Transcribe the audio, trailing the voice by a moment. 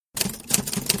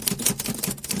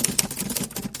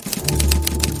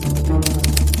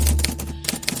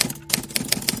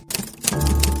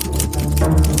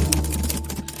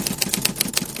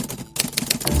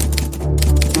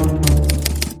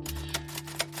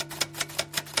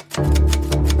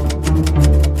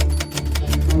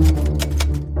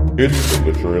It's the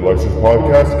Literary License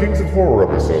Podcast, Kings of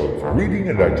Horror episodes, reading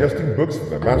and digesting books from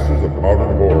the masters of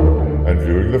modern horror, and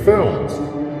viewing the films.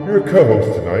 Your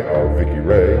co-hosts tonight are Vicky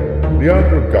Ray,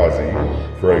 Leandro Ghazi,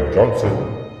 Craig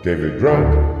Johnson, David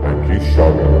Grant, and Keith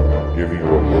Shago, giving you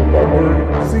a word by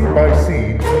word, scene by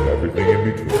scene, and everything in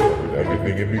between, and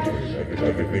everything in between, and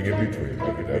everything in between,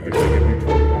 and everything in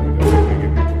between, and everything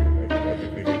in between, and everything in between, and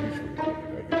everything in between.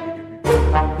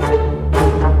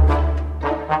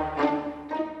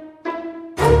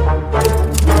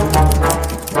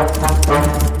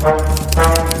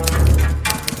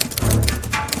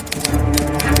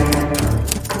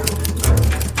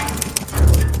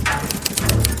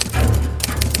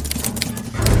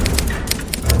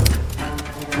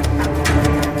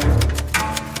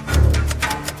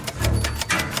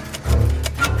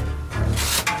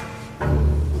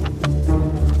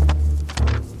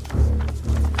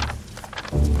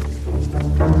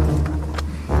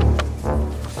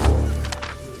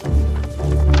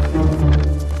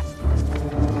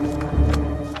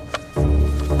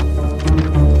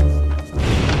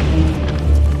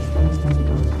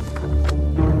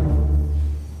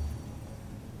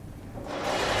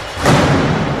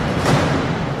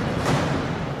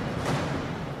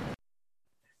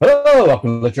 Welcome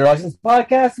to the Literary License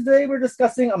Podcast. Today we're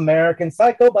discussing American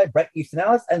Psycho by Bret Easton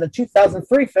Ellis and the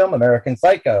 2003 film American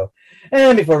Psycho.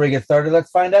 And before we get started, let's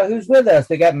find out who's with us.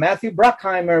 We got Matthew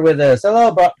Bruckheimer with us.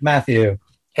 Hello, Matthew.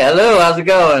 Hello, how's it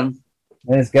going?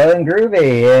 It's going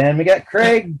groovy. And we got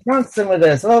Craig Johnson with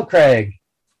us. Hello, Craig.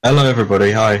 Hello,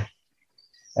 everybody. Hi.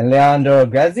 And Leandro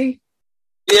Ghazi.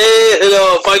 Yeah,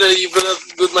 hello. Finally, you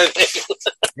pronounced good my name.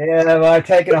 Yeah, well, I've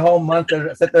taken a whole month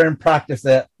to sit there and practice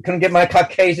it. Couldn't get my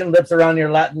Caucasian lips around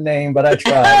your Latin name, but I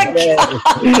tried.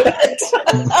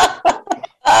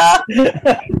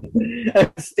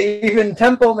 Stephen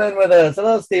Templeman with us.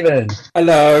 Hello, Stephen.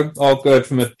 Hello. All good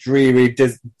from a dreary,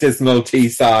 dismal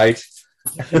Teesside.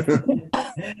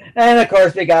 And, of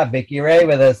course, we got Vicky Ray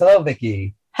with us. Hello,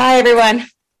 Vicky. Hi, everyone.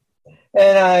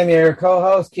 And I'm your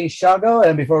co-host, Keith Shago.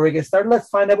 And before we get started, let's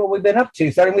find out what we've been up to.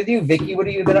 Starting with you, Vicky. What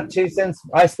have you been up to since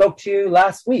I spoke to you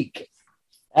last week?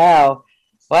 Oh,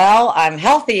 well, I'm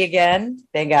healthy again.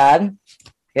 Thank God.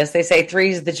 Guess they say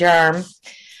three's the charm.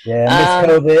 Yeah,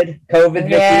 miss COVID. COVID,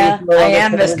 yeah, Vicky. I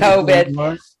am miss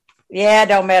COVID. Yeah,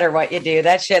 don't matter what you do.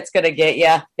 That shit's going to get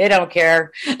you. They don't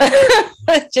care.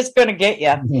 It's just going to get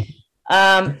you.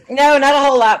 No, not a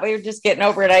whole lot. We were just getting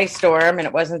over an ice storm, and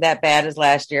it wasn't that bad as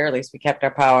last year. At least we kept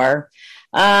our power.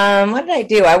 What did I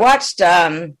do? I watched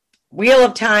Wheel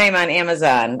of Time on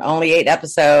Amazon. Only 8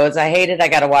 episodes. I hate it. I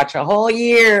got to watch a whole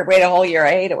year. Wait a whole year.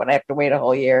 I hate it when I have to wait a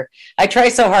whole year. I try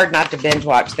so hard not to binge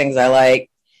watch things I like.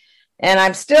 And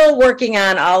I'm still working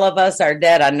on All of Us Are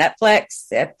Dead on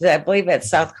Netflix. I believe it's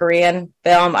South Korean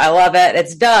film. I love it.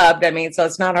 It's dubbed. So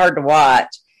it's not hard to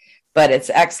watch. But it's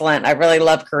excellent. I really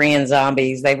love Korean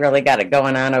zombies. They really got it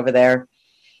going on over there.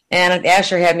 And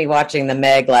Asher had me watching The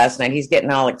Meg last night. He's getting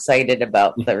all excited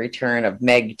about the return of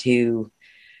Meg 2.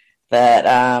 But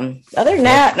other than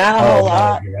that, not a whole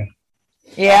lot.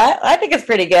 Yeah, I think it's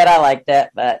pretty good. I liked it.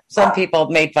 But some people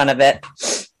made fun of it.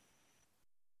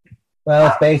 Well,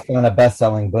 it's based on a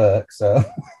best-selling book, so...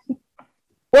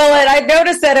 Well, and I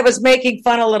noticed that it was making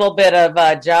fun a little bit of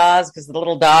Jaws because the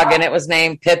little dog in it was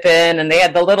named Pippin, and they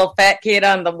had the little fat kid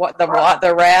on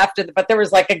the raft, but there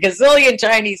was like a gazillion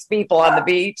Chinese people on the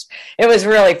beach. It was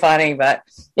really funny, but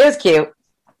it was cute.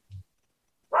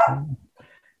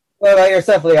 What about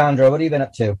yourself, Leandro? What have you been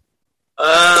up to?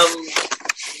 Well,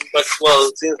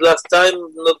 since last time,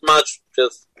 not much.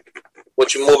 Just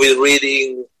watching movies,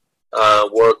 reading,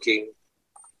 working,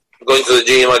 going to the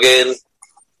gym again.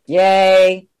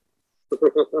 Yay.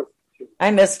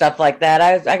 I miss stuff like that.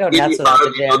 I go nuts without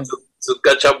the gym. To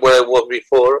catch up where I was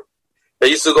before. I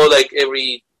used to go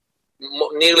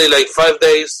nearly 5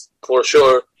 days for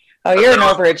sure. Oh, you're an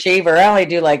overachiever. I only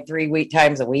do 3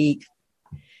 times a week.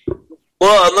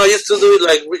 Well, no, I used to do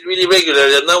it really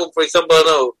regular. And now, for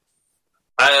example,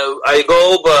 I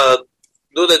go, but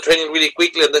do the training really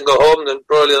quickly and then go home and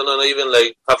probably, even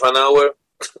half an hour.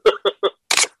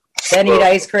 Then eat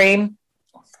ice cream?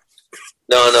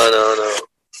 No.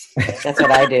 That's what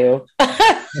I do.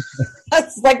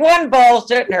 That's one bowl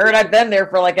shouldn't hurt. I've been there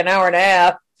for an hour and a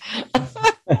half.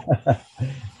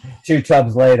 2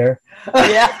 tubs later.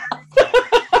 Yeah.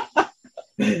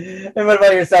 And what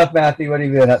about yourself, Matthew? What have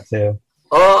you been up to?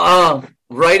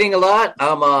 Writing a lot.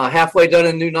 I'm halfway done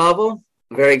a new novel.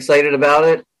 I'm very excited about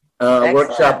it.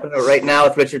 Workshopping it right now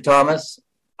with Richard Thomas.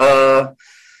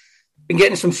 Been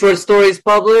getting some short stories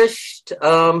published,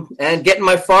 and getting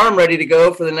my farm ready to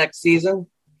go for the next season.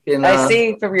 I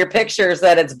see from your pictures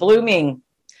that it's blooming.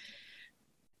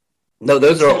 No,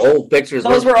 those are old pictures.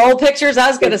 Those were old pictures? I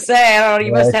was going to say, I don't know,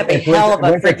 you must have a hell of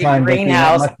a freaking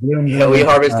greenhouse. Yeah, we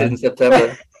harvested in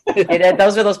September. You did?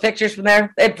 Those are those pictures from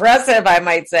there? Impressive, I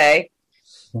might say.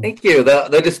 Thank you.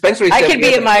 The dispensary. I could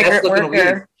be a migrant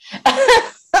worker.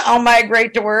 I'll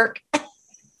migrate to work.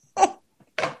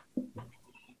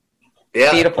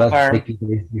 Yeah. Beautiful farm.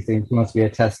 You think you must be a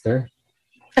tester.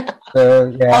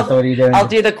 So, yeah, so what are you doing? I'll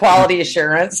do the quality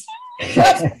assurance.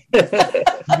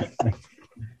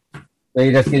 So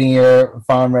you're just getting your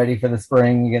farm ready for the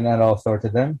spring, getting that all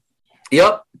sorted then?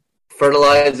 Yep.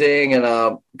 Fertilizing and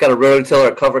got a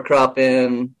rototiller, cover crop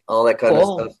in, all that kind of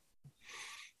stuff.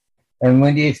 And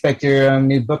when do you expect your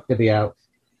new book to be out?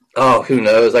 Oh, who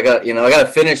knows? I got to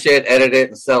finish it, edit it,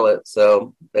 and sell it.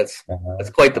 So that's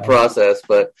quite the process.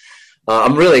 But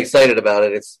I'm really excited about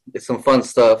it. It's some fun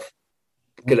stuff.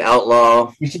 Good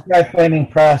outlaw. You should try Flaming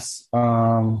Press.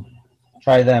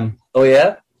 Try them. Oh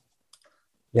yeah.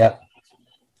 Yep.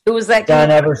 Who was that?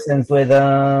 John Everson's with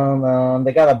them.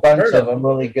 They got a bunch of them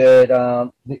really good.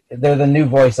 They're the new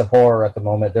voice of horror at the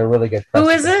moment. They're really good. Who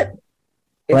is it?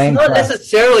 It's not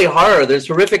necessarily horror. There's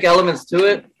horrific elements to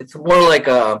it. It's more like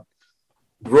a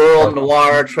rural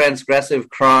noir, transgressive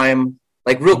crime,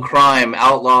 like real crime,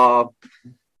 outlaw.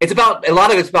 It's about a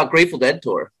lot of it's about Grateful Dead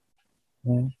tour,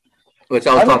 which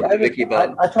I was talking to Vicky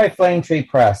about. I try Flame Tree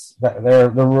Press. They're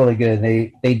really good.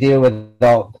 They deal with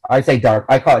I say dark.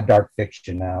 I call it dark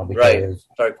fiction now because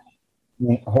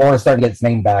horror is starting to get its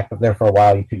name back. But there for a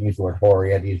while, you couldn't use the word horror.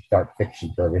 You had to use dark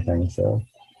fiction for everything. So.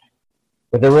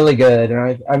 But they're really good,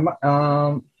 and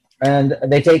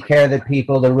they take care of the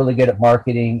people. They're really good at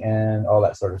marketing and all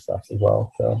that sort of stuff as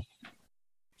well. So,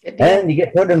 and you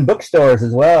get put in bookstores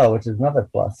as well, which is another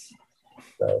plus.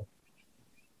 So,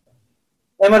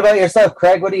 and what about yourself,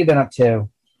 Craig? What have you been up to?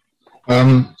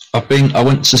 I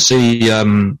went to see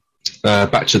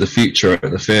Back to the Future at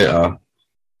the theatre.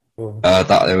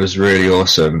 That it was really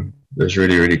awesome. It was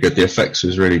really, really good. The effects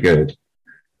was really good.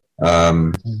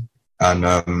 And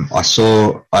I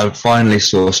finally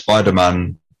saw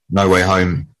Spider-Man No Way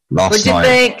Home last night. What'd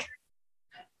you think?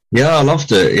 Yeah, I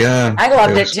loved it. Yeah, I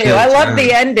loved it too. Good, I loved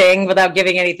the ending without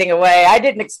giving anything away. I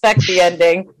didn't expect the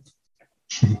ending.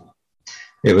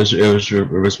 It was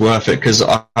worth it because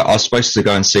I was supposed to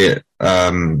go and see it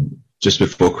just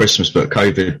before Christmas, but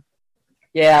COVID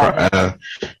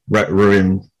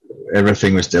ruined.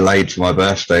 Everything was delayed for my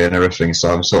birthday and everything,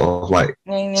 so I'm sort of like.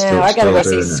 I got to go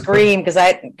see Scream because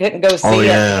I couldn't go see it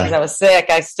because I was sick.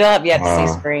 I still have yet to see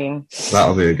Scream.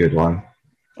 That'll be a good one.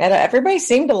 And everybody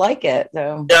seemed to like it,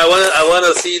 though. Yeah, I want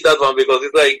to see that one because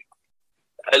it's like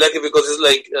I like it because it's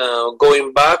like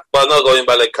going back, but not going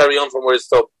back, like carry on from where it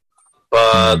stopped,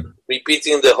 but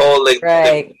repeating the whole like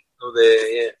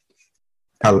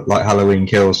like Halloween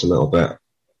Kills a little bit.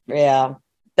 Yeah.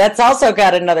 That's also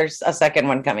got a second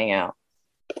one coming out.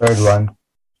 Third one.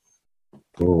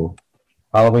 Cool.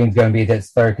 Halloween's going to be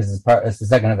its third because it's the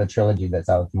second of the trilogy that's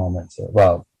out at the moment. So,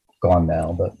 well, gone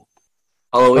now, but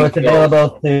so it's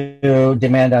available to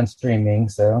demand on streaming.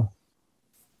 So,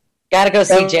 got to go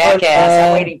see Jackass.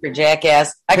 I'm waiting for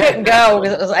Jackass. I couldn't go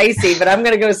because it was icy, but I'm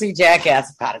going to go see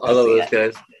Jackass. I love those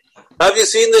guys. Have you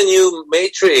seen the new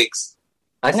Matrix?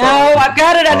 I've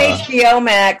got it on HBO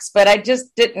Max, but I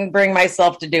just didn't bring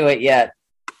myself to do it yet.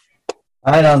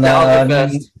 I don't know.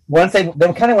 Once they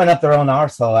kind of went up their own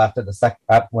arsehole after the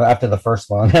first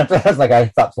one. After I was like, I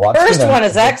stopped watching. First one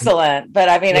is excellent, but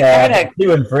I mean, it kind of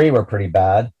 2 and 3 were pretty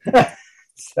bad.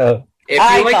 So if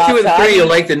you like 2 and 3, you'll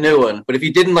like the new one. But if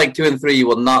you didn't like 2 and 3, you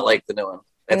will not like the new one.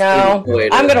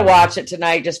 I'm going to watch it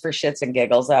tonight just for shits and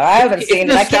giggles. Though I haven't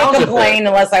seen it. I can't complain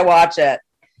unless I watch it.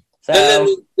 So,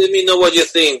 let me know what you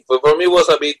think. But for me, it was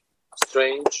a bit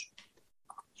strange.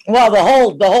 Well,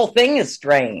 the whole thing is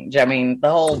strange. I mean,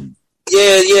 the whole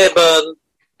but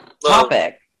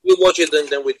topic. You watch it and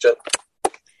then we chat.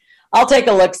 I'll take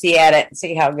a look-see at it and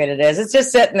see how good it is. It's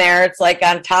just sitting there. It's like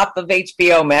on top of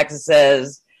HBO Max. It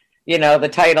says, the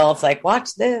title. It's like,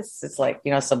 watch this. It's like,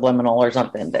 subliminal or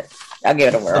something. But I'll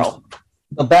give it a whirl.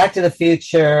 So Back to the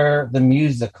Future, the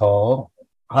musical.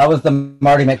 How was the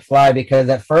Marty McFly? Because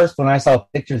at first, when I saw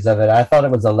pictures of it, I thought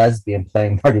it was a lesbian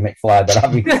playing Marty McFly, but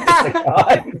obviously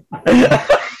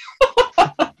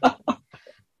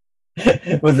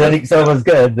so it was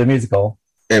good, the musical.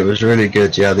 It was really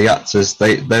good, yeah. The actors,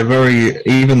 they're very,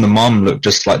 even the mum looked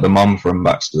just like the mum from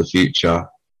Back to the Future,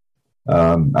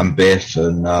 and Biff,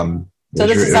 and so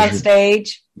this is on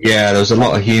stage? Yeah, there was a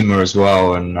lot of humour as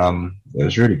well, and it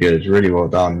was really good, really well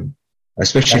done,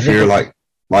 especially if you're like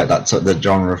that the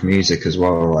genre of music as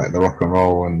well, like the rock and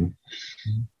roll and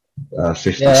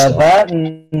 50s stuff. That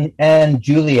and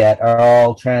Juliet are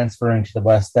all transferring to the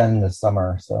West End this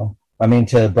summer, so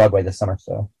to Broadway this summer.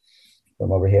 So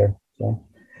I'm over here. So.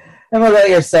 And what about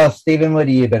yourself, Stephen? What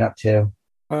have you been up to?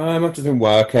 I've just been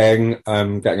working.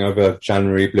 I'm getting over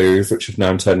January blues, which have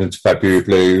now turned into February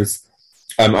blues.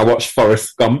 I watched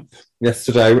Forrest Gump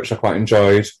yesterday, which I quite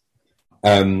enjoyed.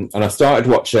 And I started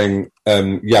watching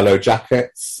Yellow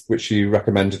Jackets, which you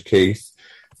recommended, Keith,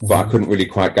 but I couldn't really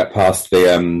quite get past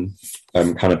the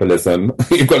cannibalism.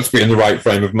 You've got to be in the right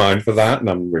frame of mind for that, and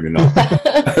I'm really not.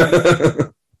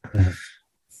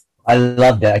 I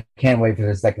loved it. I can't wait for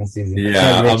the second season.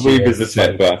 Yeah, I'll revisit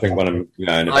it, but I think when I'm...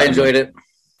 I enjoyed it.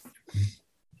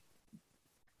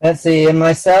 Let's see. And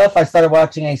myself, I started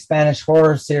watching a Spanish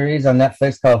horror series on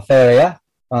Netflix called Feria.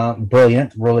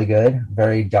 Brilliant, really good.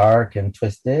 Very dark and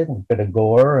twisted, a bit of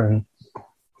gore, and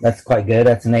that's quite good.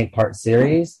 That's an 8-part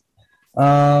series.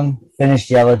 Finished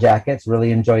Yellow Jackets,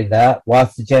 really enjoyed that.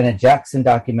 Watched the Janet Jackson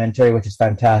documentary, which is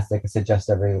fantastic. I suggest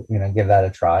give that a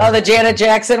try. Oh, the Janet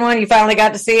Jackson one? You finally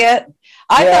got to see it?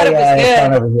 I thought it was good. It's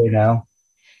on over here now.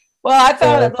 Well, I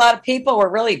thought a lot of people were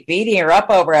really beating her up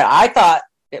over it. I thought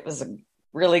it was a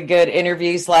really good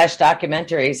interview /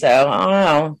 documentary. So I don't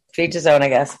know. To each his own, I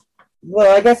guess.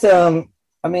 Well, I guess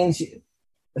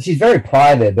she's very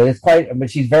private, but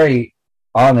she's very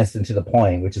honest and to the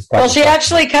point, which is quite. Well, she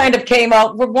actually kind of came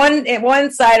out.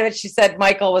 One side of it, she said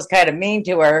Michael was kind of mean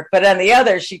to her, but on the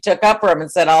other, she took up for him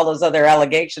and said all those other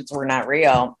allegations were not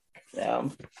real.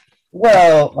 So.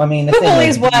 Well, I mean, who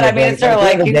believes what? I mean, it's sort of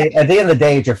like at the end of the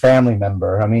day, it's your family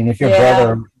member. I mean, if your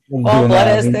brother. Well,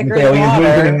 blood is thicker than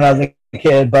water. When I was a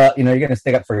kid, but you're going to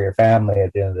stick up for your family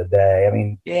at the end of the day. I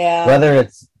mean,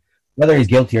 whether he's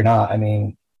guilty or not. I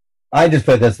mean, I just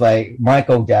put it this way: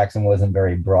 Michael Jackson wasn't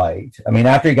very bright. I mean,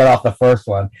 after he got off the first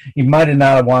one, he might have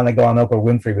not wanted to go on Oprah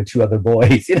Winfrey with 2 other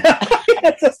boys.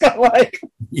 It's just kind of like,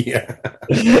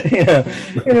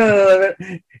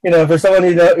 for someone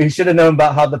who should have known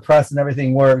about how the press and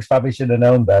everything works, probably should have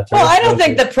known better. Well, I don't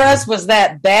think the press was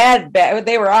that bad.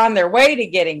 They were on their way to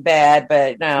getting bad,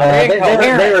 but no, they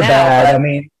were bad. I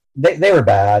mean, they were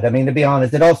bad. I mean, to be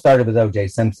honest, it all started with O.J.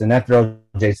 Simpson. After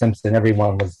O.J. Simpson,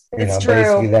 everyone was,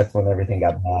 basically that's when everything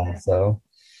got bad. So,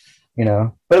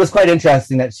 but it was quite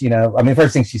interesting that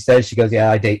first thing she says, she goes,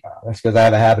 "Yeah, I date." She goes, "I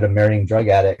have a habit of marrying drug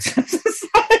addicts."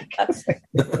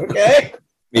 Okay.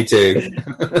 Me too.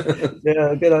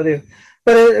 Yeah, good on you.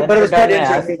 But it was quite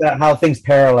interesting that how things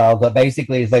paralleled. But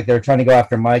basically, it's like they were trying to go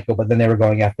after Michael, but then they were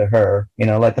going after her.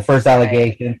 Like the first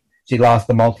allegation, she lost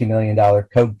a multi-million-dollar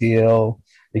coke deal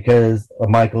because of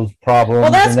Michael's problem.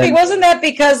 Well, wasn't that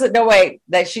because of,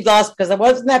 that she lost because it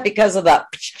wasn't that because of the.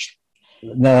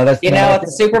 No, that's at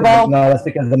the Super Bowl. No, that's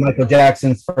because of Michael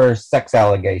Jackson's first sex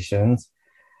allegations,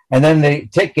 and then the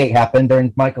Tickgate happened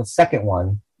during Michael's second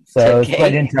one. So it's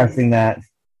quite interesting that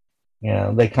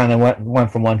they kind of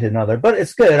went from one to another. But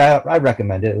it's good. I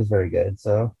recommend it. It was very good.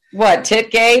 So what,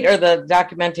 Titgate or the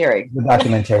documentary? The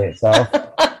documentary itself.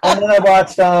 And then I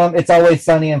watched It's Always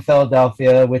Sunny in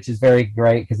Philadelphia, which is very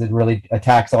great because it really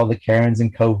attacks all the Karens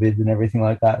and COVID and everything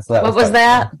like that. So what was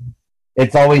that? Fun.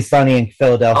 It's Always Sunny in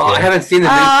Philadelphia. Oh, I haven't seen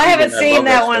I haven't seen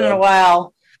that one in a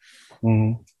while.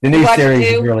 Mm-hmm. The new series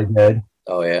is really good.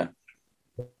 Oh yeah.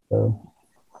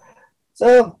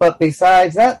 So, but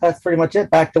besides that, that's pretty much it.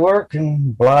 Back to work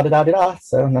and blah, da, da, da.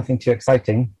 So nothing too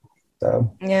exciting.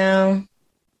 So yeah,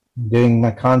 doing my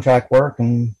contract work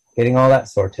and getting all that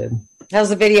sorted. How's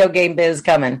the video game biz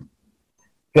coming?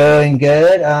 Going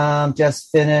good.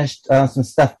 Just finished some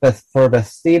stuff for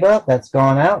Bastida that's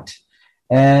gone out.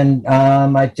 And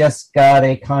I just got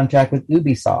a contract with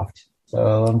Ubisoft.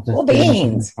 So I'm just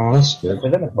beans. Oh, that's good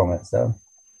for them at the moment. So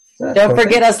don't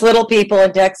forget us little people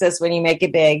in Texas when you make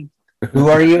it big. Who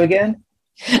are you again?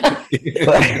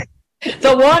 The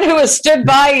one who has stood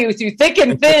by you through thick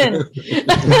and thin.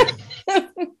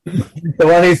 The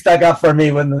one who stuck up for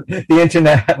me when the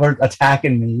internet were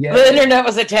attacking me. Yeah. The internet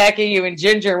was attacking you, and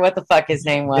Ginger, what the fuck his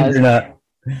name was?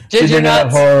 Ginger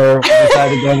Nut Horror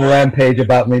decided to go on a rampage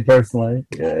about me personally.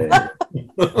 Yeah.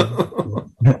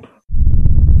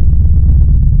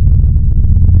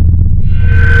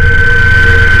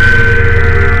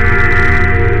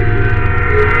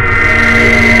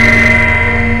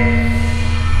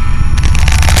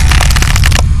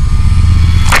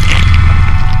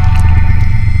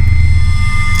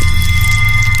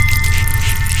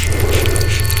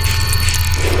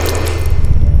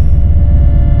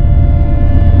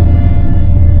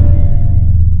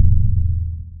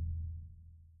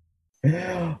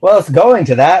 Well, it's going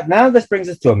to that. Now this brings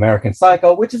us to American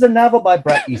Psycho, which is a novel by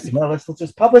Bret Easton Ellis, which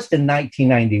was published in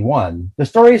 1991. The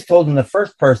story is told in the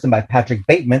first person by Patrick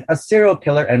Bateman, a serial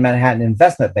killer and Manhattan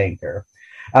investment banker.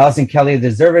 Allison Kelly of The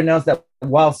Observer announced that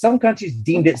while some countries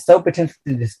deemed it so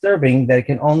potentially disturbing that it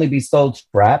can only be sold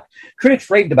scrapped, critics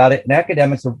raved about it and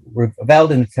academics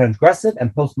reveled in its transgressive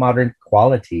and postmodern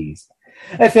qualities.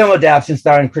 A film adaptation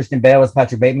starring Christian Bale as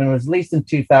Patrick Bateman was released in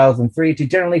 2003 to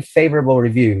generally favorable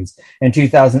reviews. In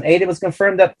 2008, it was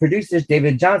confirmed that producers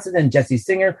David Johnson and Jesse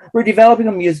Singer were developing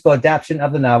a musical adaptation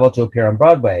of the novel to appear on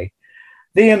Broadway.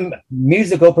 The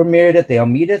musical premiered at the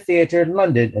Almeida Theatre in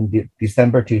London in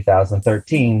December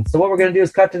 2013. So what we're going to do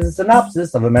is cut to the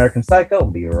synopsis of American Psycho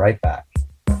and be right back.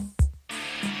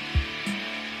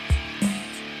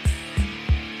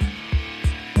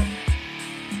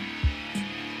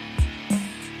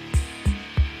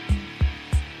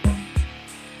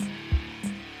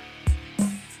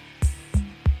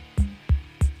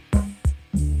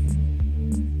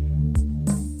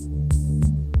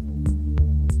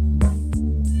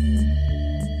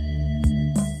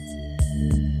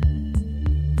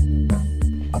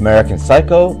 American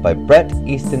Psycho by Bret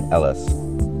Easton Ellis.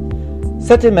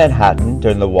 Set in Manhattan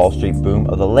during the Wall Street boom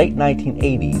of the late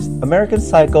 1980s, American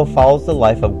Psycho follows the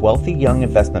life of wealthy young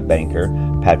investment banker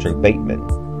Patrick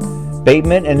Bateman.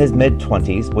 Bateman, in his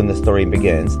mid-20s when the story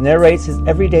begins, narrates his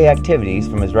everyday activities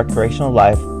from his recreational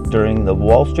life during the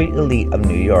Wall Street elite of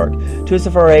New York to his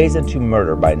forays into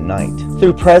murder by night.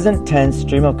 Through present tense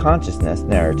stream of consciousness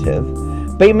narrative,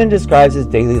 Bateman describes his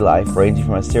daily life ranging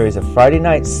from a series of Friday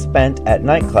nights spent at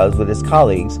nightclubs with his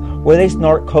colleagues where they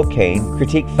snort cocaine,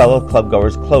 critique fellow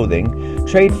clubgoers' clothing,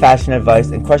 trade fashion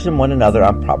advice, and question one another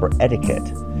on proper etiquette,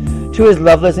 to his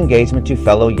loveless engagement to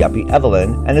fellow yuppie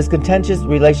Evelyn and his contentious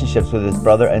relationships with his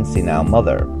brother and senile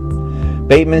mother.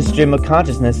 Bateman's stream of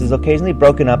consciousness is occasionally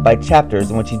broken up by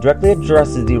chapters in which he directly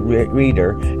addresses the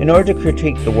reader in order to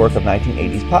critique the work of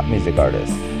 1980s pop music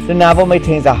artists. The novel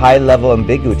maintains a high level of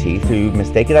ambiguity through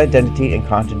mistaken identity and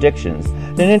contradictions,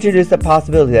 then introduce the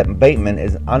possibility that Bateman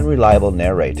is an unreliable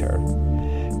narrator.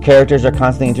 Characters are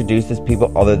constantly introduced as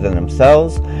people other than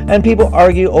themselves, and people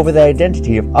argue over the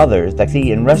identity of others, like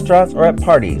see in restaurants or at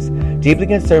parties. Deeply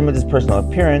concerned with his personal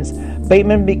appearance,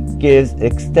 Bateman gives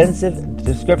extensive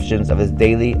descriptions of his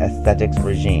daily aesthetics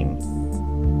regime.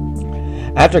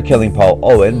 After killing Paul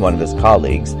Owen, one of his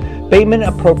colleagues, Bateman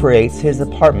appropriates his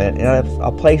apartment as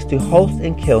a place to host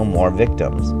and kill more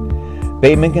victims.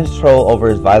 Bateman's control over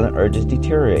his violent urges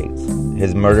deteriorates.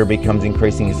 His murder becomes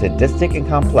increasingly sadistic and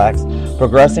complex,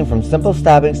 progressing from simple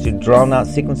stabbings to drawn-out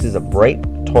sequences of rape,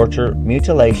 torture,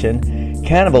 mutilation,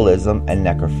 cannibalism, and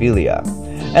necrophilia.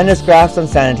 And his grasp on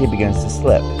sanity begins to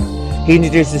slip. He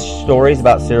introduces stories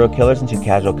about serial killers into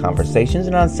casual conversations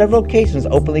and on several occasions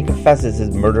openly confesses his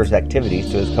murderous activities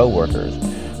to his co-workers,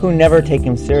 who never take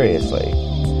him seriously,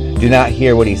 do not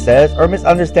hear what he says, or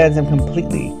misunderstands him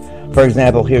completely. For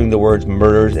example, hearing the words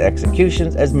murders and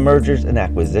executions as mergers and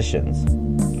acquisitions.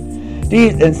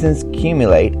 These incidents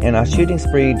accumulate in a shooting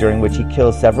spree during which he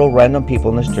kills several random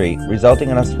people in the street, resulting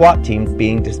in a SWAT team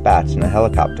being dispatched in a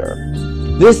helicopter.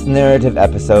 This narrative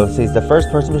episode sees the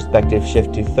first-person perspective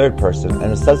shift to third-person,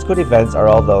 and the subsequent events are,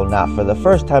 although not for the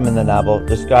first time in the novel,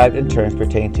 described in terms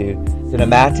pertaining to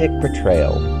cinematic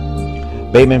portrayal.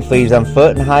 Bateman flees on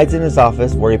foot and hides in his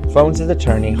office, where he phones his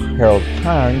attorney, Harold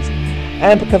Carnes,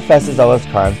 and confesses all his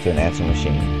crimes to an answering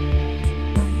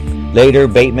machine. Later,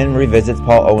 Bateman revisits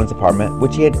Paul Owen's apartment,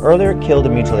 which he had earlier killed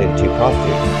and mutilated two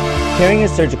prostitutes, carrying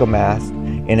his surgical mask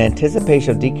in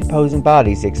anticipation of decomposing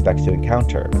bodies he expects to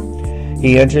encounter.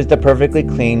 He enters the perfectly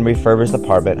clean, refurbished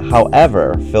apartment,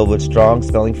 however, filled with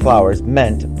strong-smelling flowers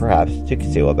meant, perhaps, to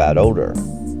conceal a bad odor.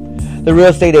 The real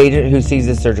estate agent who sees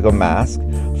his surgical mask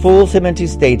fools him into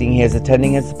stating he is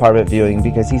attending his apartment viewing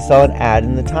because he saw an ad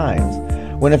in the Times,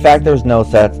 when in fact there was no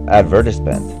such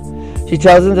advertisement. She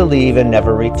tells him to leave and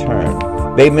never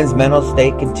return. Bateman's mental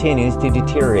state continues to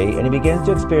deteriorate and he begins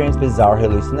to experience bizarre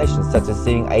hallucinations such as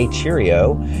seeing a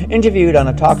Cheerio interviewed on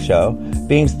a talk show,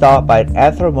 being stalked by an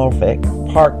anthropomorphic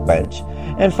park bench,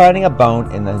 and finding a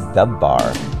bone in his dub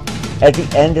bar. At the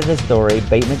end of the story,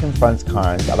 Bateman confronts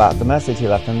Carnes about the message he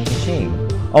left on the machine,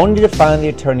 only to find the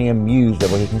attorney amused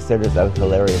at what he considers a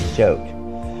hilarious joke.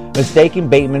 Mistaking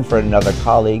Bateman for another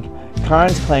colleague,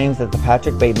 Carnes claims that the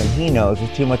Patrick Bateman he knows is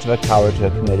too much of a coward to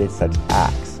have committed such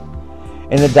acts.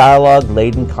 In the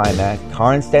dialogue-laden climax,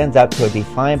 Carnes stands up to a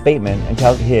defiant Bateman and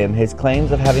tells him his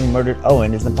claims of having murdered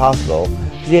Owen is impossible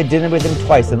because he had dinner with him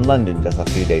twice in London just a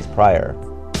few days prior.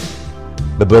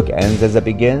 The book ends as it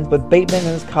begins, with Bateman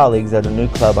and his colleagues at a new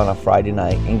club on a Friday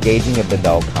night engaging in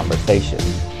banal conversation.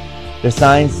 The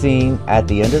sign seen at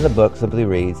the end of the book simply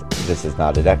reads, "This is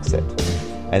not an exit."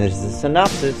 And this is a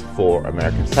synopsis for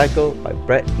American Psycho by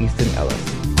Bret Easton Ellis.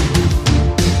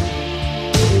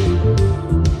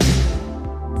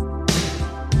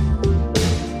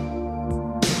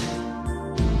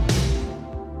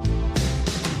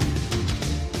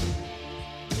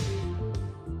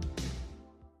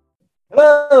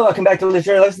 Hello, welcome back to the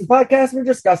Literary Lessons Podcast. We're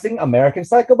discussing American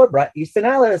Psycho by Bret Easton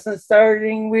Ellis. And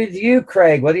starting with you,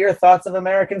 Craig, what are your thoughts of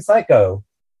American Psycho?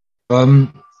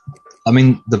 I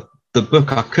mean, the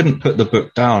book, I couldn't put the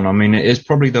book down. I mean, it is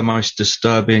probably the most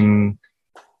disturbing,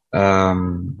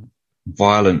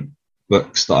 violent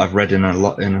books that I've read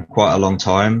in quite a long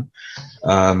time.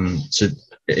 So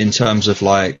in terms of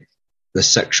like the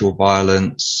sexual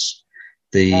violence,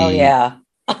 the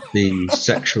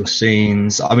sexual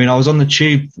scenes. I mean, I was on the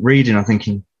tube reading, I'm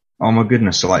thinking, oh my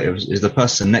goodness, like, is the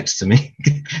person next to me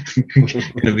going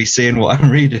to be seeing what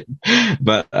I'm reading?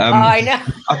 But I know.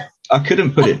 I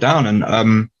couldn't put it down, and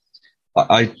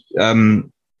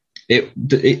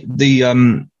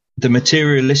the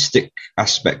materialistic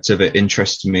aspect of it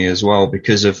interested me as well,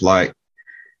 because of like,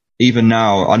 even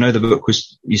now, I know the book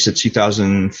was, you said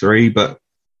 2003, but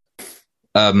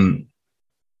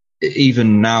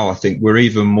even now, I think we're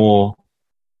even more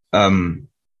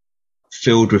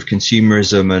filled with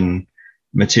consumerism and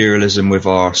materialism with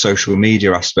our social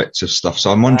media aspects of stuff.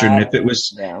 So I'm wondering if it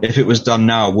was done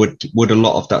now, would a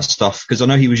lot of that stuff? Because I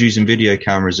know he was using video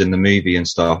cameras in the movie and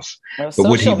stuff. Well, but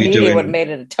would he be doing? Would have made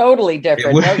it totally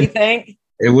different, don't you think?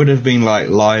 It would have been like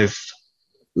live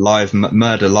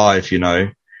murder live, you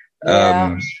know.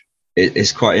 Yeah.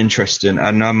 It's quite interesting,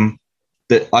 and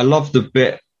I love the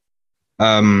bit.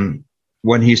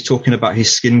 When he's talking about his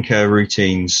skincare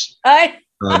routines,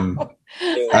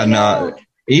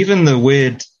 even the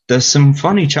weird, there's some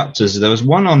funny chapters. There was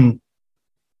one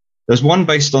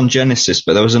based on Genesis,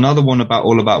 but there was another one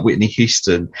all about Whitney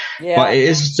Houston. Yeah. But it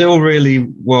is still really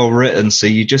well written, so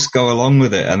you just go along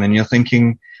with it, and then you're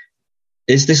thinking,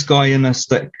 is this guy in a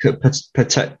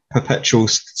perpetual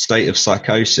state of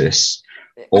psychosis?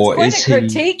 Or quite a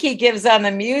critique he gives on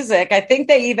the music. I think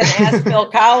they even asked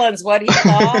Phil Collins what he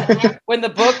thought when the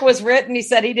book was written. He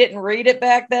said he didn't read it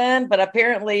back then, but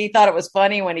apparently he thought it was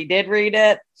funny when he did read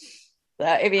it.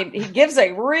 I mean, he gives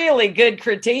a really good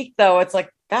critique, though. It's like,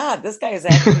 God, this guy is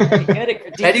actually pretty good at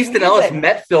critiquing. Bret Easton Ellis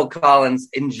met Phil Collins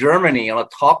in Germany on a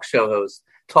talk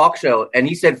show, and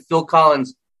he said Phil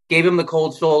Collins gave him the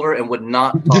cold shoulder and would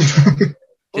not talk to him.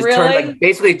 Really?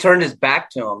 Basically turned his back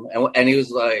to him, and he was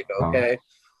like, okay.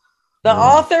 The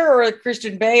author or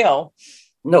Christian Bale?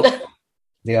 No.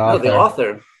 The author. No, the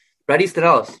author. Bret Easton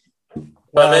Ellis.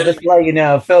 Just to let you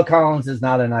know, Phil Collins is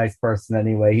not a nice person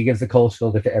anyway. He gives a cold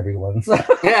shoulder to everyone. So.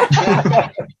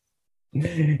 Yeah.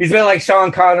 He's been like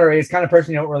Sean Connery. He's the kind of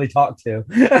person you don't really talk to.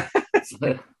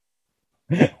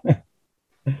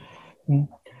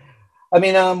 I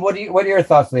mean, what are your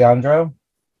thoughts, Leandro?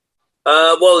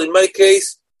 Well, in my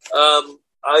case,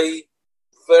 I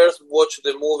first watched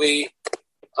the movie,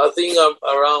 I think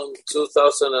around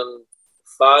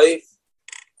 2005.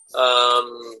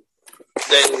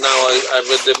 Then now I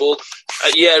read the book.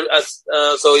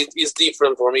 So it is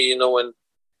different for me, you know,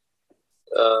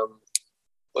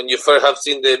 when you first have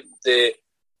seen the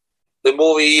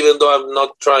movie, even though I'm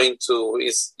not trying to,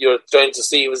 you're trying to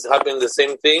see if it's happening the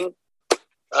same thing.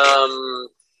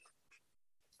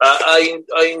 I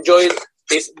enjoyed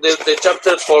the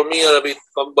chapters for me are a bit,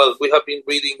 well, we have been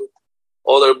reading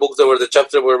other books that the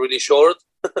chapters were really short.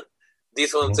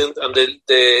 This one, and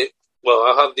I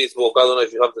have this book, I don't know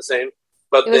if you have the same.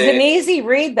 But it was an easy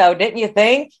read, though, didn't you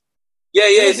think? Yeah,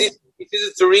 it's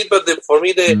easy to read, but for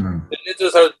me, the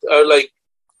letters are like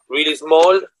really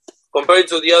small compared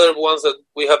to the other ones that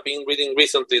we have been reading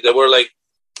recently. They were like,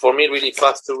 for me, really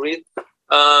fast to read.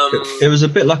 It was a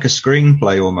bit like a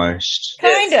screenplay almost.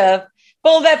 Kind of.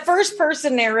 Well, that first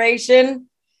person narration,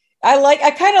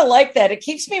 I kind of like that. It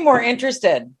keeps me more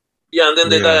interested. Yeah, and then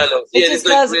the dialogue. It just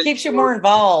does. It keeps you more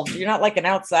involved. You're not like an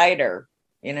outsider,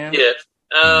 you know? Yeah.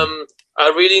 I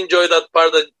really enjoyed that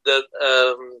part that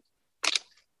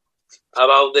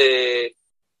about the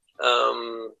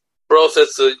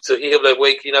process. So he have like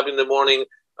waking up in the morning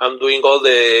and doing all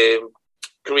the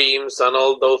creams and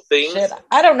all those things. Shit.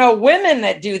 I don't know women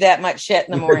that do that much shit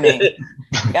in the morning.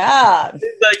 God.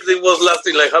 It was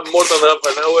lasting like more than half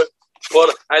an hour.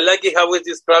 But I like it how it's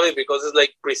described because it's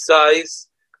like precise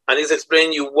and it's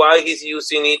explaining you why he's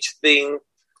using each thing.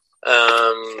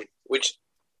 Which,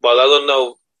 well, I don't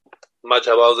know much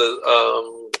about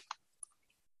the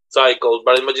cycle,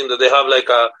 but I imagine that they have like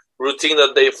a routine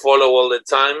that they follow all the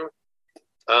time.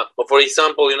 But for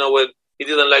example, you know, when he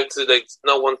didn't like to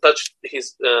no one touched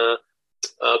his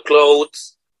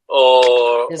clothes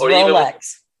or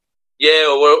Rolex.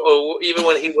 Or even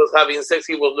when he was having sex,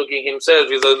 he was looking himself.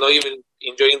 He was not even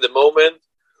enjoying the moment.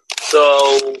 So,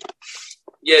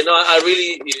 I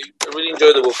really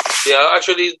enjoyed the book. Yeah,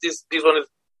 actually, this one is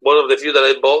one of the few that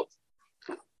I bought.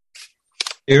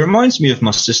 It reminds me of my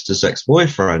sister's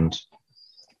ex-boyfriend.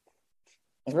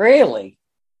 Really?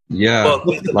 Yeah. Well,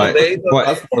 Like,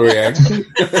 That's worrying.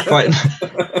 quite,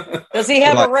 Does he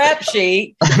have Like- a rap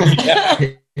sheet?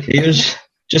 he was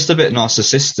just a bit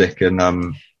narcissistic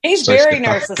and He's very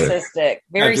sociopathic. narcissistic,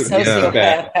 very Yeah.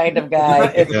 sociopath kind of guy.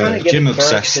 It's kind of Gym giving birth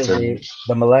obsessed to and-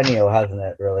 the millennial, hasn't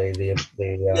it? Really,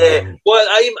 Yeah. Well,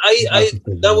 I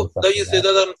now you say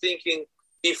that, I'm thinking,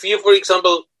 if you, for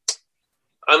example,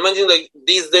 I imagine like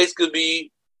these days could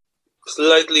be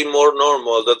slightly more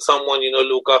normal that someone,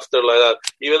 look after like that.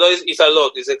 Even though it's a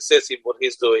lot, it's excessive what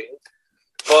he's doing.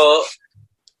 But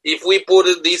if we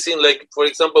put this in, like, for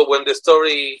example, when the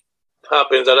story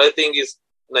happens, that I think is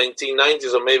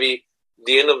 1990s or maybe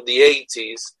the end of the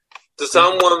 80s, to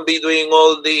someone be doing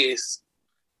all this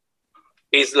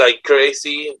is like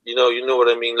crazy. You know what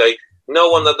I mean? Like, no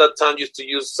one at that time used to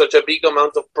use such a big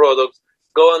amount of products,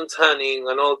 go on tanning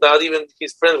and all that. Even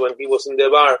his friends, when he was in the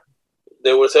bar,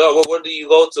 they would say, "Oh, well, where do you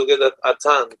go to get a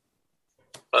tan?"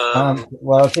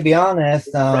 Well, to be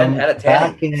honest, Friend had a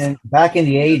tan. back in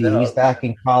the 80s, back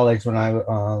in college when I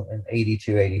was in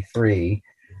 82, 83,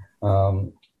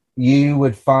 you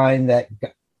would find that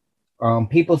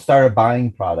people started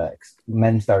buying products.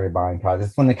 Men started buying products.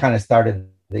 That's when they kind of started,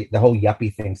 the whole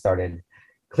yuppie thing started.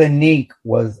 Clinique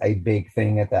was a big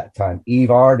thing at that time.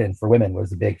 Eve Arden for women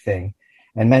was a big thing.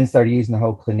 And men started using the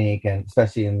whole Clinique, and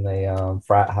especially in the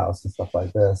frat house and stuff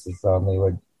like this, is they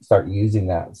would start using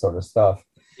that sort of stuff.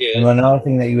 Yeah. And another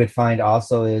thing that you would find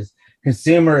also is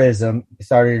consumerism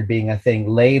started being a thing.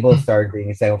 Labels started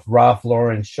being a thing. Ralph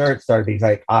Lauren shirts started being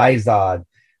like Izod.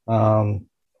 Remember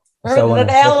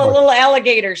the little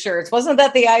alligator shirts? Wasn't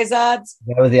that the Izods?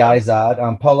 That was the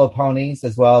Izod. Polo ponies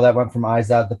as well. That went from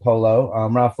Izod to Polo.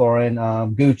 Ralph Lauren,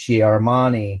 Gucci,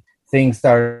 Armani. Things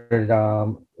started,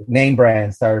 name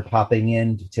brands started popping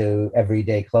into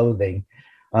everyday clothing.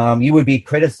 You would be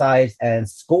criticized and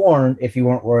scorned if you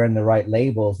weren't wearing the right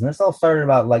labels. And this all started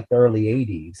about like the early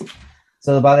 80s.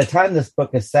 So by the time this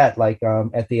book is set, like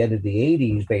at the end of the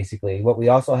 80s, basically, what we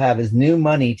also have is new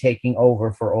money taking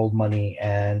over for old money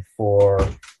and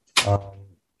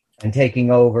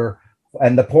taking over,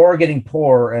 and the poor are getting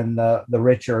poorer and the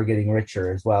richer are getting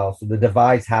richer as well. So the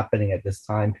divide's happening at this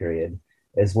time period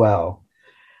as well.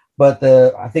 But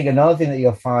I think another thing that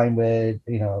you'll find with,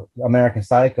 American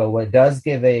Psycho, what it does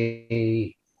give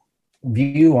a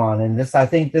view on, and this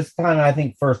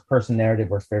time first person narrative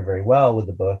works very, very well with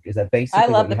the book, is that basically I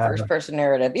love the first person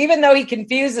narrative, even though he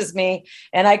confuses me.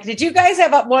 And did you guys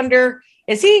have a wonder,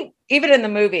 is he, even in the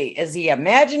movie, is he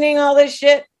imagining all this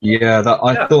shit? Yeah,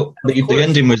 I thought the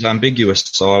ending was ambiguous,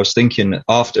 so I was thinking it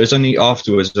was only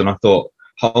afterwards, and I thought,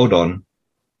 hold on,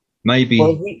 maybe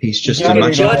he's just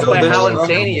imagining. Judged by how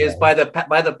insane he is by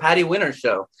the Patty Winters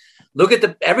show. Look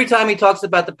at every time he talks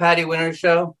about the Patty Winters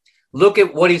show, look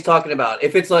at what he's talking about.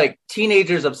 If it's like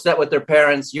teenagers upset with their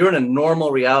parents, you're in a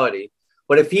normal reality.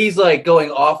 But if he's like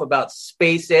going off about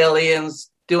space aliens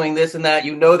doing this and that,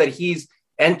 you know that he's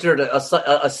entered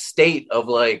a state of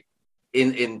like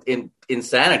in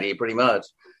insanity, pretty much.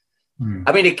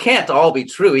 I mean, it can't all be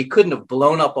true. He couldn't have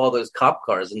blown up all those cop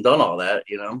cars and done all that,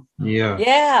 Yeah.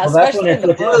 Yeah, Well, especially in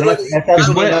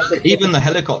the Even the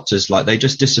helicopters, like, they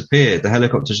just disappeared. The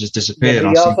helicopters just disappeared. Yeah,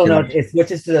 he also knows it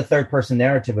switches to the third person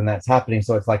narrative when that's happening,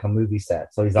 so it's like a movie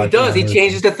set. So he's like, he does. He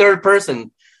changes to third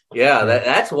person. Yeah,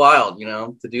 that's wild,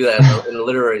 to do that in a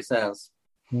literary sense.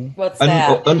 What's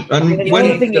that? And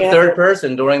when the third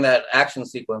person during that action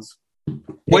sequence,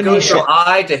 it goes from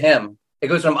I to him. It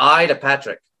goes from I to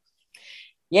Patrick.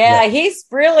 Yeah, he's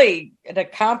really an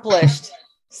accomplished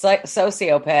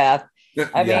sociopath.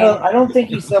 I mean, I don't think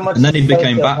he's so much. And then he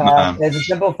became Batman. There's a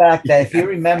simple fact that if you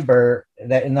remember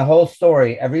that in the whole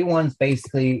story, everyone's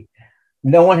basically,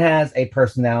 no one has a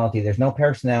personality. There's no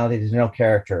personality. There's no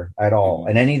character at all.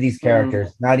 And any of these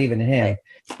characters, not even him.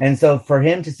 And so for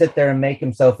him to sit there and make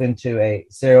himself into a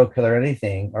serial killer or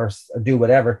anything, or do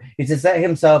whatever, is to set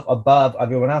himself above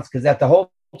everyone else. Because at the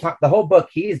whole book,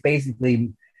 he is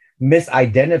basically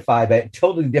misidentified by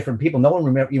totally different people. No one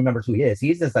remembers who he is.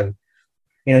 He's just like,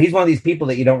 he's one of these people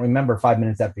that you don't remember 5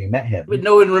 minutes after you met him. But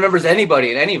no one remembers anybody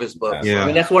in any of his books. Yeah. I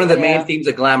mean, that's one of the main themes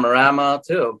of Glamorama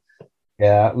too.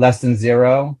 Yeah, Less Than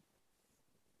Zero,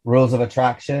 Rules of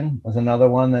Attraction was another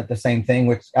one, that the same thing,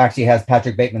 which actually has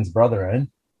Patrick Bateman's brother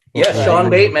in. Yeah, Sean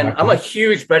Bateman. I'm a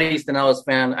huge Bret Easton Ellis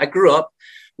fan. I grew up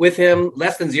with him.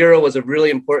 Less Than Zero was a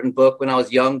really important book when I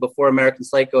was young, before American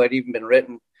Psycho had even been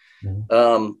written.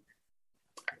 Mm-hmm.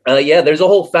 There's a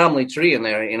whole family tree in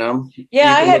there,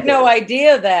 Yeah, I had no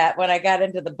idea that when I got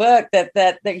into the book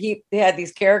that he had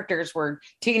these characters were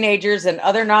teenagers and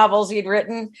other novels he'd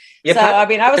written. Yeah, so I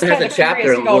mean, I was kind of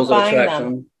curious to go find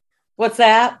them. What's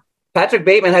that? Patrick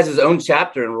Bateman has his own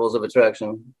chapter in Rules of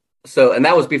Attraction. So, and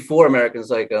that was before American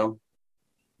Psycho.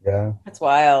 Yeah. That's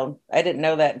wild. I didn't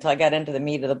know that until I got into the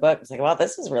meat of the book. It's like, wow,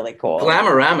 this is really cool.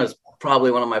 Glamorama is probably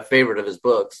one of my favorite of his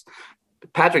books.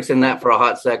 Patrick's in that for a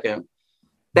hot second.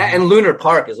 That and Lunar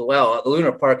Park as well.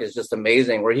 Lunar Park is just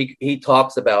amazing, where he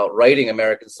talks about writing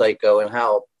American Psycho and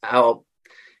how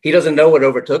he doesn't know what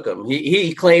overtook him.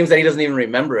 He claims that he doesn't even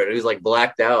remember it. He's like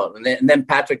blacked out. And then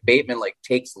Patrick Bateman like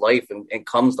takes life and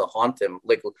comes to haunt him.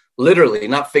 Like literally,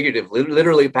 not figurative.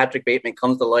 Literally, Patrick Bateman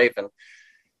comes to life and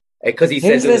because he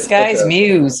says this guy's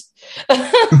muse.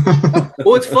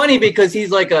 Well, it's funny because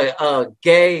he's like a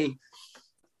gay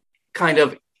kind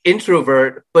of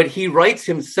introvert, but he writes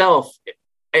himself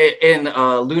in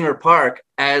Lunar Park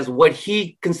as what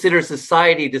he considers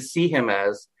society to see him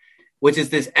as, which is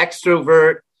this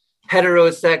extrovert,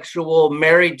 heterosexual,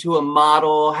 married to a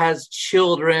model, has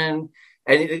children.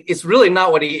 And it's really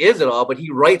not what he is at all, but he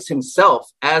writes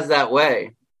himself as that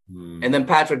way. And then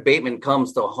Patrick Bateman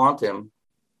comes to haunt him.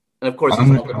 And of course, he's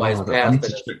haunted by his past. I need to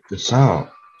check this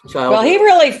out. Well, he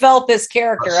really felt this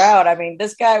character out. I mean,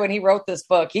 this guy, when he wrote this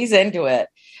book, he's into it.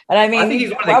 And I mean,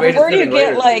 where do you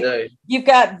get like, you've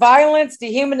got violence,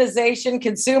 dehumanization,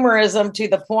 consumerism to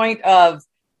the point of,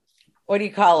 what do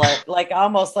you call it? Like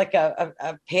almost like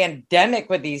a pandemic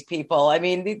with these people. I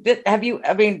mean,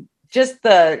 just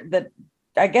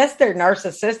I guess they're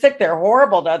narcissistic. They're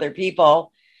horrible to other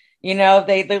people. You know,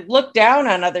 they look down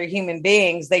on other human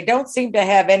beings. They don't seem to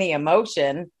have any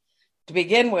emotion to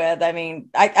begin with. I mean,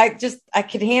 I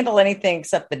could handle anything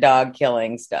except the dog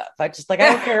killing stuff. I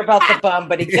don't care about the bum,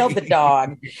 but he killed the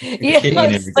dog.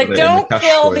 It's like, don't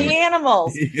kill the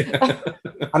animals. Yeah.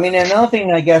 I mean, another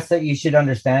thing I guess that you should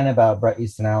understand about Bret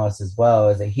Easton Ellis as well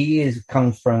is that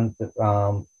comes from,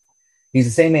 he's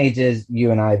the same age as you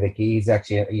and I, Vicky. He's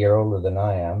actually a year older than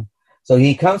I am. So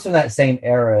he comes from that same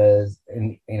era as,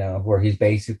 where he's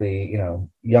basically,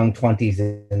 young 20s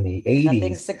in the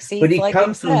 80s. But he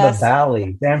comes from the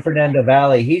Valley, San Fernando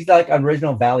Valley. He's like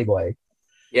original Valley boy.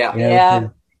 Yeah.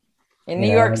 In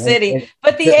New York City.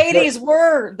 But the 80s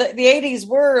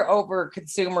were over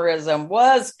consumerism,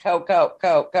 was Coke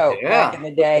back in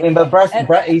the day. I mean, but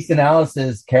Bret Easton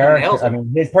Ellis's character,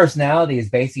 his personality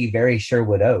is basically very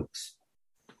Sherwood Oaks.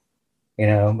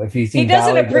 If you've seen, he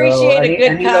doesn't appreciate a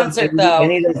good concert, though.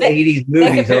 Any of those 80s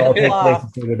movies are all take place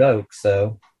in Sherwood Oaks.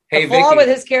 So, the flaw with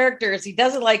his characters, he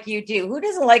doesn't like U2. Who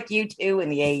doesn't like U2 in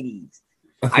the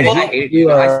 80s? You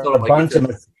are a bunch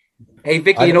of. Hey,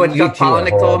 Vicky, you know what Chuck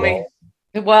Palahniuk told me?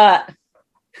 What?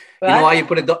 You know why you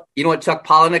put a? You know what Chuck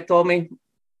Palahniuk told me?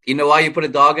 You know why you put a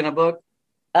dog in a book?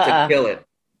 To kill it.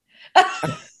 Well,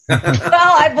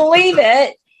 I believe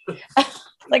it.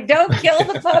 Like, don't kill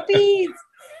the puppies.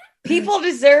 People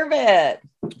deserve it.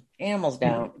 Animals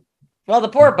don't. Well, the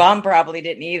poor bum probably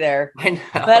didn't either. I know.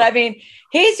 But I mean,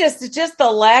 he's just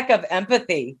the lack of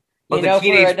empathy. Well, the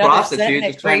teenage prostitute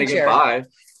is trying to get by.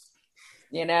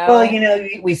 Well,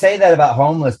 we say that about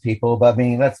homeless people, but I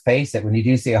mean, let's face it. When you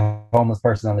do see a homeless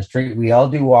person on the street, we all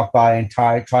do walk by and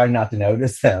try not to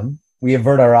notice them. We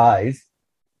avert our eyes.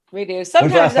 We do.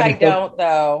 Sometimes I don't,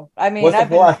 though. I mean, what's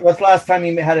the last time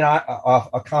you had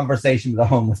a conversation with a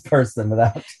homeless person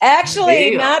without?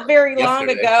 Actually, not very long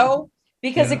ago,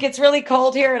 because it gets really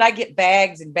cold here, and I get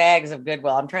bags and bags of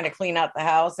Goodwill. I'm trying to clean out the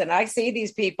house, and I see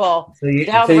these people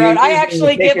down the road. I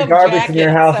actually give them garbage jackets, from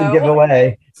your house and give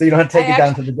away, so you don't have to take it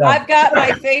down to the dump. I've got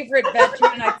my favorite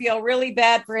veteran. I feel really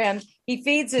bad for him. He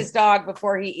feeds his dog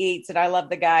before he eats, and I love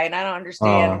the guy, and I don't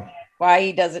understand why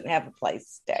he doesn't have a place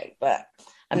to stay, but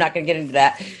I'm not going to get into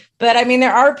that. But I mean,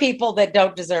 there are people that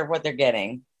don't deserve what they're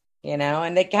getting,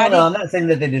 and they kind of. I'm not saying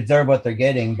that they deserve what they're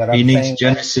getting, but he needs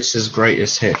Genesis's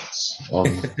greatest hits.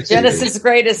 Genesis'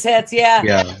 greatest hits, yeah.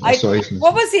 Yeah.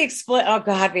 What was he explain? Oh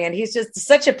God, man, he's just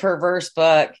such a perverse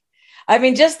book. I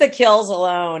mean, just the kills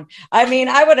alone. I mean,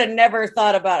 I would have never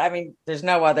thought about. I mean, there's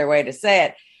no other way to say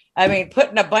it. I mean,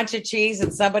 putting a bunch of cheese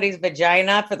in somebody's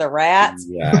vagina for the rats.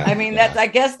 Yeah, I mean, I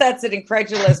guess that's an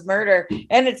incredulous murder,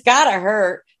 and it's gotta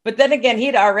hurt. But then again,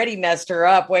 he'd already messed her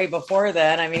up way before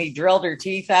then. I mean, he drilled her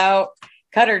teeth out,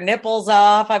 cut her nipples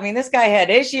off. I mean, this guy had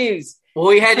issues. Well,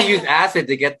 he had to use acid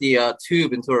to get the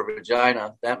tube into her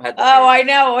vagina. That had. I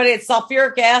know. What, it's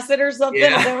sulfuric acid or something?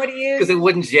 Yeah. Is that what he used? Because it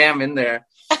wouldn't jam in there.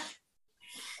 It's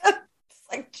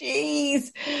like,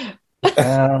 geez.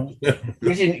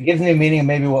 Gives me a meaning of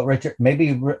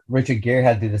maybe Richard Gere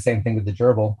had to do the same thing with the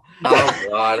gerbil. Oh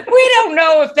God, we don't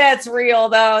know if that's real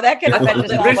though. That could have been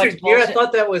just all much bullshit. I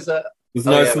thought that was a. There's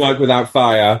no smoke without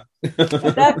fire.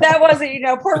 that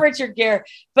wasn't, poor Richard Gere.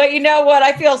 But you know what?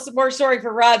 I feel more sorry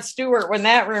for Rod Stewart when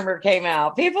that rumor came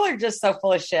out. People are just so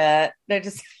full of shit. They're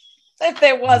just If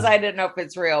it was, I didn't know if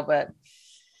it's real, but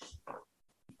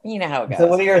you know how it goes. So,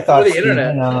 what are your thoughts, the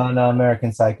internet. Stephen, on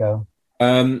American Psycho?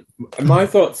 My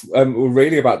thoughts were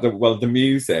really about the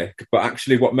music, but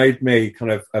actually what made me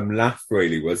kind of laugh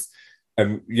really was,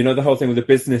 the whole thing with the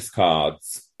business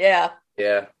cards. Yeah.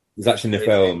 Yeah. It was actually in the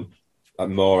film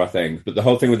more, I think, but the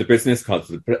whole thing with the business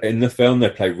cards, in the film they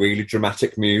play really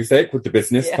dramatic music with the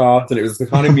business cards, and it was the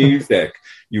kind of music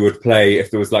you would play if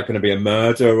there was like going to be a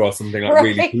murder or something like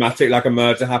really dramatic, like a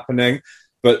murder happening,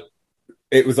 but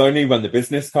it was only when the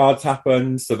business cards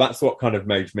happened, so that's what kind of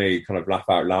made me kind of laugh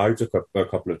out loud a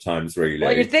couple of times, really.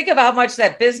 Well, you think of how much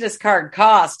that business card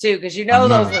cost, too, because those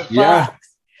were fucked.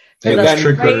 But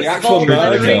then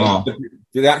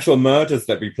the actual murders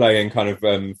that be playing kind of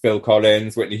Phil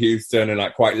Collins, Whitney Houston, and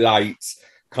like quite light,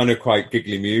 kind of quite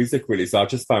giggly music, really. So I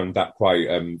just found that quite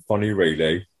funny,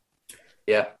 really.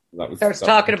 Yeah. Starts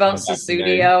talking about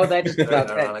Susudio. They just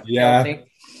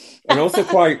and also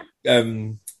quite...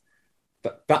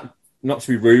 that not to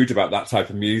be rude about that type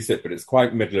of music, but it's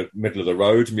quite middle of the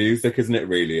road music, isn't it?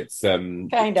 Really, it's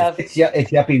kind of it's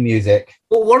yuppie music.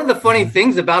 Well, one of the funny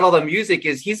things about all the music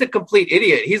is he's a complete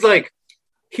idiot. He's like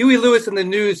Huey Lewis in the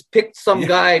News picked some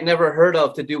guy I'd never heard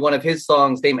of to do one of his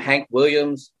songs named Hank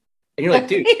Williams, and you're like,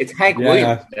 dude, it's Hank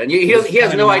Williams, and he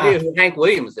has no idea who Hank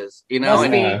Williams is,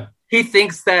 and he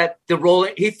thinks that the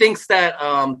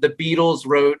Beatles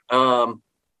wrote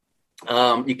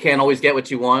 "You Can't Always Get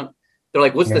What You Want." They're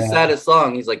like, what's the saddest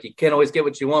song? He's like, You Can't Always Get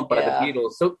What You Want by the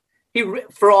Beatles. So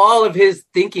for all of his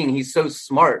thinking, he's so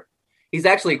smart. He's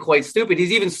actually quite stupid.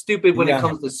 He's even stupid when it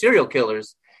comes to serial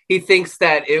killers. He thinks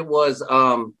that it was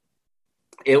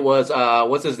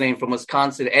what's his name from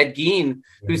Wisconsin, Ed Gein,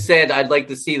 who said, I'd like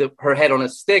to see her head on a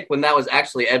stick, when that was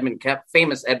actually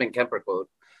famous Edmund Kemper quote.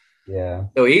 Yeah.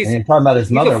 So he's talking about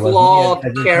his mother. He's a flawed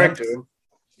character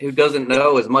who doesn't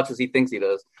know as much as he thinks he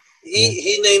does.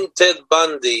 He named Ted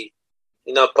Bundy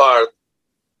in a part.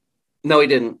 No, he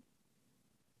didn't.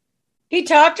 He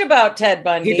talked about Ted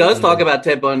Bundy. He does talk about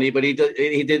Ted Bundy, but he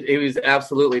was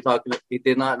absolutely talking. He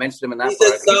did not mention him in that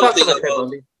part. He talked about Ted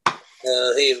Bundy.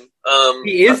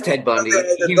 He is Ted Bundy.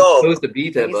 He was supposed to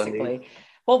be Ted Bundy.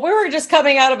 Well, we were just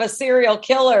coming out of a serial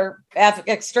killer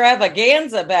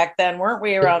extravaganza back then, weren't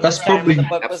we? Around that's the time probably the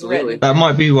book was written. That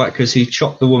might be why, because he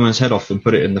chopped the woman's head off and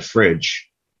put it in the fridge,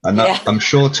 and I'm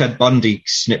sure Ted Bundy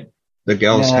snipped the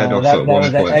girl's head off at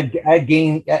one point. Ed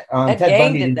Gein, Ted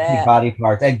Bundy didn't keep body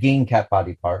parts. Ed Gein kept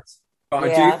body parts.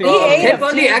 Ted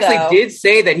Bundy actually did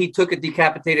say that he took a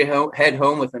decapitated head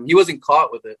home with him. He wasn't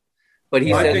caught with it, but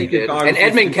he said he did. And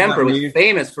Edmund Kemper was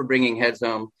famous for bringing heads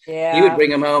home. Yeah. He would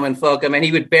bring them home and fuck them, and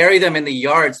he would bury them in the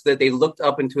yard so that they looked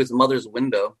up into his mother's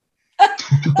window.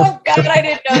 Oh, God, I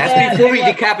didn't know that. That's before he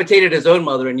decapitated his own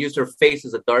mother and used her face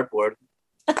as a dartboard.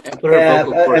 And put her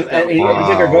vocal cords down. He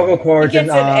took her vocal cords and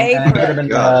put them in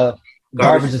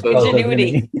garbage disposal.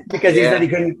 Because he said he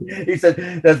couldn't. He said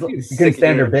he couldn't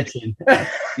stand her bitching.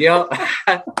 Yeah.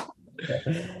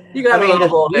 You got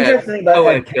the interesting thing about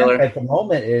Ed Camp at the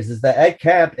moment is that Ed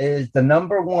Camp is the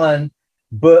 #1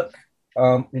 book.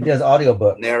 He does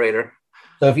audiobook narrator.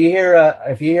 So if you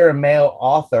hear a male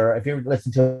author, if you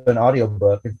listen to an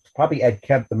audiobook, it's probably Ed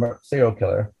Kemp, the serial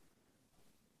killer.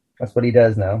 That's what he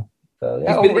does now. So,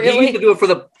 yeah. Really? He used to do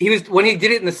it when he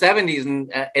did it in the 70s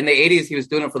and in the 80s, he was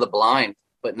doing it for the blind,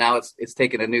 but now it's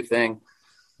taken a new thing.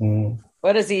 Mm.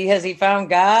 What is he? Has he found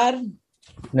God?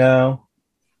 No.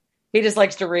 He just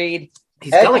likes to read.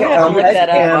 He's got like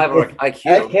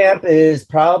Ed Camp is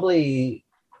probably,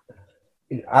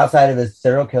 outside of his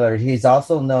serial killer, he's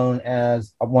also known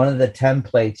as one of the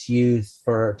templates used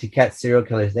to catch serial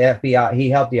killers. The FBI, he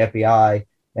helped the FBI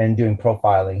in doing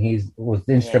profiling. He was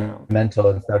instrumental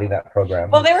in starting that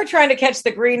program. Well, they were trying to catch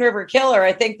the Green River Killer.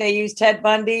 I think they used Ted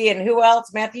Bundy and who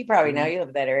else? Matthew, you probably know. You live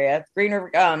in that area. Green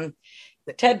River,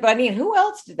 Ted Bundy, and who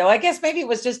else did though? I guess maybe it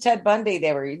was just Ted Bundy.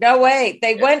 They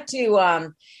went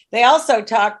to they also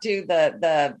talked to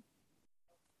the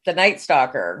Night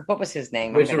Stalker. What was his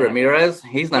name? Richard Ramirez.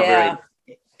 He's not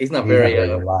very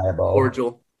reliable.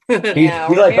 Cordial. Talk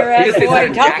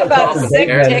about a sick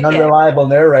ticket. An unreliable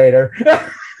narrator.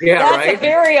 That's a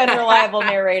very unreliable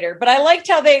narrator. But I liked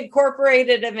how they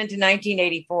incorporated him into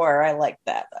 1984. I liked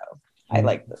that though. I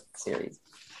like the series.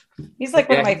 He's like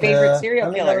one of my favorite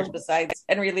serial killers besides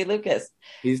Henry Lee Lucas.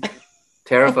 He's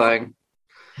terrifying.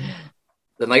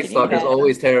 The Night Stalker's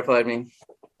always terrified me.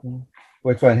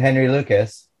 Which one? Henry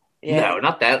Lucas? Yeah. No,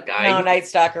 not that guy. No, Night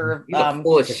Stalker. He's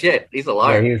full of shit. He's a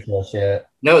liar. Yeah, he was full of shit.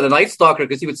 No, the Night Stalker,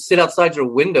 because he would sit outside your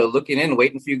window looking in,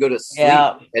 waiting for you to go to sleep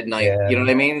at night. Yeah. You know what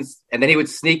I mean? And then he would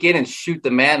sneak in and shoot the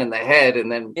man in the head,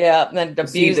 and then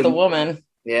abuse the woman.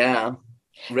 Yeah.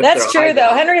 That's true, though.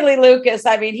 Henry Lee Lucas,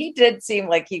 I mean, he did seem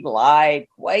like he lied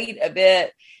quite a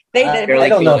bit. I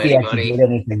don't know if he actually did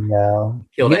anything, though.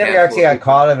 He never actually got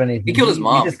caught of anything. He killed his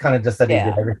mom. He just kind of just said he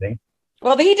did everything.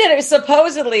 Well, he did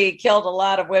supposedly killed a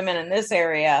lot of women in this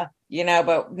area,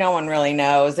 but no one really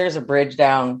knows. There's a bridge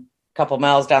down a couple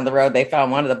miles down the road. They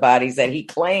found one of the bodies that he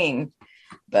claimed,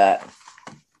 but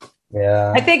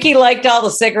yeah, I think he liked all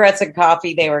the cigarettes and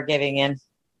coffee they were giving in.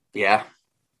 Yeah,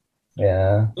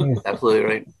 absolutely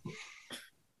right.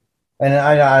 And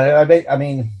I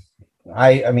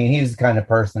mean, he's the kind of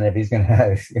person if he's gonna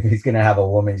have a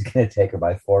woman, he's gonna take her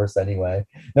by force anyway.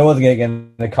 No one's gonna get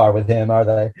in the car with him, are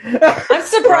they? I'm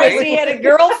surprised he had a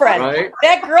girlfriend. Right?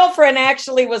 That girlfriend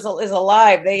actually is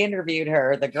alive. They interviewed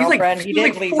her. The girlfriend. He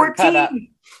didn't leave her cut up.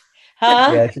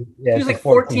 Huh? Yeah, she's like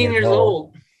 14 years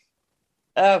old.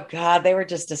 Oh God, they were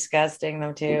just disgusting,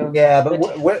 though, too. Yeah,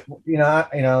 but what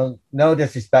no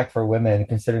disrespect for women,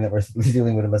 considering that we're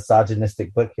dealing with a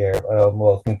misogynistic book here.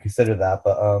 Well, can consider that,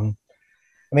 but I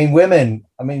mean, women.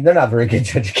 I mean, they're not very good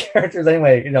judge characters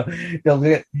anyway. They'll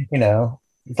get.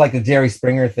 It's like the Jerry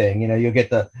Springer thing. You'll get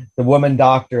the woman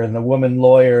doctor and the woman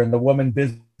lawyer and the woman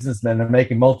businessman are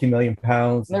making multi-million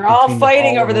pounds. They're all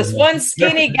fighting over this one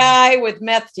skinny guy with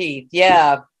meth teeth.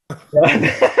 Yeah.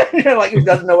 You're like, who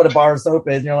doesn't know what a bar of soap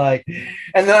is? And you're like,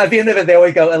 and then at the end of it, they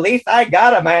always go, "At least I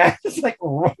got a man." It's like,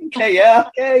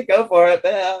 okay, go for it.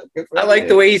 Yeah, I like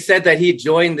the way he said that he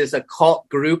joined this occult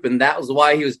group, and that was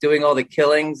why he was doing all the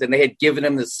killings. And they had given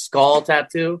him this skull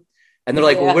tattoo, and they're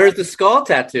like, "Well, where's the skull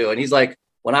tattoo?" And he's like,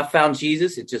 "When I found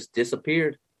Jesus, it just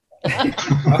disappeared."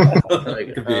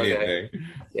 Conveniently.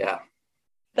 Yeah.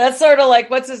 That's sort of like,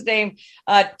 what's his name?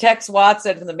 Tex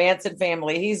Watson from the Manson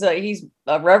family. He's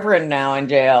a reverend now in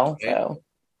jail. So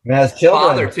he has children.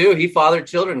 Father too. He fathered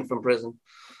children from prison.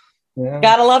 Yeah.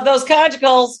 Gotta love those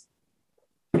conjugals.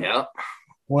 Yeah.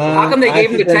 Well, how come they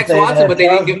gave him to Tex Watson, but they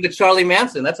didn't give him to Charlie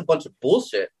Manson? That's a bunch of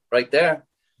bullshit right there.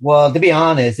 Well, to be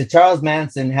honest, if Charles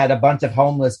Manson had a bunch of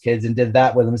homeless kids and did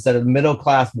that with them instead of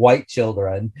middle-class white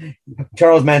children,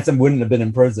 Charles Manson wouldn't have been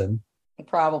in prison.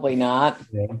 Probably not.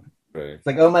 Yeah. It's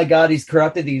like, oh my God, he's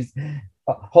corrupted these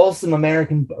wholesome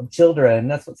American children.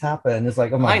 That's what's happened. It's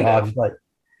like, oh my God. It's like,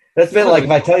 that's been like if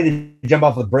I tell you to jump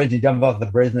off the bridge, you jump off the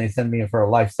bridge and they send me in for a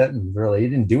life sentence. Really, you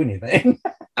didn't do anything.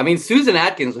 I mean, Susan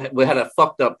Atkins had a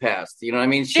fucked up past. You know what I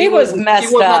mean? She was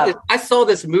messed up. I saw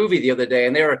this movie the other day,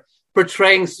 and they were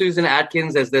portraying Susan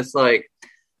Atkins as this like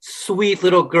sweet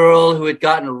little girl who had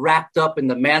gotten wrapped up in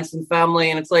the Manson family.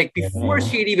 And it's like before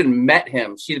she had even met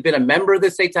him, she'd been a member of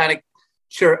the Satanic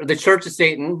Church, the Church of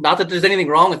Satan. Not that there's anything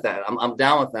wrong with that. I'm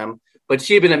down with them. But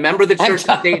she had been a member of the Church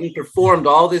of Satan, performed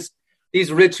all these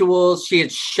rituals. She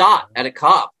had shot at a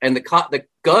cop, and the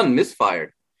gun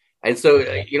misfired. And so,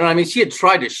 you know what I mean? She had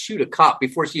tried to shoot a cop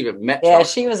before she even met Charlie.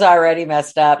 She was already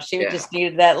messed up. She just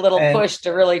needed that little push to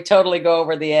really totally go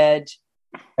over the edge.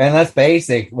 And that's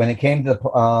basic. When it came to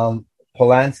the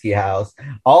Polanski house,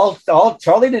 all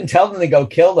Charlie didn't tell them to go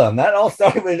kill them. That all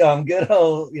started with good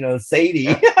old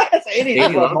Sadie. Sadie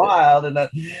was wild, and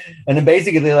then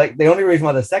basically the only reason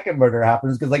why the second murder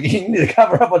happened is because you need to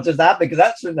cover up what just happened because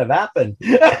that shouldn't have happened.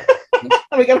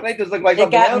 We gotta make this look like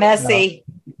it got messy.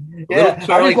 Yeah, I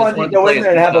just wanted to go in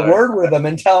there and have a word with them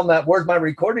and tell them that where's my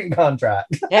recording contract.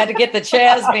 You had to get the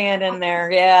Chaz band in there,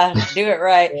 do it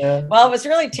right. Yeah. Well, it was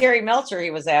really Terry Melcher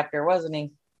he was after, wasn't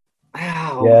he?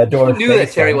 Wow. Yeah, Doris knew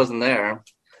that Terry wasn't there.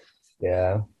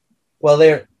 Yeah. Well,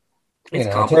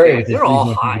 Terry was just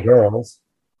all high girls,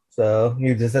 so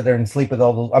you just sit there and sleep with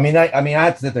all those. I mean, I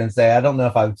had to sit there and say I don't know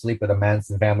if I would sleep with a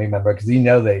Manson family member because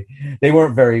they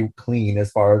weren't very clean as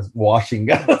far as washing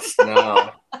goes.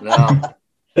 No.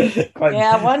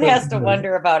 One has to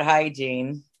wonder about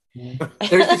hygiene.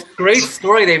 There's this great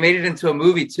story. They made it into a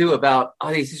movie too about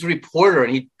he's this reporter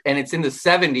and it's in the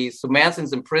 70s. So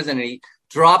Manson's in prison and he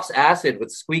drops acid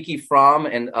with Squeaky Fromm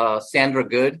and Sandra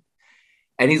Good.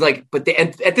 And he's like,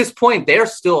 at this point, they're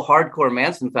still hardcore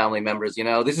Manson family members.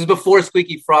 This is before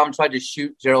Squeaky Fromm tried to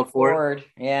shoot Gerald Ford.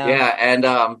 Yeah. And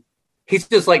he's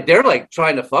just like, they're like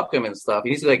trying to fuck him and stuff.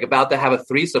 He's like about to have a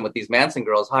threesome with these Manson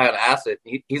girls high on acid.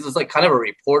 He's just like kind of a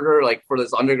reporter, like for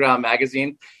this underground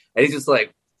magazine. And he's just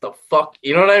like, the fuck?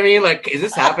 You know what I mean? Like, is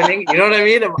this happening? You know what I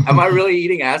mean? Am I really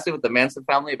eating acid with the Manson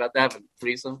family about to have a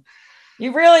threesome?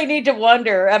 You really need to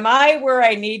wonder, am I where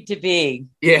I need to be?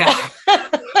 Yeah.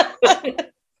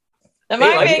 Am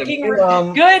I making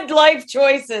good life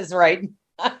choices right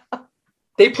now?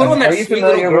 They put on that sweet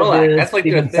little girl act. That's like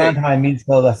Stephen Sondheim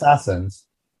musical Assassins.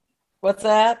 What's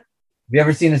that? Have you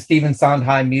ever seen a Stephen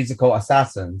Sondheim musical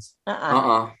Assassins?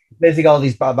 Basically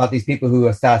all about these people who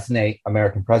assassinate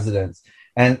American presidents.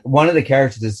 And one of the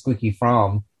characters is Squeaky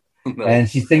Fromm. And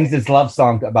she sings this love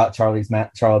song about Charlie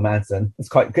Manson. It's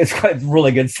quite a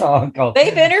really good song called.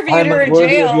 They've interviewed her in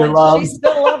jail. And she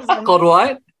still loves him. Called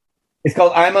what? It's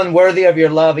called "I'm Unworthy of Your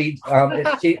Love."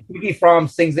 Phoebe Fromm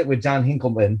sings it with John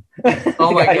Hinckelman. Oh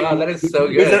my god, that is so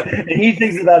good. And he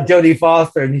sings it about Jodie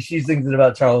Foster, and she sings it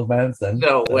about Charles Manson.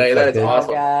 No way, that is awesome.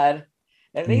 Oh god!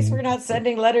 At least we're not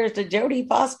sending letters to Jodie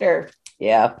Foster.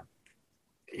 Yeah.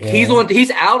 He's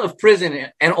out of prison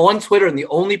and on Twitter, and the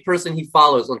only person he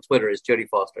follows on Twitter is Jodie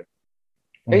Foster.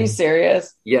 Are you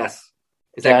serious? Yes.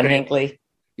 Is John that Hinckley?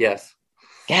 Yes.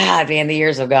 God, man, the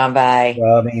years have gone by.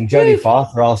 Well, I mean, Jodie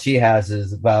Foster, all she has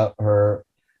is about her.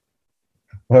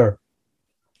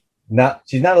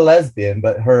 She's not a lesbian,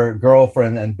 but her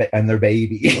girlfriend and their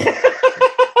baby.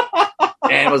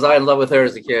 And was I in love with her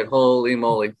as a kid? Holy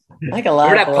moly! Like a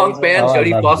lot. Remember that punk band,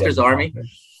 Jodie Foster's Army?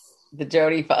 The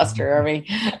Jodie Foster Army.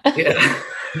 Yeah.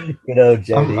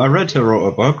 Jodie. I read her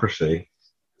autobiography.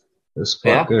 It was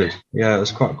quite good. Yeah, it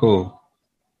was quite cool.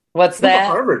 What's that?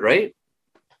 Harvard, right?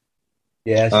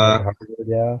 Yeah, she's at Harvard,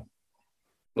 yeah.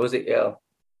 What was it? Yeah.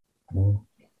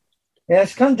 Yeah,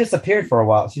 she kind of disappeared for a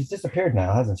while. She's disappeared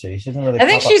now, hasn't she? She doesn't really. I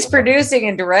think she's producing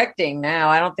and directing now.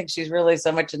 I don't think she's really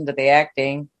so much into the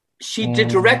acting. She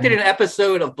directed an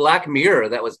episode of Black Mirror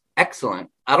that was excellent.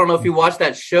 I don't know if you watched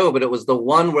that show, but it was the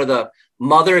one where the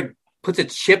mother puts a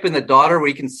chip in the daughter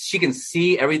where she can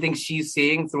see everything she's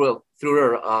seeing through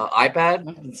her iPad.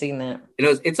 I haven't seen that.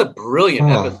 It's a brilliant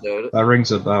episode. That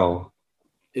rings a bell.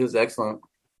 It was excellent.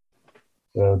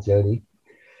 So, Jodie.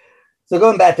 So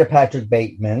going back to Patrick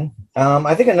Bateman,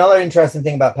 I think another interesting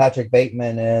thing about Patrick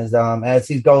Bateman is as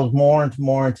he goes more and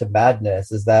more into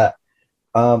badness is that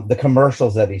the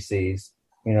commercials that he sees,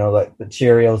 like the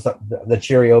Cheerios, the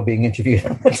Cheerio being interviewed.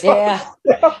 Yeah.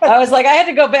 I was like, I had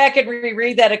to go back and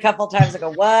reread that a couple times. I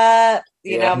go, what?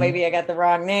 Maybe I got the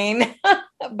wrong name.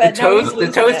 But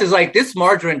the toast is like, this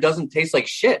margarine doesn't taste like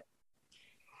shit.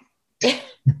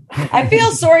 I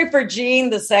feel sorry for Jean,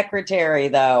 the secretary,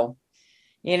 though.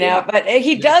 But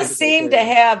he does seem to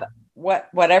have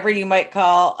whatever you might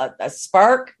call a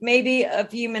spark, maybe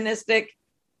of humanistic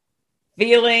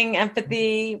feeling,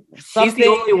 empathy. Something. She's the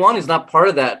only one who's not part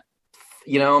of that.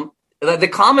 The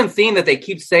common theme that they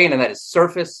keep saying, and that is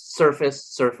surface, surface,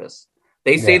 surface.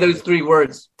 They say those three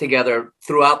words together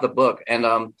throughout the book, and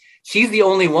she's the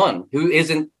only one who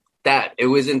isn't that. It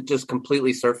wasn't just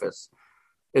completely surface.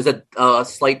 There's a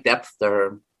slight depth to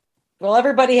her. Well,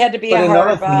 everybody had to be a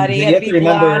hard body, had to be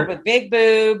blonde with big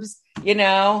boobs,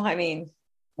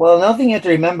 Well, another thing you have to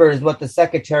remember is what the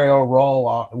secretarial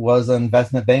role was on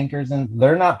investment bankers, and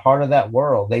they're not part of that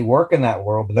world. They work in that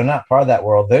world, but they're not part of that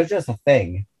world. They're just a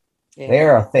thing. Yeah. They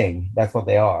are a thing. That's what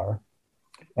they are.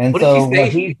 And what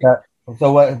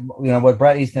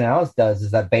Bret Easton Ellis does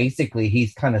is that basically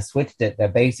he's kind of switched it.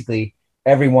 That basically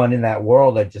everyone in that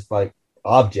world are just like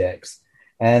objects.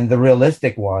 And the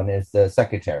realistic one is the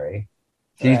secretary.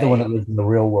 She's the one that lives in the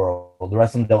real world. The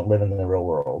rest of them don't live in the real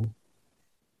world.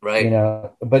 Right.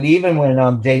 But even when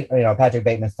Patrick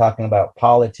Bateman's talking about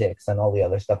politics and all the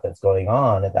other stuff that's going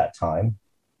on at that time,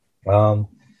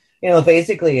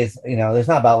 basically it's, there's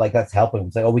not about like, let's help him.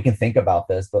 It's like, we can think about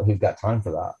this, but who's got time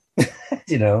for that?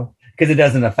 Because it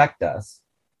doesn't affect us.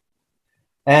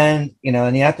 And,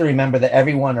 and you have to remember that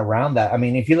everyone around that, I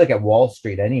mean, if you look at Wall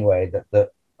Street anyway, the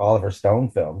Oliver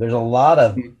Stone film, there's a lot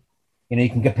of, you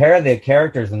can compare the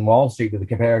characters in Wall Street to the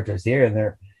characters here, and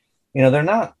they're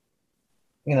not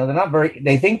very,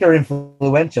 they think they're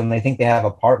influential and they think they have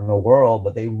a part in the world,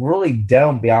 but they really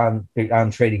don't beyond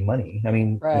trading money. I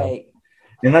mean, right.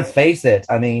 And let's face it.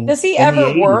 I mean, does he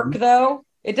ever work though?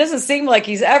 It doesn't seem like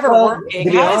he's ever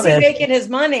working. How is he making his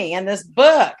money in this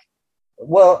book?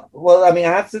 Well, I mean,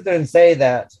 I have to sit there and say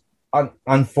that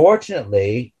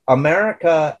unfortunately,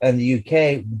 America and the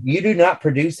UK, you do not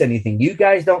produce anything. You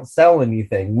guys don't sell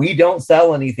anything. We don't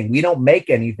sell anything. We don't make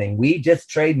anything. We just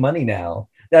trade money now.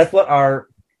 That's what our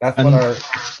company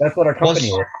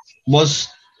is.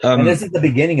 And this is the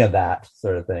beginning of that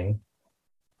sort of thing.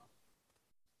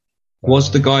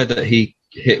 Was the guy that he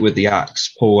hit with the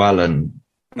axe, Paul Allen,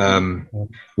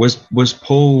 was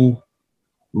Paul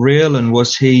real, and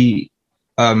was he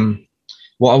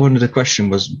what I wanted to question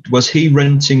was he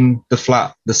renting the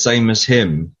flat the same as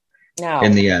him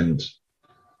in the end?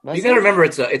 You got to remember,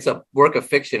 it's a work of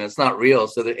fiction. It's not real.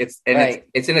 So that it's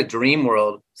in a dream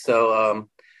world. So,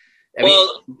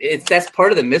 that's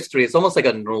part of the mystery. It's almost like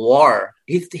a noir.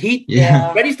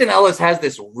 Bret Easton Ellis has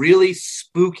this really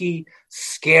spooky,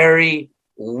 scary,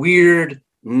 weird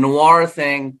noir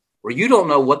thing where you don't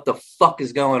know what the fuck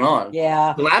is going on.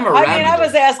 Yeah. I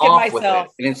was asking myself.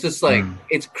 And it's just like,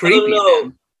 it's creepy.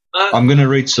 I'm going to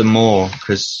read some more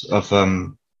because of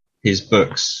his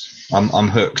books, I'm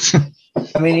hooked.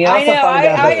 I mean, you also find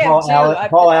out I that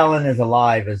Paul Allen is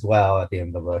alive as well at the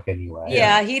end of the book anyway.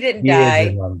 Yeah, he didn't He die. is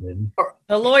in London.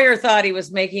 The lawyer thought he was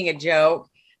making a joke.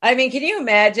 I mean, can you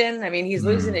imagine? I mean, he's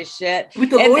losing his shit. But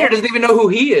the lawyer doesn't even know who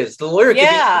he is. The lawyer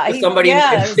could be somebody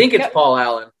and think it's Paul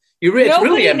Allen. It's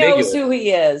really ambiguous. Nobody knows who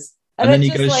he is. And then he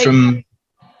goes from...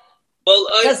 Well,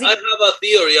 I have a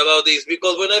theory about this,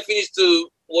 because when I finished to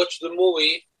watch the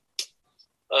movie,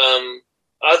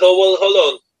 I thought, well,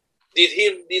 hold on.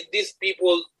 Did these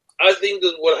people... I think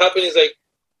that what happened is, like,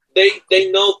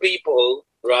 they know people,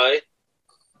 right?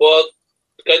 But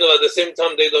kind of at the same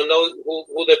time, they don't know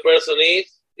who the person is,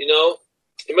 you know?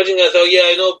 Imagine I thought,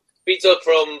 I know Peter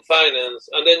from finance,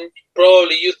 and then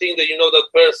probably you think that you know that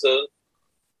person,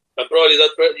 and probably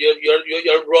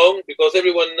you're wrong, because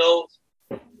everyone knows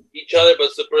each other,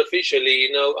 but superficially,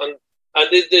 you know? And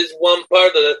there's one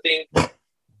part that I think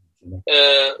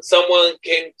someone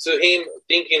came to him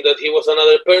thinking that he was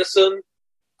another person.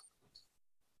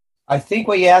 I think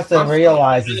what you have to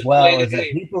realize as well is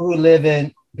that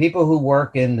people who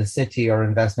work in the city or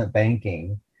investment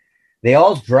banking, they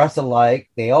all dress alike.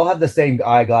 They all have the same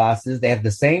eyeglasses. They have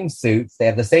the same suits.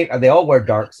 They all wear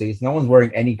dark suits. No one's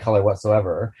wearing any color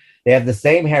whatsoever. They have the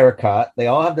same haircut. They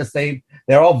all have the same,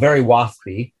 they're all very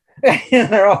waspy.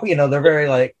 They're all, they're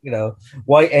very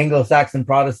white Anglo-Saxon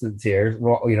Protestants here,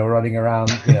 running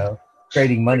around,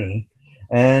 trading money.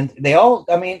 And they all,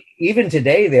 even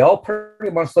today, they all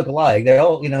pretty much look alike. They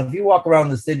all, if you walk around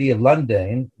the city of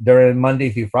London during Monday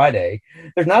through Friday,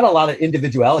 there's not a lot of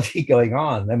individuality going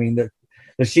on. I mean,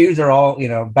 the shoes are all,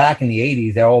 back in the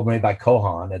 80s, they're all made by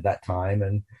Kohan at that time.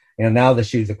 And, now the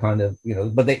shoes are kind of,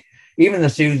 but even the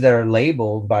shoes that are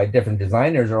labeled by different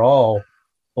designers are all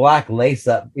black lace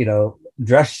up,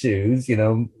 dress shoes,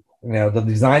 the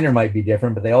designer might be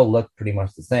different, but they all look pretty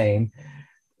much the same.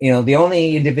 The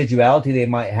only individuality they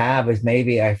might have is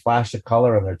maybe a flash of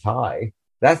color on their tie.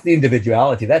 That's the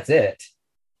individuality. That's it.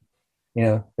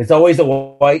 It's always a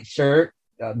white shirt,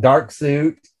 a dark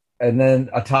suit, and then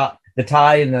the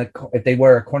tie, and if they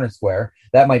wear a corner square,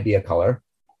 that might be a color.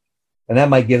 And that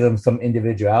might give them some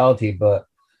individuality. But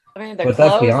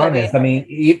let's be honest.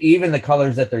 Even the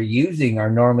colors that they're using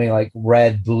are normally like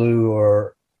red, blue,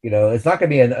 or it's not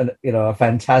going to be a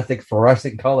fantastic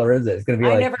fluorescent color, is it? It's going to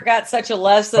be. I never got such a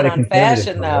lesson on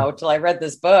fashion though till I read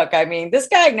this book. I mean, this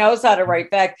guy knows how to write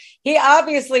facts. He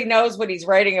obviously knows what he's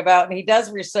writing about, and he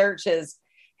does research his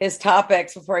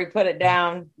topics before he put it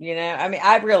down.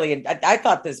 I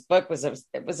thought this book was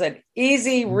an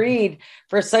easy read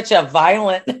for such a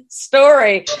violent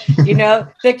story.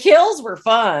 The kills were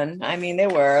fun. They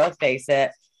were. Let's face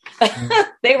it.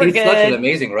 They were good. He's such an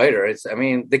amazing writer.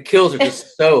 The kills are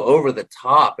just so over the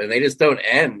top, and they just don't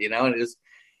end. And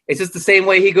it's just the same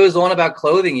way he goes on about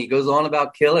clothing. He goes on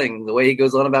about killing. The way he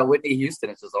goes on about Whitney Houston.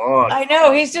 It's just on. I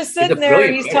know. He's just sitting there,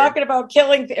 and he's talking about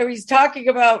killing, or he's talking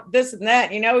about this and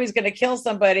that. He's going to kill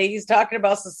somebody. He's talking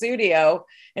about Susudio,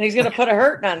 and he's going to put a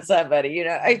hurting on somebody.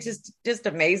 It's just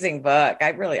amazing book.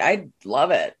 I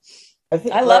love it.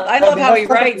 I love how he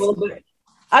writes.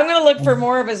 I'm going to look for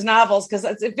more of his novels, because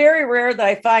it's very rare that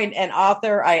I find an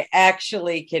author I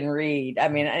actually can read.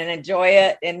 And enjoy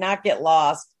it and not get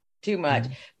lost too much.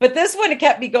 Mm-hmm. But this one, it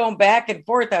kept me going back and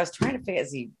forth. I was trying to figure,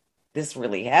 is this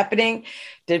really happening?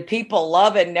 Did people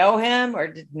love and know him, or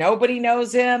did nobody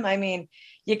knows him?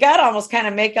 You got to almost kind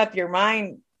of make up your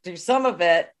mind through some of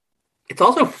it. It's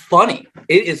also funny.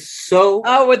 It is so.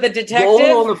 Oh, with the detective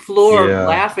roll on the floor,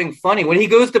 laughing, funny when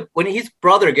his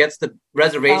brother gets the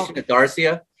reservation at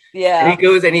Darcia. Yeah, and he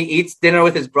goes and he eats dinner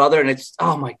with his brother, and it's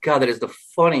oh my god, that is the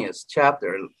funniest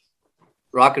chapter.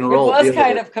 Rock and roll. It was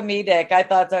kind of comedic. I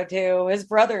thought so too. His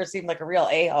brother seemed like a real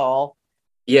a-hole.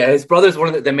 Yeah, his brother's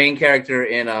one of the main character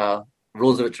in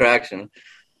Rules of Attraction.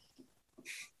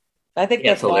 I think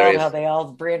that's wild how they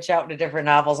all branch out into different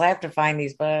novels. I have to find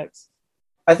these books.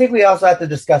 I think we also have to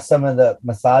discuss some of the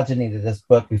misogyny that this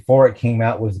book, before it came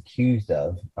out, was accused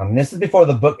of. This is before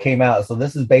the book came out, so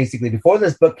this is basically before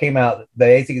this book came out.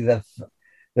 Basically,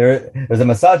 there's a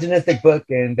misogynistic book,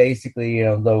 and basically,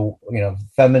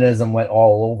 feminism went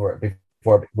all over it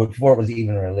before it was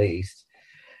even released.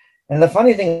 And the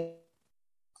funny thing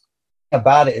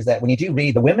about it is that when you do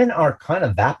read, the women are kind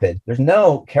of vapid. There's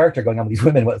no character going on with these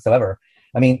women whatsoever.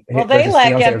 They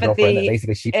lack empathy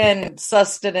and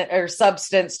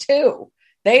substance too.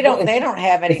 They don't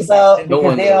have any substance.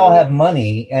 Because they all have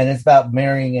money, and it's about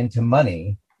marrying into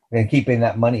money and keeping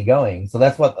that money going. So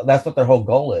that's what their whole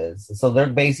goal is. So they're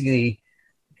basically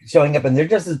showing up, and they're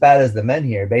just as bad as the men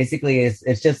here. Basically,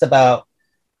 it's just about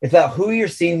who you're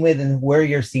seen with and where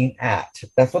you're seen at.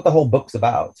 That's what the whole book's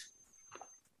about.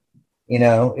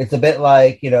 It's a bit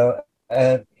like, it's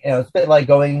a bit like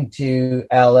going to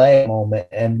LA moment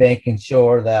and making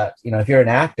sure that, if you're an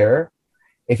actor,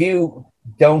 if you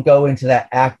don't go into that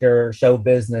actor show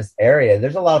business area,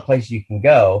 there's a lot of places you can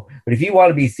go. But if you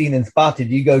want to be seen and spotted,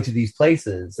 you go to these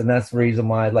places. And that's the reason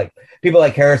why, like, people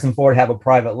like Harrison Ford have a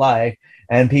private life,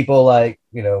 and people like,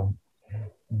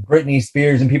 Britney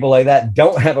Spears and people like that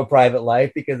don't have a private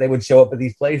life because they would show up at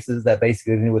these places that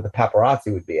basically knew what the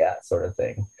paparazzi would be at, sort of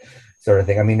thing.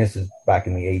 I mean, this is back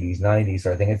in the 80s, 90s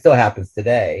sort of thing. It still happens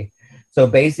today. So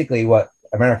basically what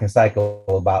American Psycho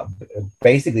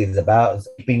is about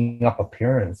keeping up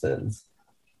appearances.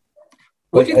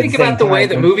 What do you think about the way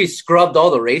the movie scrubbed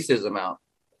all the racism out?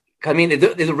 I mean,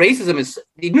 the racism is,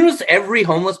 you notice every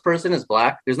homeless person is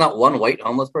black? There's not one white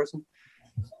homeless person?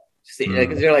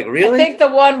 Because you're like, really? I think the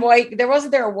one white, there a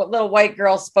little white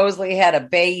girl supposedly had a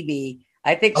baby.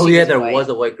 I think there was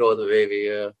a white girl with a baby,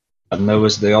 yeah. And there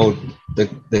was the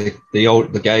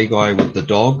gay guy with the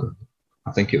dog.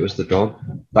 I think it was the dog.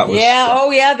 That was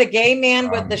the gay man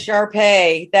with the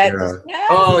Shar-Pei. But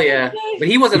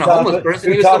he wasn't a homeless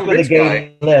person. He was some rich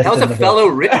guy. That was a fellow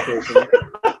rich person.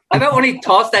 I bet when he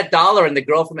tossed that $1 and the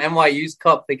girl from NYU's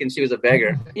cup thinking she was a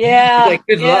beggar. Yeah. He's like,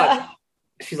 good luck.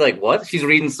 She's like, what? She's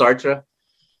reading Sartre.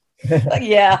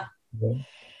 Yeah.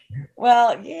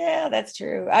 Well, yeah, that's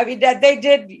true. I mean, they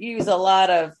did use a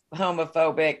lot of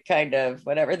homophobic kind of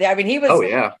whatever. I mean, he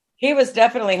was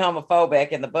definitely homophobic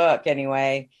in the book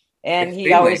anyway. And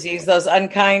he always used those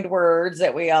unkind words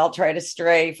that we all try to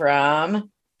stray from.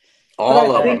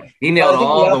 All of them. He nailed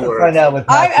all the words.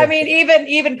 I mean,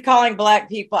 even calling black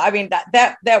people, I mean,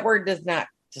 that word does not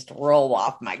just roll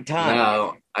off my tongue.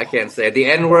 No, I can't say it. The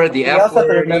N word, the F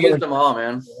word, he used them all,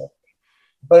 man.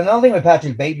 But another thing with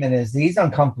Patrick Bateman is he's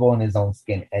uncomfortable in his own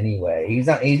skin anyway. He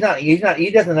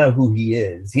doesn't know who he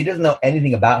is. He doesn't know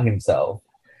anything about himself.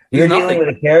 You're dealing with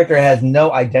a character that has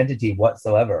no identity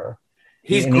whatsoever.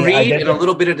 He's greed and a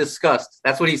little bit of disgust.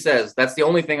 That's what he says. That's the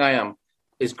only thing I am,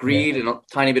 is greed and a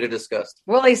tiny bit of disgust.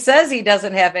 Well, he says he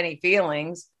doesn't have any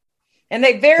feelings. And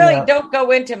they barely don't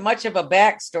go into much of a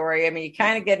backstory. I mean, you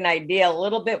kind of get an idea a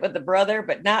little bit with the brother,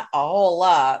 but not a whole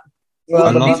lot.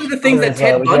 Well, these are the things that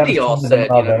Ted Bundy all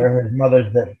said. His mother's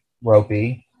a bit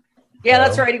ropey. Yeah,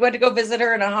 that's right. He went to go visit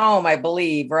her in a home, I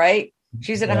believe, right?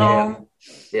 She's in a home.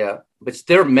 Yeah, but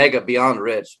they're mega beyond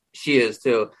rich. She is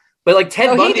too. But like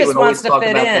Ted Bundy would always talk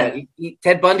about that.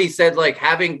 Ted Bundy said like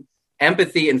having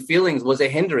empathy and feelings was a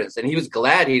hindrance, and he was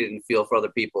glad he didn't feel for other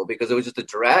people because it was just a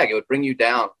drag. It would bring you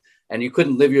down, and you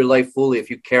couldn't live your life fully if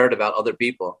you cared about other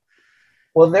people.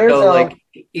 Well, there's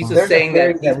he's just saying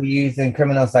that we use in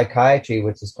criminal psychiatry,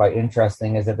 which is quite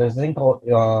interesting, is that there's a thing called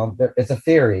it's a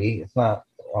theory. It's not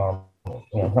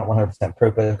it's not 100%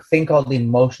 proof, but a thing called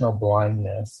emotional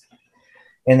blindness,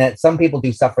 and that some people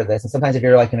do suffer this. And sometimes if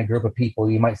you're like in a group of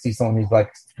people, you might see someone who's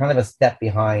like kind of a step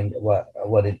behind what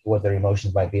their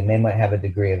emotions might be, and they might have a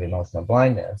degree of emotional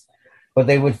blindness. But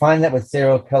they would find that with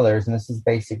serial killers, and this is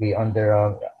basically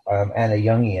under Anna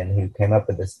Jungian, who came up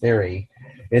with this theory,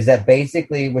 is that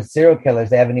basically with serial killers,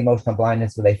 they have an emotional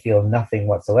blindness where they feel nothing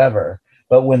whatsoever.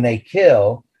 But when they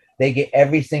kill, they get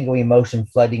every single emotion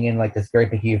flooding in like this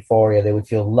great big euphoria. They would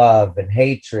feel love and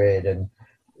hatred and,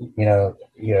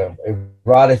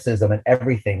 eroticism and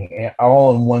everything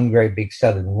all in one great big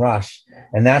sudden rush.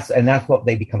 And that's what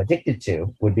they become addicted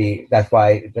to that's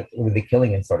why with the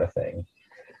killing and sort of thing.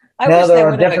 Now there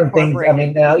are different things. I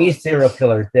mean, now each serial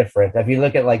killer is different. If you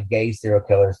look at like gay serial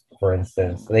killers, for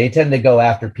instance, they tend to go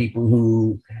after people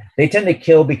who they tend to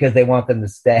kill because they want them to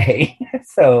stay.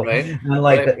 So,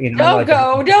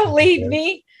 don't leave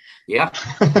me. Yeah.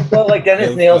 So, like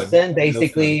Dennis Nielsen,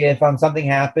 basically, if something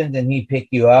happened and he'd pick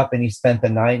you up and he spent the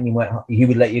night and he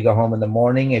would let you go home in the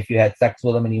morning. If you had sex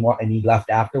with him and he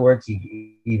left afterwards,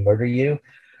 he'd murder you.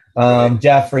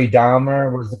 Jeffrey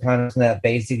Dahmer was the kind of person that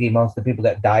basically most of the people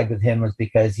that died with him was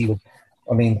because he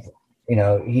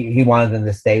wanted them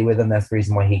to stay with him. That's the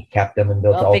reason why he kept them and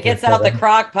built. Well, if he gets out the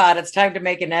crock pot, it's time to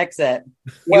make an exit.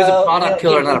 He was a product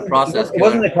killer, not a process killer. It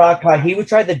wasn't a crock pot. He would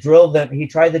try to drill them. He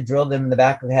tried to drill them in the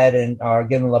back of the head and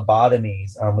give them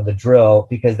lobotomies with a drill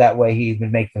because that way he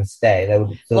would make them stay.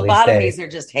 Lobotomies are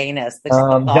just heinous.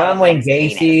 John Wayne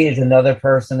Gacy is another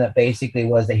person that basically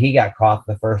was that he got caught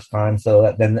the first time.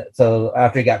 So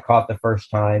after he got caught the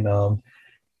first time,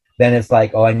 then it's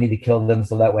like, oh, I need to kill them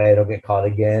so that way I don't get caught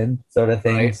again, sort of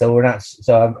thing. Right. So we're not.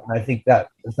 So I think that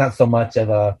it's not so much of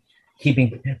a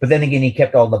keeping. But then again, he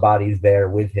kept all the bodies there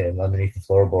with him underneath the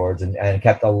floorboards and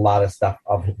kept a lot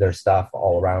of their stuff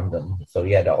all around them. So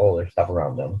he had all their stuff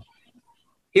around them.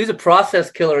 He was a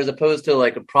process killer as opposed to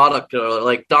like a product killer.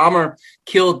 Like Dahmer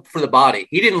killed for the body.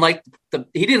 He didn't like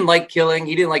he didn't like killing,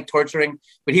 he didn't like torturing,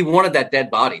 but he wanted that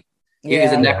dead body. He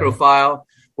was a necrophile,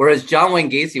 whereas John Wayne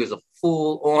Gacy was a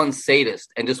full-on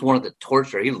sadist and just wanted to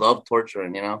torture. He loved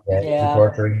torturing, you know. Yeah.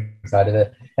 Torturing side of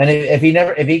it. And if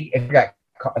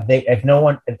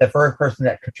the first person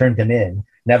that turned him in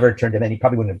never turned him in, he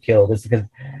probably wouldn't have killed. It's because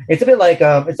it's a bit like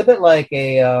a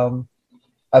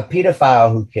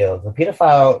pedophile who kills. A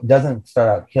pedophile doesn't start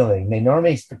out killing. They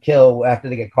normally kill after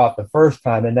they get caught the first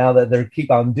time, and now that they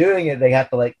keep on doing it, they have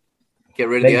to like get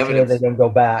rid of the evidence. Sure they don't go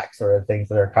back, sort of things.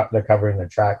 They're covering their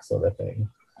tracks, sort of thing.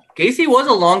 Gacy was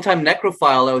a longtime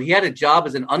necrophile, though. He had a job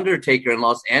as an undertaker in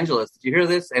Los Angeles. Did you hear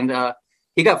this? And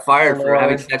he got fired for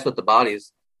having sex with the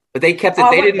bodies. But they kept it.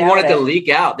 They didn't want it to leak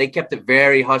out. They kept it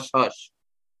very hush hush.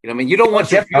 You know what I mean? You don't want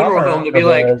your funeral home to be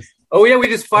like, oh yeah, we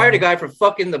just fired a guy for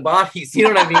fucking the bodies. You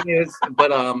know what I mean?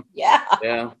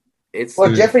 Yeah. It's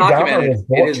Jeffrey Dahmer was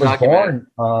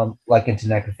born like into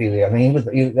necrophilia. I mean,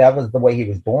 that was the way he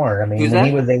was born. I mean, when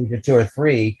he was age of 2 or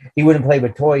 3, he wouldn't play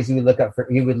with toys. He would look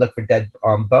for dead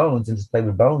bones and just play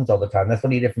with bones all the time. That's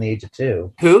what he did from the age of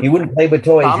 2. Who? He wouldn't play with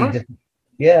toys. Dahmer?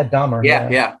 Dahmer.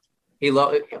 Yeah. He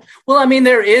loved it. Well, I mean,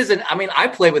 I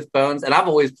play with bones, and I've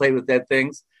always played with dead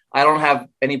things. I don't have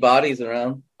any bodies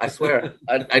around. I swear,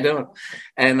 I don't.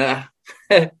 And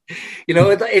you know,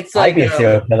 it's like I'd be a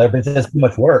serial killer, but it's just too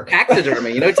much work.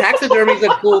 Taxidermy, taxidermy is a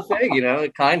cool thing.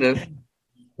 Kind of.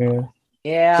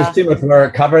 Yeah. Just too much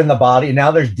work covering the body.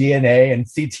 Now there's DNA and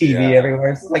CTV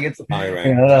everywhere. It's like it's. It's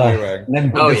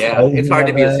hard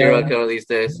to be a serial killer these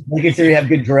days. Making sure you have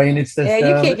good drainage system.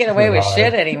 Yeah, you can't get away with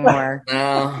shit anymore.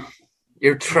 No,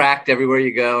 you're tracked everywhere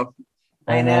you go.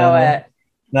 I know it.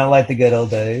 Not like the good old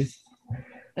days.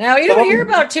 Now, you don't hear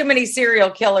about too many serial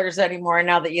killers anymore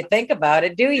now that you think about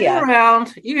it, do you? They're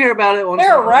around. You hear about it once.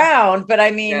 They're around, but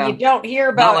I mean, you don't hear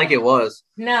about... Not like it was.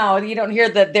 No, you don't hear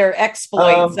their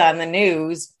exploits on the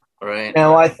news. Right.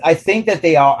 No, I think that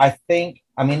they are. I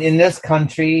mean, in this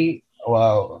country,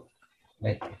 well,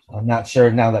 I'm not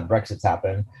sure now that Brexit's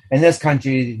happened. In this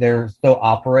country, they're still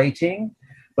operating.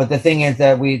 But the thing is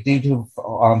that due to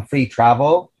free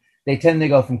travel, they tend to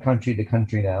go from country to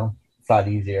country now. It's a lot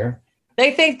easier.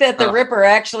 They think that the Ripper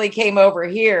actually came over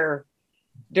here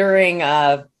during,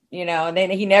 and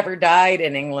then he never died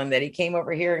in England, that he came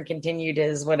over here and continued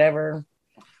his whatever.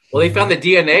 Well, they found the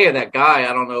DNA of that guy.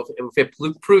 I don't know if it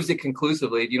proves it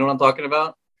conclusively. Do you know what I'm talking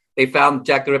about? They found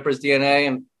Jack the Ripper's DNA.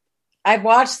 And I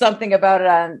watched something about it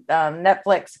on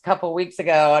Netflix a couple weeks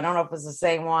ago. I don't know if it was the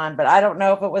same one, but I don't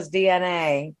know if it was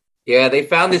DNA. Yeah, they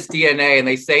found this DNA, and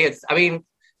they say it's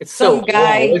so old.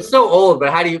 It's so old,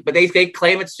 but they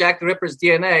claim it's Jack the Ripper's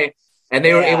DNA, and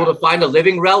they were able to find a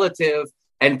living relative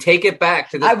and take it back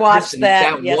to the I watched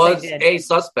that. Yes, was a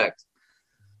suspect.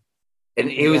 And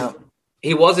he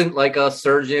wasn't like a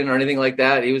surgeon or anything like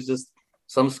that. He was just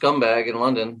some scumbag in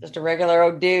London. Just a regular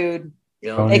old dude.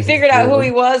 You They figured out who he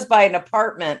was by an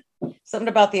apartment. Something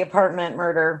about the apartment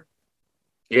murder.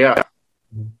 Yeah.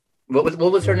 What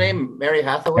was her name? Mary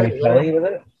Hathaway? Kelly with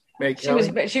it?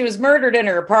 She was murdered in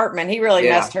her apartment. He really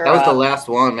messed her up. That was the last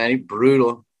one, man. He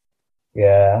brutal.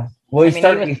 Yeah. Well, he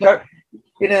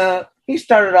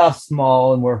started off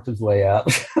small and worked his way up.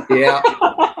 Yeah.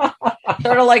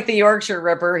 Sort of like the Yorkshire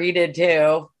Ripper. He did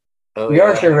too.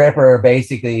 Yorkshire Ripper,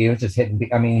 basically, he was just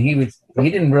hitting. I mean, he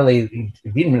didn't really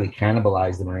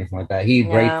cannibalize them or anything like that. He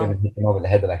raped them and hit them over the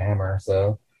head with a hammer.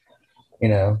 So, I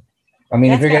mean,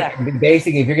 if you're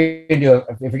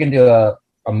gonna do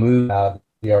a move out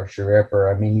the Yorkshire Ripper,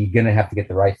 I mean, you're gonna have to get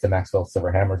the rights to Maxwell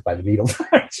Silver Hammers by the Beatles.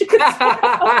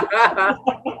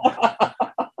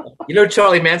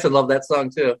 Charlie Manson loved that song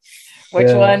too.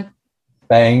 Which one?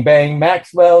 Bang bang,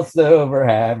 Maxwell Silver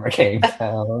Hammer came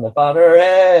down upon her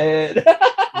head.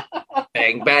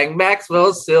 Bang bang,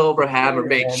 Maxwell Silver Hammer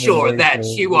made sure that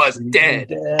she was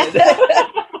dead.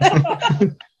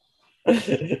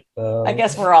 I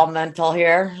guess we're all mental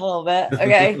here a little bit.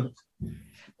 Okay.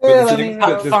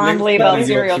 Well, fondly about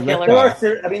serial killers.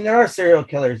 There are serial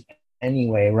killers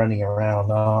anyway running around.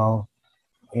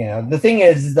 The thing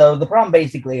is, though, the problem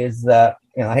basically is that,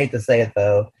 I hate to say it,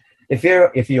 though, if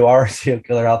you are a serial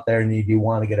killer out there and you do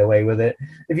want to get away with it,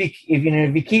 if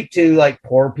you keep to like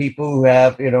poor people who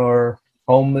have, or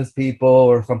homeless people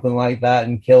or something like that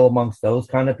and kill amongst those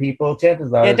kind of people,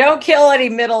 chances are don't kill any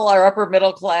middle or upper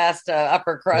middle class to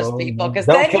upper crust people, because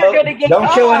then you're going to get don't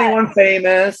caught. Kill anyone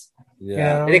famous.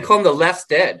 Yeah, and they call them the less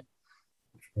dead.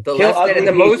 The less dead, and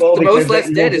the most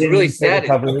less dead is really sad.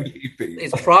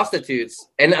 It's prostitutes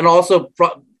and also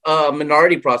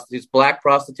minority prostitutes, black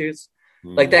prostitutes,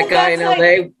 like that guy in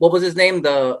LA. What was his name?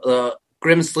 The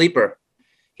Grim Sleeper.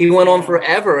 He went on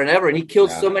forever and ever, and he killed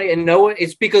so many. And no one.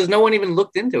 It's because no one even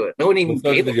looked into it. No one even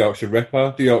gave the Yorkshire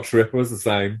Ripper. The Yorkshire Ripper was the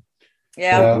same.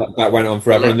 Yeah. That went on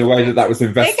forever, and the way that was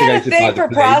investigated. They got a thing for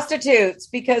prostitutes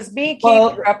because me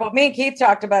and Keith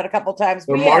talked about it a couple times.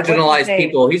 Or marginalized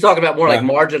people. He's talking about more like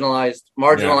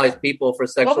marginalized people for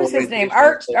sexual. What was his name?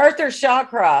 Arthur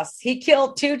Shawcross. He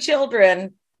killed 2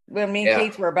 children when me and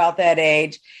Keith were about that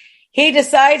age. He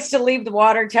decides to leave the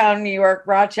Watertown, New York,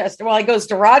 Rochester. Well, he goes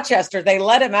to Rochester. They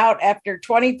let him out after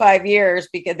 25 years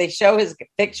because they show his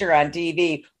picture on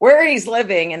TV where he's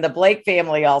living, and the Blake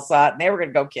family all saw it, and they were going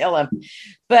to go kill him.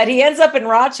 But he ends up in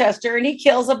Rochester, and he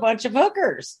kills a bunch of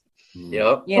hookers.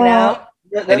 Yep. You know?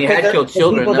 And he had killed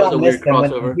children. That was a weird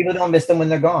crossover. People don't miss them when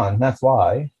they're gone. That's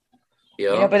why.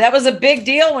 Yep. Yeah, but that was a big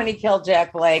deal when he killed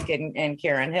Jack Blake and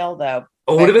Karen Hill, though.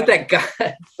 Oh, what about that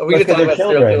guy? Are we going to talk about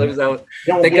serial killers?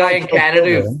 The guy in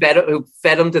Canada who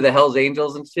fed him to the Hells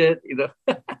Angels and shit. You know.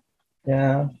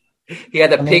 Yeah. He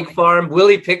had the pig farm.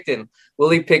 Willie Picton,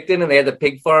 and they had the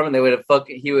pig farm, and they would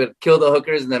he would kill the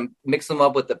hookers and then mix them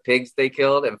up with the pigs they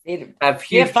killed and have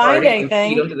huge parties and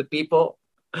feed them to the people.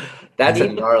 That's a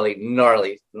gnarly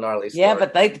story. Yeah,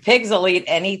 but the pigs will eat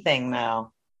anything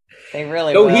now. They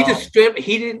really. No, will. he just stripped.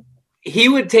 He didn't. He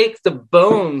would take the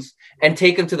bones and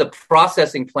take them to the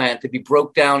processing plant to be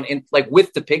broke down in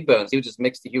with the pig bones. He would just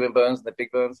mix the human bones and the pig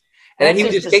bones, and then he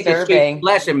would just take the straight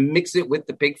flesh and mix it with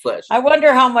the pig flesh. I wonder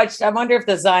if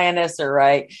the Zionists are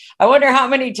right. I wonder how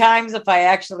many times if I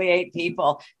actually ate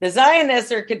people. The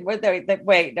Zionists are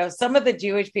some of the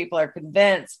Jewish people are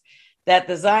convinced that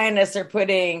the Zionists are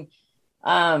putting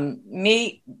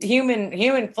meat,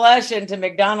 human flesh into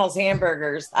McDonald's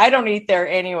hamburgers. I don't eat there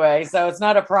anyway, so it's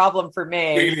not a problem for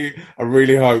me. I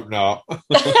really hope not.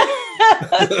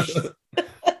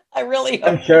 I really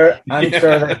hope.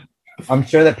 I'm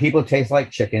sure that people taste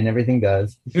like chicken. Everything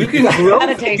does. You can grow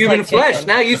human flesh.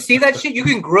 Now you see that shit. You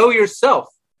can grow yourself.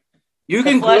 You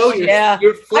can grow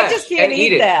your flesh. I just can't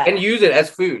eat that and use it as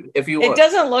food if you want. It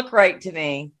doesn't look right to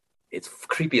me. It's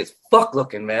creepy as fuck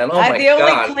looking, man. Oh my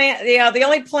god! The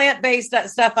only plant-based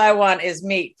stuff I want is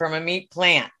meat from a meat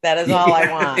plant. That is all I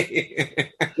want.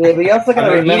 Yeah, we also got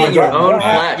to remember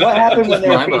what happened when they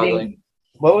were feeding.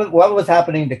 What was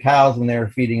happening to cows when they were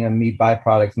feeding them meat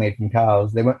byproducts made from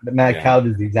cows? The mad cow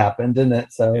disease happened, didn't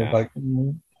it? So yeah.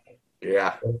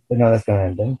 I know that's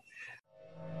going to end.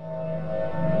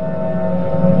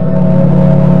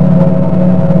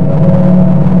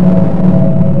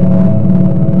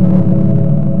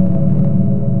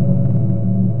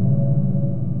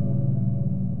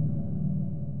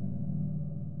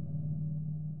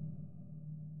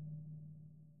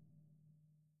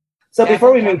 So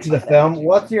before we move to the film,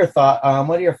 what's your thought?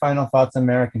 What are your final thoughts on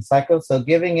American Psycho? So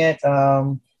giving it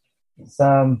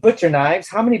some butcher knives.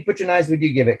 How many butcher knives would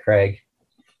you give it, Craig?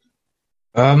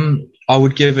 I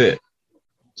would give it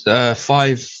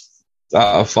 5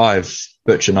 out of 5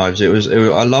 butcher knives.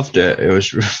 I loved it. It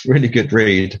was a really good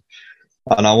read,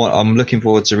 and I'm looking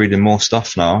forward to reading more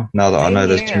stuff now. Now that I know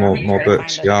there's more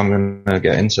books, I'm going to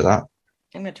get into that.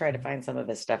 I'm going to try to find some of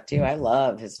his stuff, too. I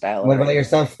love his style. What about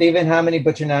yourself, Stephen? How many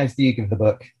butcher knives do you give the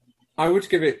book? I would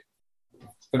give it,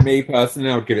 for me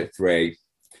personally, I would give it 3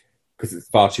 because it's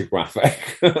far too graphic.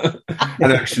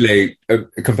 And actually,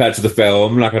 compared to the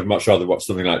film, I'd much rather watch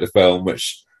something like the film,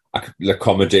 which the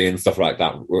comedy and stuff like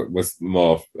that was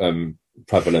more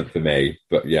prevalent for me.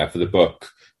 But yeah, for the book,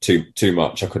 too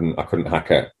much. I couldn't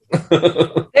hack it.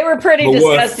 They were pretty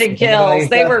disgusting kills.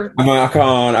 They were. I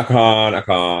can't.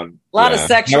 A lot of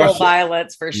sexual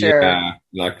violence for sure.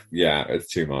 Yeah, it's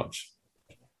too much.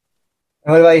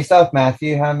 And what about yourself,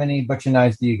 Matthew? How many butcher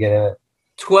knives do you get it?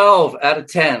 12 out of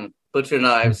 10 butcher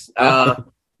knives. The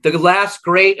last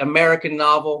great American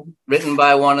novel written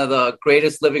by one of the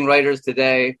greatest living writers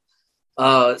today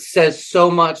says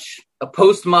so much. A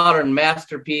postmodern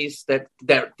masterpiece that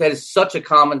is such a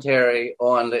commentary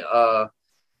on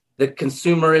the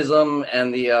consumerism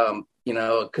and the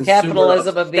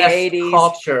capitalism of the 80s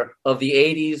culture of the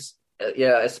 80s.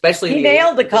 Especially he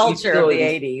nailed the culture of the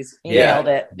 80s. He nailed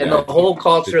it, and the whole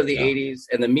culture of the 80s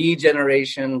and the me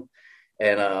generation,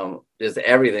 and just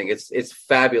everything. It's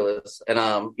fabulous. And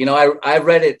I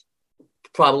read it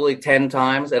probably 10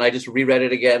 times, and I just reread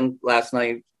it again last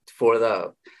night for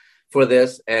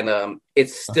this, and it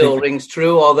still rings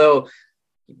true. Although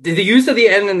the use of the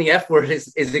N and the F word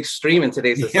is extreme in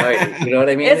today's society. You know what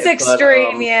I mean? It's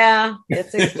extreme,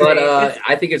 It's extreme. But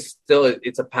I think it's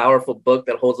a powerful book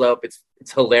that holds up. It's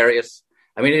hilarious.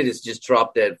 I mean, it is just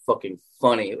drop dead fucking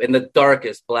funny in the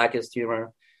darkest, blackest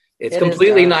humor. It's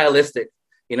completely nihilistic.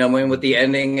 You know, with the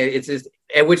ending, it's just,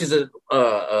 which is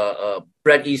a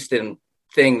Bret Easton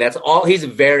thing. That's all. He's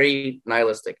very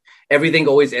nihilistic. Everything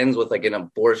always ends with like an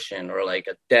abortion or like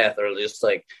a death or just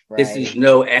like this is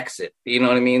no exit. You know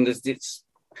what I mean?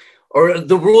 Or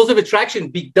the rules of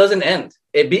attraction doesn't end.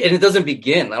 It doesn't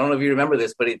begin. I don't know if you remember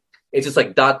this, but it's just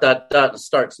like ... and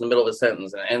starts in the middle of a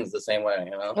sentence and ends the same way.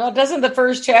 You know? Well, doesn't the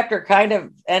first chapter kind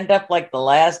of end up like the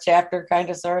last chapter, kind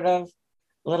of, sort of,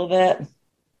 a little bit, if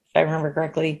I remember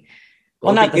correctly?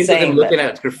 Well, not the same. With him looking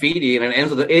at graffiti, and it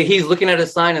ends with he's looking at a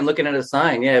sign and looking at a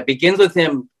sign. Yeah, it begins with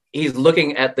him. He's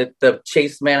looking at the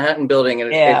Chase Manhattan building,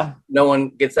 and no one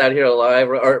gets out here alive,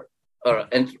 or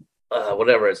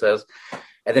whatever it says.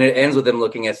 And then it ends with him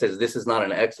looking at says, "This is not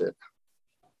an exit.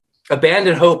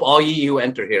 Abandon hope, all ye who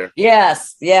enter here."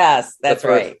 Yes, that's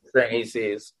right. Thing he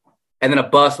sees, and then a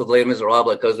bus with Les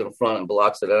Miserables goes in front and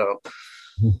blocks it out.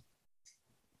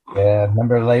 Yeah,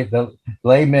 remember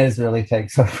Les Mis really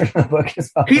takes over the book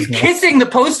as well. He's kissing the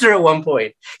poster at one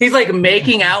point. He's like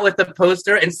making out with the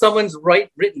poster, and someone's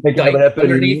written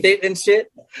underneath it and shit.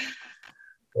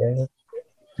 Yeah,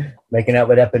 making out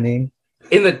with Eponine.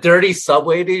 In the dirty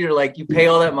subway, dude, you're like, you pay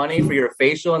all that money for your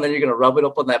facial, and then you're gonna rub it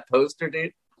up on that poster,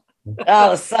 dude.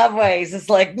 Oh, subways! It's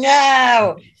like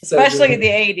no, especially in the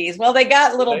 '80s. Well, they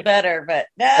got a little better, but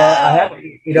no.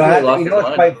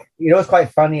 What's quite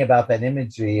funny about that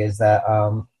imagery is that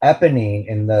Eponine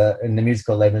in the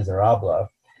musical Les Miserables,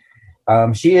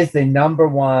 she is the number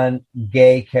one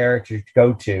gay character to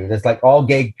go to. There's like all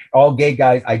gay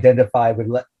guys identify with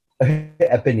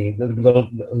Eponine,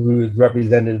 who is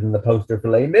represented in the poster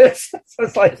for Les Mis. So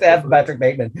it's like Patrick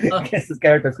Bateman. His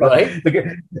character's right.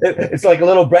 It's like a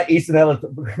little Bret Easton Ellis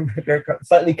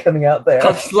slightly coming out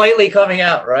there. Slightly coming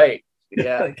out, right?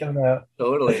 Yeah, coming out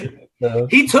totally. So.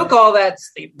 He took all that,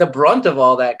 the brunt of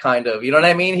all that kind of. You know what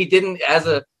I mean? He didn't as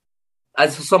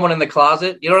someone in the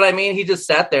closet. You know what I mean? He just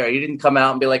sat there. He didn't come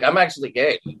out and be like, "I'm actually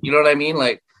gay." You know what I mean?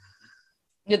 Like,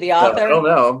 you're the author. I don't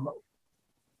know.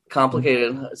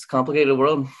 Complicated. It's a complicated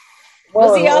world.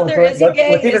 Well, the author is he gay?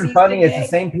 What's even funny is the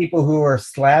same people who are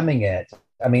slamming it.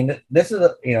 I mean, this is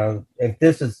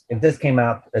if this came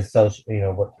out as social,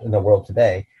 in the world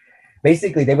today,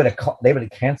 basically they would have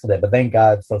canceled it. But thank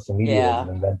God social media was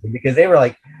invented, because they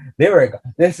were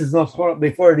this is most horrible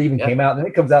before it even came out, and then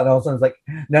it comes out and all of a sudden it's like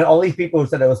now all these people who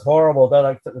said it was horrible, they're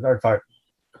like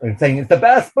saying it's the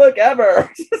best book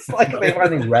ever. It's like they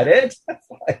finally read it. It's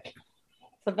like.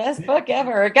 The best book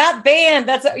ever. It got banned.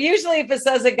 That's usually if it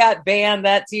says it got banned,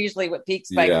 that's usually what piques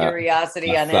my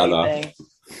curiosity on anything.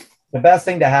 The best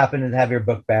thing to happen is have your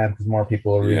book banned because more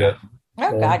people will read it.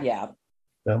 Oh God, yeah.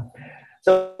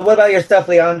 So what about your stuff,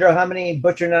 Leandro? How many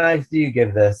butcher knives do you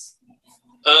give this?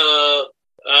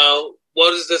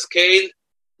 What is the scale?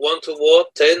 1 to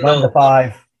what? 10? 1 to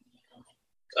 5.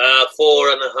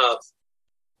 4.5.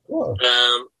 Cool.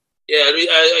 I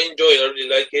enjoy it. I really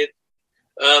like it.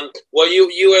 What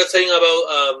you were saying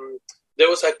about there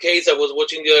was a case I was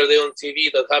watching the other day on TV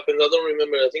that happened. I don't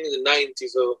remember. I think in the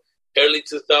 90s or early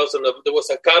 2000. There was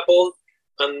a couple,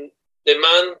 and the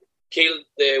man killed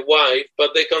the wife,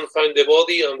 but they can't find the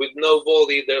body, and with no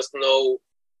body, there's no.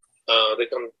 They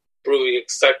can prove it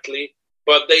exactly,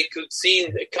 but they could see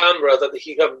in the camera that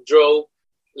he have drove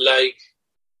like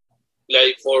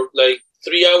for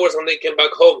 3 hours, and they came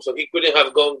back home. So he couldn't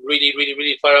have gone really, really,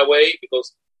 really far away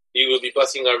because. You will be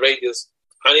passing a radius,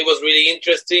 and it was really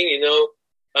interesting.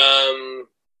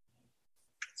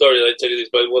 Sorry that I tell you this,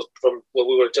 but it was from what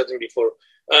we were chatting before.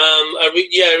 I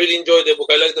really enjoyed the book.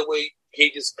 I like the way he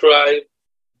described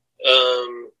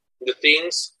the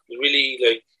things.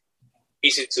 Really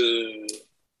easy to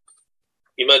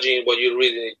imagine what you're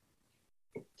reading.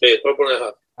 Okay,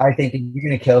 4.5. I think if you're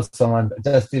going to kill someone,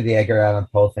 just do the Edgar Allan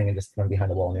Poe thing and just come behind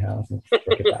the wall in your house and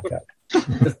work it back up.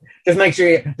 just make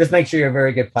sure you're a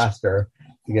very good plasterer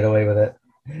to get away with it.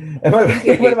 And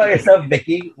what about yourself,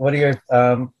 Vicky? What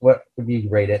would you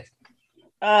rate it?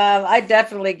 I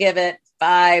definitely give it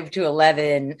 5 to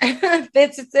 11.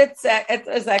 It's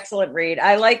an excellent read.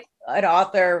 I like an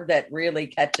author that really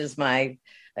catches my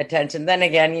attention. Then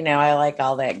again, I like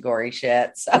all that gory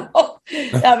shit. So,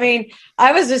 I mean,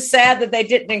 I was just sad that they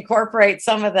didn't incorporate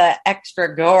some of the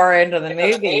extra gore into the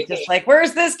movie. Just like,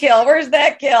 where's this kill? Where's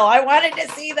that kill? I wanted to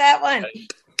see that one.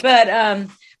 But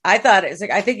I thought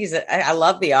I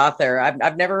love the author.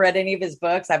 I've never read any of his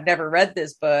books. I've never read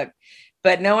this book.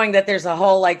 But knowing that there's a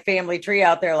whole family tree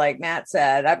out there, like Matt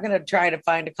said, I'm going to try to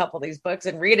find a couple of these books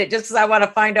and read it just because I want to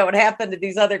find out what happened to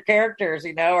these other characters.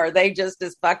 Are they just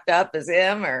as fucked up as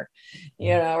him, or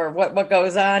or what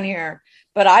goes on here?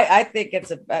 But I think it's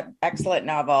an excellent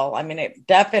novel. I mean, it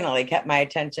definitely kept my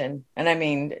attention. And I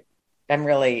mean, I'm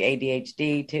really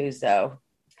ADHD too. So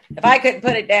if I couldn't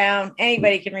put it down,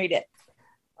 anybody can read it.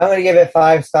 I'm going to give it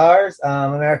 5 stars.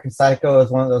 American Psycho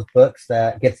is one of those books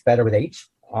that gets better with age.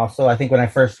 Also, I think when I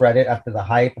first read it after the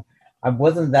hype, I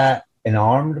wasn't that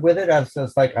enamored with it. I was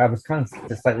just like, I was kind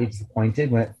of slightly disappointed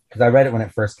because I read it when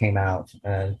it first came out,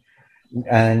 and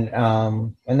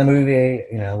the movie,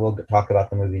 we'll talk about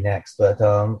the movie next. But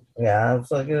yeah, I was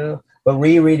like, but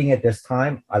rereading it this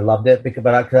time, I loved it because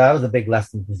I was a big Less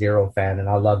Than Zero fan, and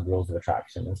I loved Rules of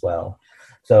Attraction as well.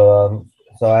 So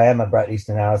I am a Bret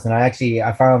Easton Ellis, and I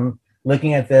found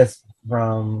looking at this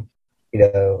from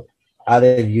out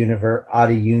of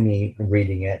uni,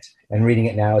 reading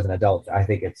it now as an adult, I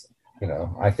think it's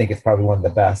probably one of the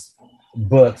best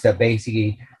books that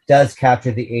basically does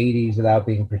capture the 80s without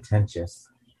being pretentious,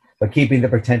 but keeping the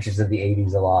pretentious of the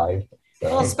 80s alive. So.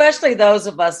 Well, especially those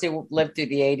of us who lived through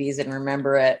the 80s and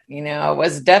remember it, it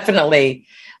was definitely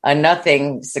a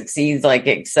nothing succeeds like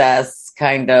excess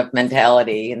kind of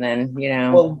mentality. And then,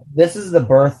 Well, this is the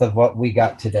birth of what we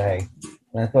got today.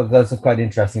 And I thought that's quite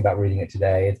interesting about reading it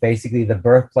today. It's basically the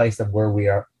birthplace of where we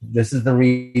are. This is the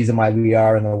reason why we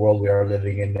are in the world we are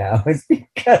living in now. It's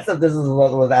because of this is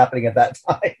what was happening at that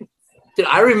time. Dude,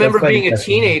 I remember being a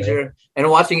teenager and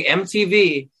watching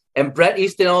MTV, and Bret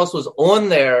Easton Ellis was on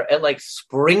there at like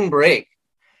spring break.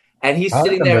 And he's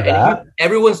sitting there, and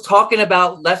everyone's talking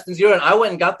about Less Than Zero. And I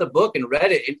went and got the book and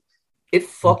read it. It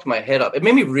fucked my head up. It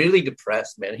made me really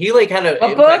depressed, man. He like had an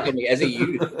impact on me as a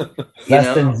youth.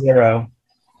 Less Than Zero.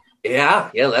 Yeah,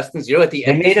 Less Than Zero at the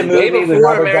end. They made a movie with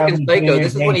Robert American Downey Psycho. Jr.,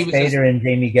 This is when he was Spader and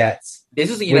Jamie Getz. This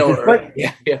is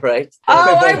right.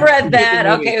 Oh, I read that.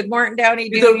 Okay, with Martin Downey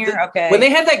Jr. Okay. When they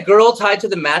had that girl tied to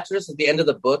the mattress at the end of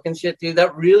the book and shit, dude,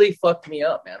 that really fucked me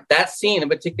up, man. That scene in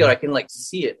particular, I can like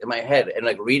see it in my head and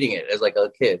like reading it as like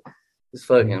a kid. It's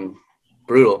fucking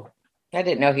brutal. I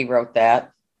didn't know he wrote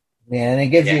that. Yeah, and it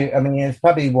gives you. I mean, it's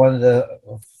probably one of the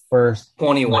first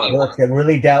 21 books that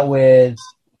really dealt with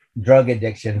drug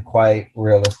addiction quite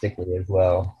realistically as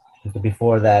well.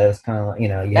 Before that, it was kind of like, you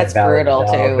that's had brutal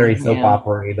too, very soap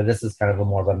opera-y, but this is kind of a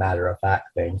more of a matter of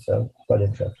fact thing. So quite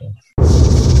interesting.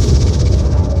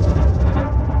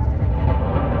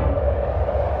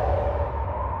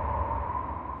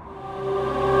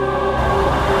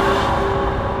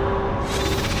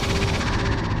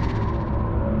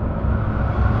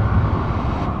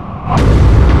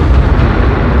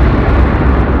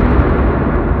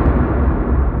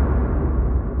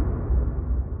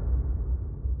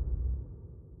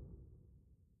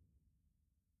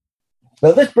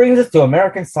 So this brings us to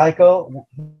American Psycho,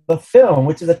 the film,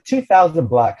 which is a 2000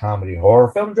 black comedy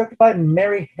horror film directed by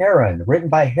Mary Herron, written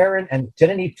by Herron and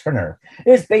Jenny Turner.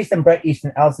 It is based on Bret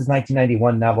Easton Ellis'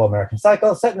 1991 novel American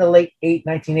Psycho. Set in the late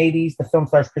 1980s, the film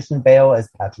stars Christian Bale as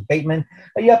Patrick Bateman,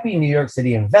 a yuppie New York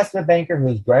City investment banker who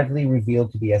is gradually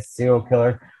revealed to be a serial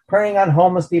killer, preying on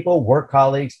homeless people, work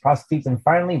colleagues, prostitutes, and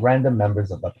finally random members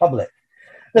of the public.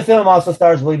 The film also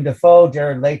stars William Dafoe,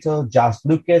 Jared Leto, Josh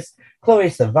Lucas, Chloe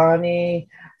Sevigny,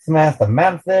 Samantha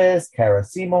Mathis, Cara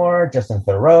Seymour, Justin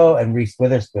Theroux, and Reese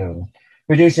Witherspoon.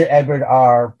 Producer Edward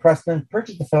R. Preston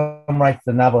purchased the film rights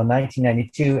to the novel in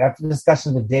 1992. After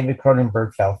discussions with David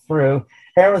Cronenberg fell through,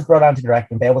 Herron was brought on to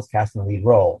direct and Bale was cast in the lead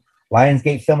role.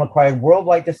 Lionsgate Film acquired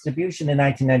worldwide distribution in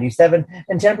 1997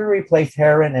 and temporarily replaced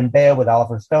Herron and Bale with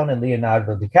Oliver Stone and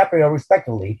Leonardo DiCaprio,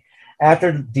 respectively.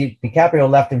 After DiCaprio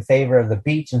left in favor of The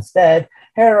Beach instead,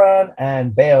 Herron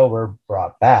and Bale were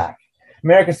brought back.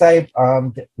 American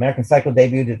Psycho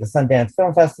debuted at the Sundance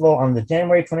Film Festival on the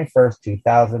January 21st,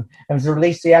 2000, and was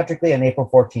released theatrically on April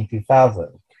 14,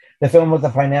 2000. The film was a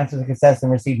financial success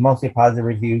and received mostly positive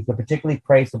reviews, but particularly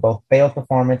praise for both Bale's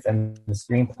performance and the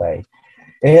screenplay.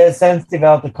 It has since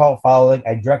developed a cult following.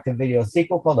 A direct-to-video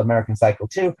sequel called American Psycho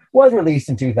 2 was released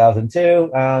in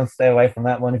 2002. Stay away from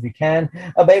that one if you can,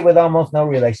 albeit with almost no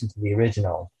relation to the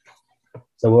original.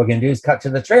 So what we're going to do is cut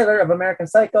to the trailer of American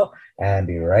Psycho and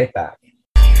be right back.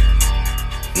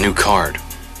 New card.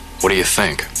 What do you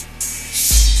think?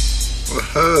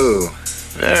 Whoa,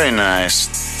 very nice.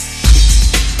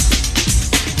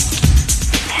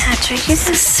 Patrick, you're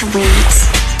so sweet.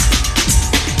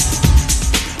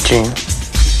 Jean?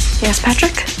 Yes,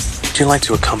 Patrick? Would you like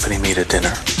to accompany me to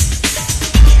dinner?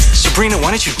 Sabrina, why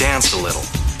don't you dance a little?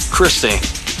 Christy,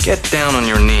 get down on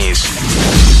your knees.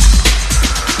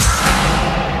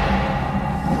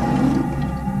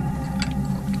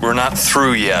 We're not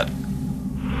through yet.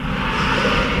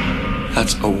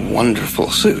 That's a wonderful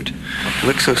suit. You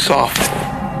look so soft.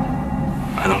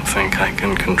 I don't think I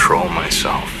can control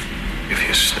myself. If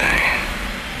you stay,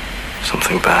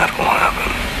 something bad will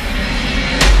happen.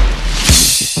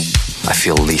 I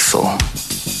feel lethal,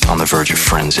 on the verge of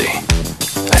frenzy.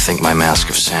 I think my mask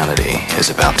of sanity is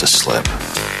about to slip.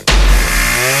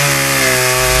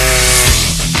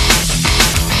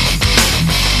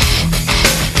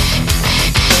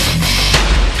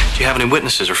 you have any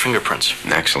witnesses or fingerprints?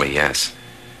 Actually, yes.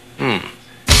 Hmm.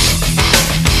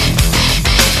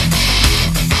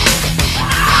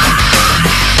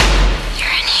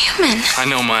 You're inhuman. I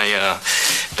know my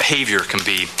behavior can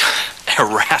be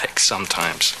erratic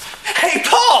sometimes. Hey,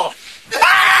 Paul!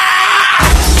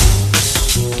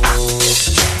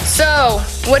 So,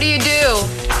 what do you do?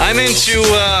 I'm into,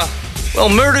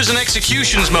 murders and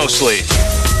executions mostly.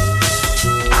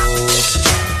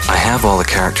 I have all the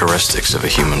characteristics of a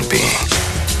human being,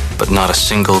 but not a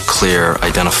single clear,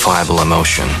 identifiable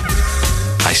emotion.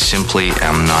 I simply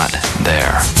am not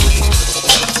there.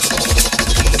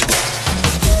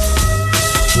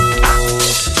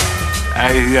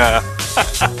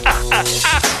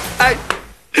 I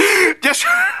just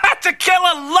had to kill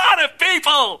a lot of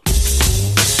people!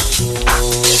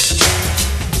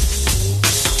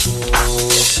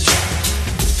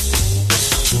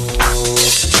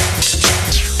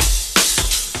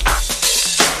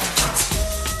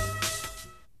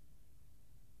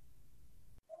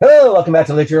 Hello, welcome back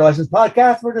to Literary License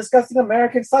Podcast. We're discussing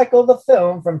American Psycho, the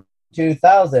film from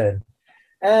 2000.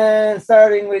 And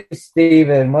starting with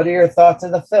Stephen, what are your thoughts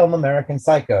of the film American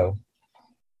Psycho?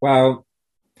 Well,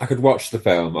 I could watch the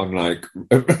film, unlike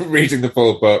reading the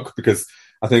full book, because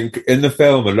I think in the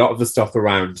film, a lot of the stuff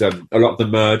around, a lot of the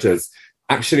murders,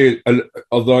 actually,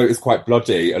 although it was quite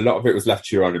bloody, a lot of it was left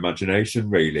to your own imagination,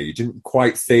 really. You didn't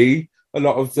quite see a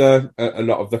lot of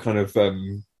the kind of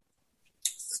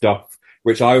stuff,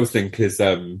 which I always think is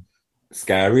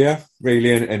scarier,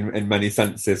 really, in many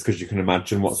senses, because you can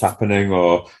imagine what's happening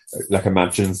or like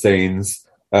imagine scenes.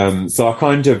 So I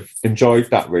kind of enjoyed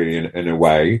that, really, in a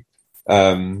way.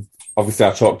 Obviously,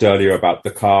 I talked earlier about the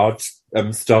card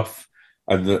stuff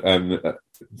and the,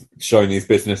 showing these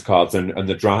business cards and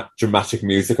the dramatic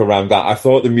music around that. I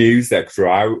thought the music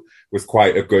throughout was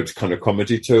quite a good kind of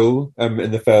comedy tool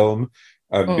in the film.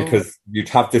 Because you'd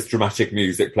have this dramatic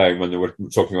music playing when they were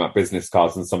talking about business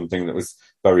cards and something that was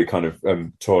very kind of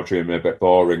tawdry and a bit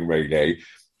boring, really.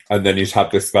 And then you'd have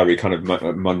this very kind of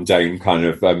mundane kind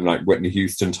of like Whitney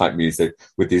Houston type music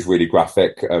with these really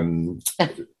graphic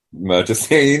murder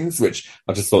scenes, which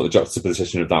I just thought the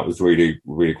juxtaposition of that was really,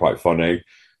 really quite funny.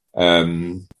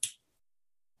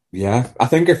 Yeah, I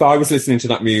think if I was listening to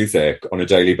that music on a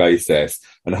daily basis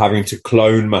and having to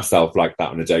clone myself like that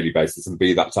on a daily basis and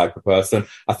be that type of person,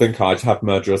 I think I'd have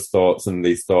murderous thoughts and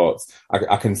these thoughts.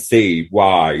 I can see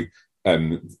why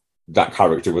that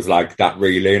character was like that,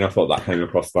 really, and I thought that came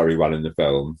across very well in the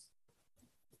film.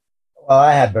 Well,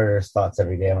 I had murderous thoughts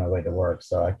every day on my way to work,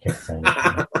 so I can't say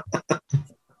anything.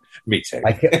 Me too.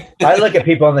 I look at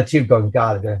people on the tube going,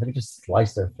 God, if I could just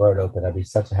slice their throat open, I'd be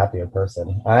such a happier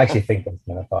person. I actually think that's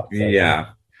kind of thought. So. Yeah.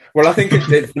 Well, I think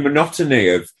it's the monotony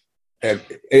of,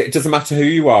 it doesn't matter who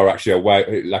you are, actually, or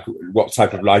where, like what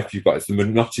type of life you've got. It's the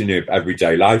monotony of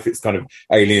everyday life. It's kind of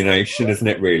alienation, isn't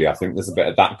it, really? I think there's a bit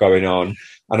of that going on.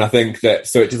 And I think that,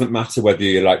 so it doesn't matter whether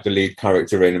you're like the lead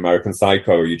character in American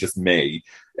Psycho or you're just me.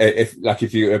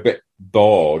 If you're a bit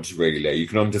bored, really, you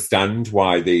can understand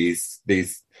why these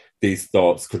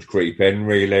thoughts could creep in,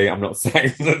 really. I'm not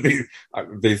saying that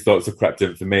these thoughts have crept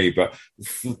in for me, but,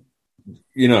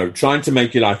 you know, trying to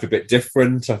make your life a bit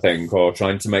different, I think, or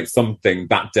trying to make something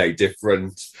that day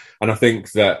different. And I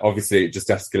think that obviously it just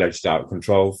escalated out of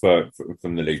control from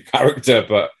the lead character,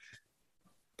 but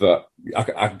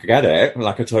I get it.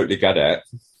 Like, I totally get it.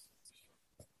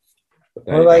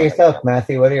 What about yourself,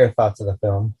 Matthew? What are your thoughts of the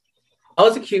film? Oh,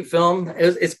 it's a cute film.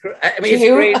 It's great.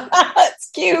 It's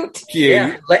cute.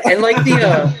 Yeah,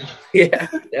 yeah,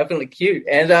 definitely cute.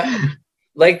 And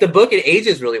like the book, it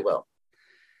ages really well.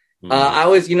 I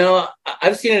was,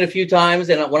 I've seen it a few times,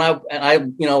 and when I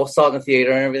saw it in the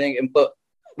theater and everything. But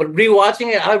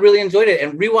rewatching it, I really enjoyed it.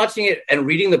 And rewatching it and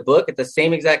reading the book at the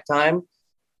same exact time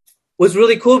was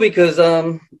really cool because,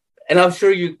 and I'm sure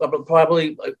you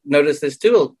probably noticed this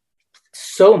too.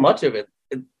 So much of it.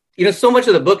 So much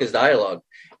of the book is dialogue,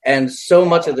 and so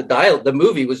much of the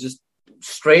movie was just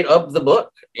straight up the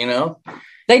book,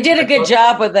 They did a good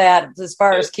job with that as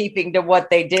far as keeping to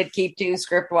what they did keep to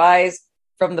script-wise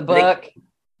from the book.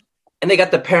 And they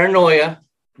got the paranoia,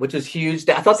 which is huge.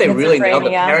 I thought they really nailed the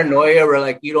paranoia where,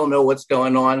 like, you don't know what's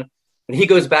going on. And he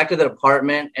goes back to the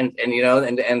apartment and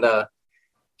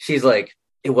she's like,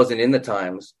 it wasn't in the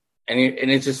Times. And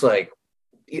it's just like,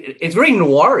 it's very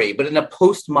noir-y, but in a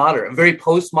very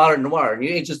postmodern noir. And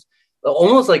it's just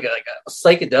almost like a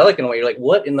psychedelic in a way. You're like,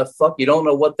 what in the fuck? You don't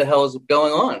know what the hell is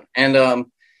going on. And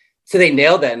so they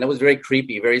nailed that, and it was very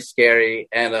creepy, very scary.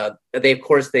 And they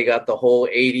got the whole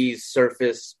 80s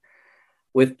surface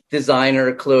with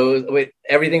designer clothes, with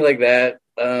everything like that.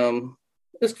 It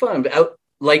was fun. But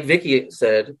like Vicky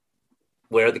said,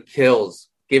 where the kills.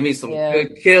 Give me some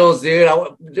good kills, dude.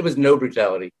 There was no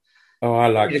brutality. Oh, I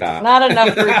like that. Not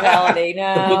enough brutality.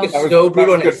 No, the book is so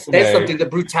brutal, and it says something. The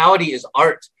brutality is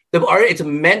art. The art, it's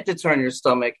meant to turn your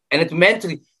stomach, and it's meant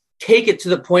to take it to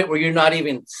the point where you're not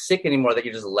even sick anymore, that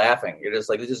you're just laughing. You're just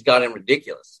like, this has gotten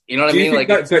ridiculous. You know what I mean?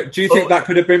 Do you think that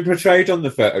could have been portrayed on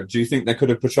the film? Do you think they could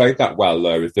have portrayed that well,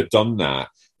 though, if they'd done that?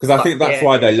 Because I think that's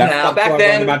why they left that back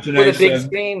then with a big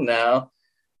screen. No,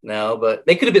 but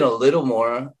they could have been a little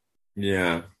more.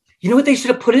 Yeah. You know what they should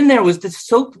have put in there was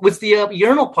the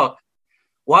urinal puck.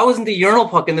 Why wasn't the urinal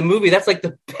puck in the movie? That's like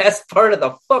the best part of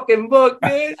the fucking book,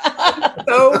 dude.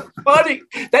 So funny.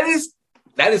 That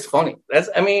is funny.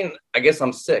 I guess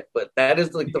I'm sick, but that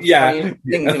is like the funniest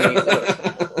thing to me.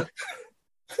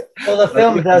 Well, the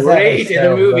film does great in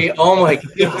the movie. Look. Oh my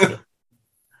god.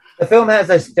 The film has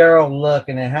a sterile look,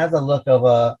 and it has a look of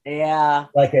a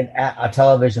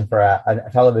television a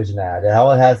television ad. It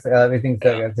all has everything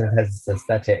that has this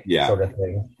aesthetic sort of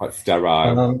thing. Like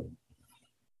sterile.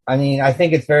 I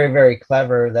think it's very, very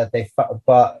clever that they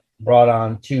brought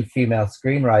on 2 female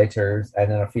screenwriters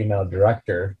and then a female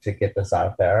director to get this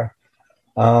out there.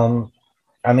 If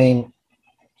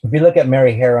you look at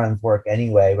Mary Harron's work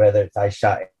anyway, whether it's I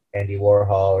Shot Andy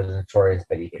Warhol or the Notorious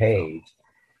Betty Page,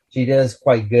 she does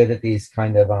quite good at these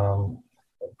kind of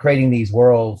creating these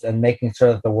worlds and making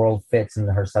sure that the world fits in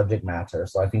her subject matter.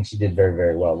 So I think she did very,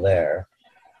 very well there.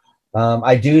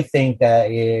 I do think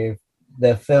that if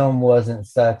the film wasn't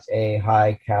such a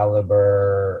high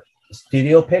caliber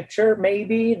studio picture,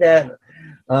 maybe that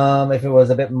if it was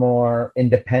a bit more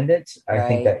independent, I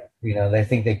think that, they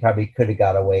think they probably could have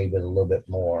got away with a little bit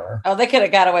more. Oh, they could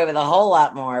have got away with a whole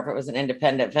lot more if it was an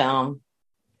independent film.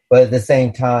 But at the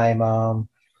same time,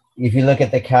 if you look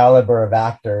at the caliber of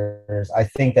actors, I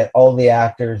think that all the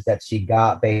actors that she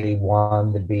got basically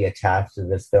wanted to be attached to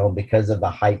this film because of the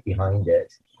hype behind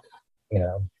it.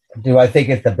 Do I think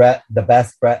it's the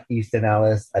best Bret Easton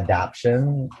Ellis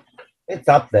adaptation? It's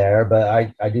up there, but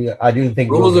I do think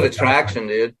Rules of Attraction,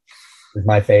 dude, is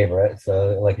my favorite.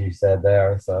 So, like you said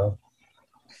there. So,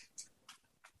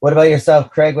 what about yourself,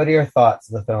 Craig? What are your thoughts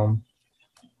of the film?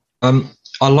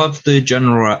 I love the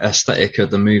general aesthetic of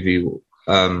the movie,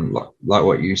 like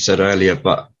what you said earlier.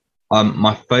 But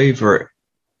my favorite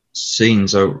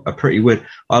scenes are pretty weird.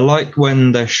 I like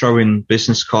when they're showing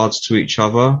business cards to each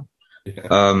other.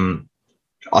 Yeah.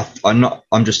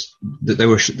 They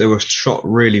were shot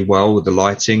really well with the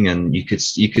lighting, and you could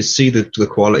see the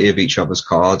quality of each other's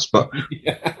cards. But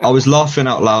I was laughing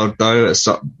out loud though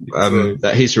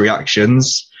at his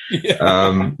reactions.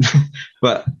 Yeah.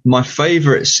 But my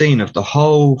favorite scene of the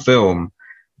whole film,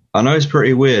 I know it's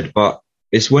pretty weird, but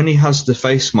it's when he has the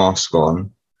face mask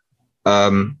on.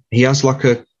 He has like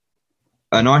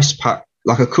an ice pack,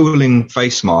 like a cooling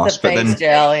face mask, but then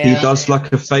he does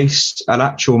like an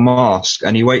actual mask,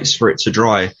 and he waits for it to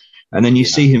dry, and then you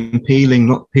see him peeling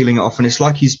it off, and it's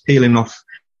like he's peeling off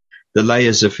the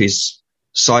layers of his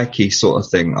psyche, sort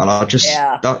of thing. And I just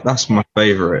that's my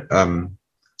favorite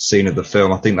scene of the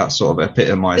film. I think that sort of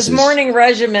epitomizes. His morning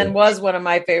regimen was one of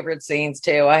my favorite scenes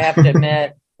too, I have to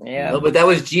admit. Yeah, no, but that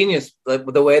was genius, like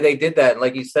the way they did that. And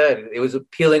like you said, it was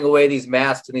peeling away these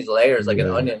masks and these layers like an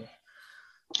onion.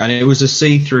 And it was a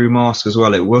see-through mask as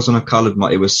well. It wasn't a coloured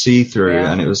mask; it was see-through,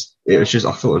 and it was just.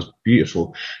 I thought it was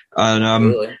beautiful.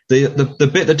 And really? the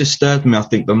bit that disturbed me, I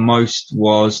think, the most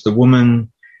was the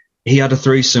woman. He had a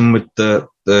threesome with the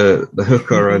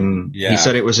hooker, and he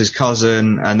said it was his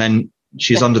cousin, and then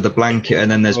she's under the blanket, and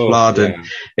then there's blood, and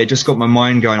it just got my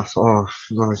mind going. I thought,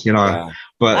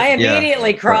 but I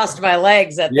immediately crossed my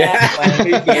legs at that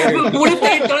point. But what if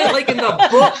they had done it like in the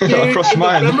book, dude?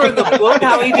 Remember in the book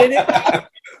how he did it?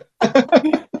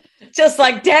 Just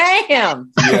like,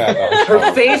 damn. Yeah,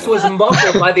 her face was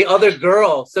muffled by the other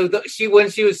girl. So when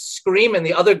she was screaming,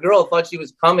 the other girl thought she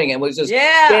was coming and was just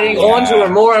getting onto her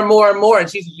more and more and more. And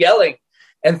she's yelling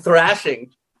and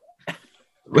thrashing.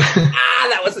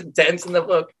 That was intense in the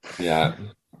book. Yeah.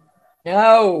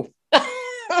 No.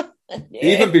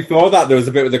 Even before that, there was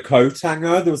a bit with a coat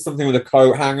hanger. There was something with a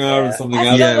coat hanger and something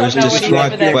else. Yeah, it was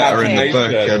described better in the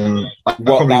book, and I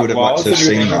probably would have liked to have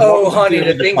seen that. Oh, honey,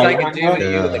 the things I could do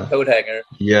to you with a coat hanger.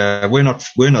 Yeah, we're not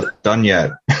done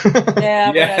yet.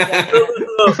 Yeah,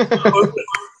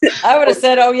 I would have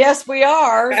said, "Oh, yes, we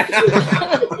are."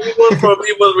 It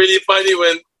probably was really funny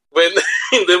when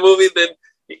in the movie then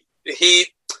he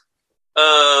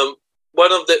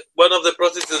one of the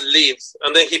prostitutes leaves,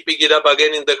 and then he pick it up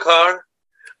again in the car,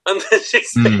 and then she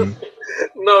said,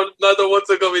 No, I don't want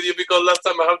to go with you because last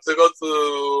time I have to go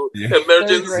to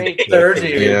emergency.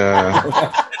 Surgery. Yeah.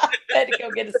 I had to go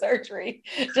get a surgery.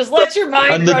 Just let your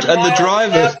mind And the run wild.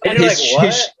 driver, And you're like,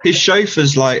 what? his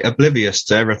chauffeur's like oblivious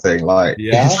to everything. Like,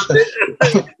 Yeah.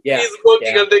 Yeah. He's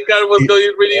walking and the car was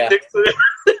going really Yeah. next to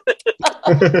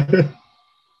him.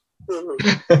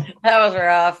 That was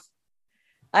rough.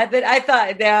 I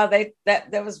thought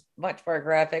that was much more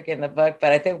graphic in the book,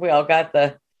 but I think we all got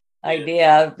the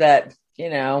idea that, you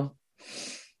know,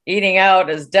 eating out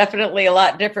is definitely a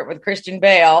lot different with Christian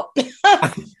Bale.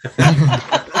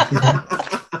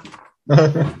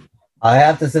 I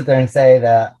have to sit there and say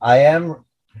that I am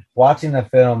watching the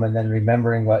film and then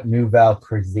remembering what Nouvelle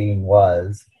cuisine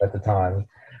was at the time.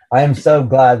 I am so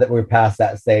glad that we're past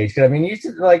that stage. Because I mean, you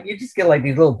just get like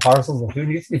these little parcels of food.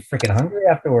 And you used to be freaking hungry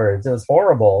afterwards. It was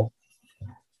horrible.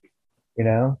 You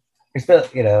know, it's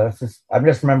just I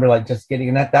just remember like just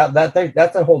getting that's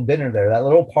a whole dinner there. That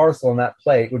little parcel on that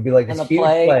plate would be like this huge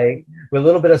plate with a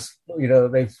little bit of, you know,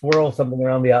 they swirl something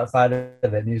around the outside of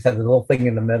it, and you just have the little thing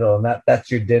in the middle, and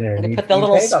that's your dinner. And you put the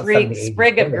little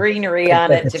sprig of greenery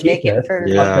on it to make it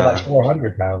pretty. Yeah, like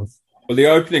 400 pounds. Well, the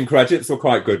opening credits were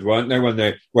quite good, weren't they?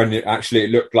 When it actually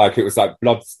looked like it was like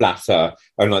blood splatter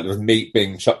and like there was meat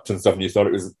being chopped and stuff, and you thought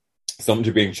it was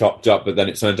something being chopped up, but then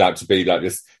it turned out to be like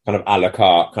this kind of a la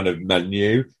carte kind of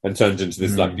menu and turned into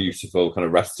this like beautiful kind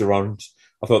of restaurant.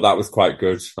 I thought that was quite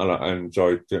good. I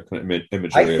enjoyed the kind of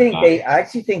imagery. I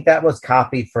actually think that was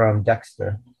copied from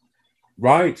Dexter.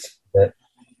 Right.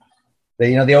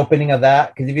 The opening of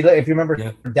that, because if you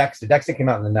remember Dexter came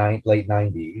out in the late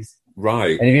 90s.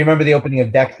 Right. And if you remember the opening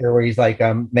of Dexter where he's like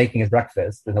making his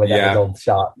breakfast and the way that was old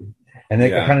shot. And they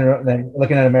kind of then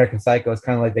looking at American Psycho, it's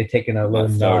kind of like they've taken a little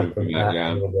nod from that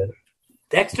a little bit.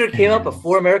 Dexter came out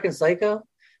before American Psycho?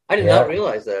 I did not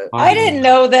realize that. I didn't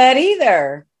know that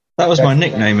either. That was my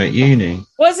nickname at uni.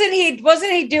 Wasn't he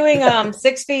doing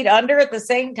 6 Feet Under at the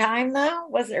same time though?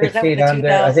 Was it? Or is that the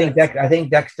 2000s? I think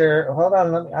Dexter. Hold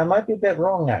on, I might be a bit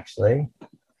wrong actually.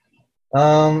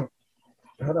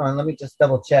 Hold on, let me just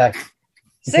double check.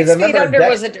 6 Feet Under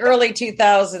was an early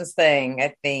 2000s thing,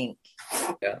 I think.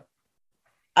 Yeah.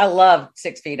 I love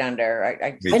 6 Feet Under.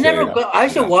 I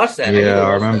should watch that. Yeah,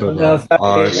 I remember that.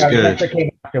 It's good. Dexter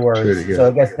came afterwards, really good. So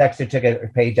I guess Dexter took a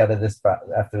page out of this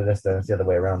after this. Then it's the other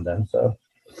way around. Then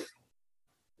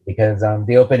because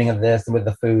the opening of this with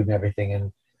the food and everything,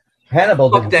 and Hannibal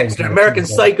did Dexter. American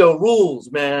Psycho rules,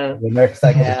 man. The American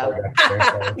Psycho.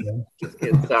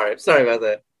 Dexter. Sorry about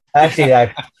that.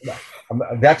 Actually,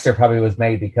 Dexter probably was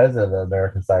made because of the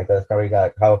American Psycho. That's probably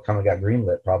got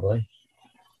greenlit, probably.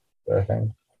 Sort of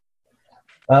thing.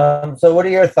 So what are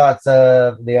your thoughts,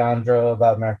 Leandro,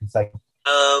 about American Psycho?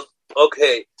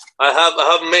 Okay, I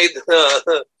have made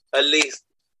a list.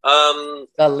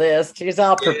 The list. He's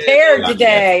all prepared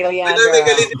today, Leandro. I make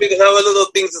a list because I have a lot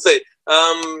of things to say.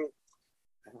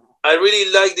 I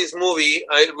really like this movie.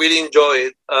 I really enjoy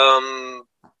it.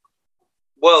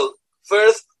 Well,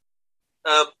 first,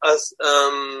 as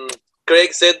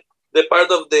Craig said, the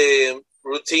part of the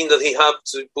routine that he had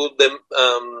to put them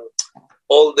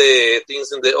all the things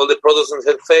all the products in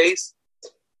her face.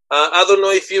 I don't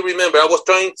know if you remember. I was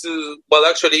trying to. Well,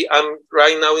 actually, I'm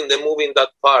right now in the movie in that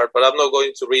part, but I'm not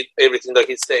going to read everything that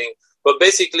he's saying. But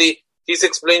basically, he's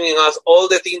explaining us all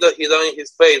the things that he done in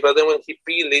his face. But then when he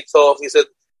peeled it off, he said,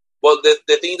 "Well,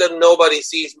 the thing that nobody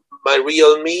sees, my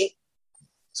real me."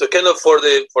 So kind of for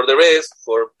the rest,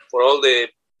 for all the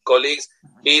colleagues,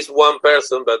 he's one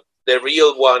person, but the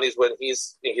real one is when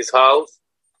he's in his house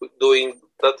doing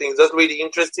that thing. That's really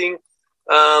interesting.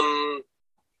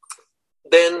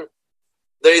 Then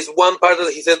there is one part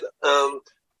that he said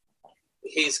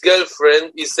his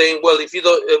girlfriend is saying, "Well, if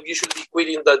you should be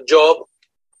quitting that job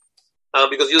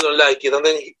because you don't like it." And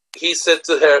then he said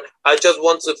to her, "I just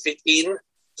want to fit in."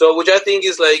 So, which I think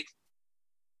is like,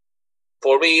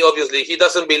 for me, obviously, he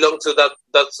doesn't belong to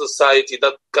that society,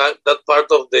 that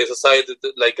part of the society,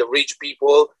 like rich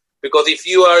people. Because if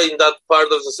you are in that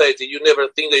part of society, you never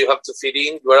think that you have to fit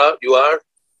in. You are.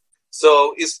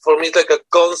 So it's for me, it's like a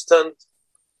constant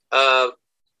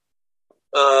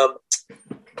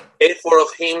effort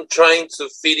of him trying to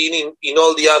fit in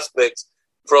all the aspects,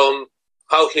 from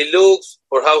how he looks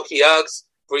or how he acts.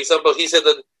 For example, he said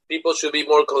that people should be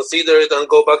more considerate and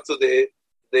go back to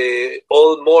the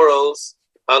old morals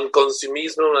and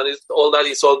consumism, and all that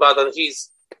is all bad. And he's,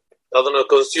 I don't know,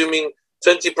 consuming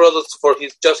 20 products for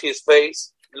just his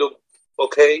face look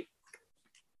okay.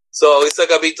 So it's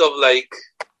like a bit of like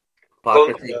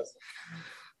contrast.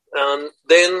 And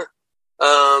then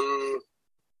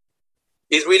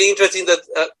it's really interesting that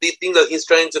the thing that he's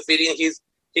trying to fit in,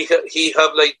 he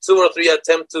have like 2 or 3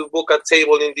 attempts to book a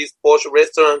table in this posh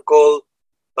restaurant called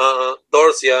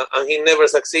Dorsia, and he never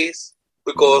succeeds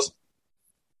because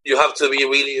you have to be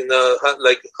really in a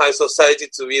like high society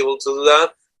to be able to do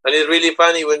that. And it's really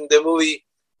funny when the movie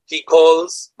he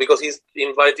calls because he's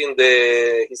inviting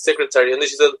his secretary, and then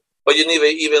she said, "But you never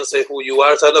even say who you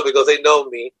are, so I know because they know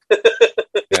me."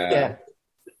 Yeah.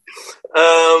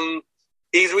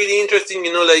 It's really interesting,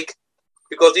 like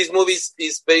because this movie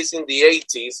is based in the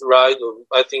 80s, right?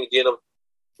 I think the end of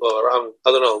around,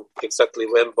 I don't know exactly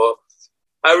when, but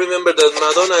I remember that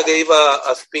Madonna gave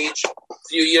a speech a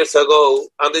few years ago,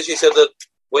 and then she said that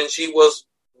when she was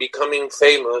becoming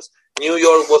famous, New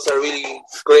York was a really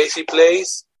crazy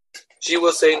place. She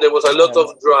was saying there was a lot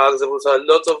of drugs, there was a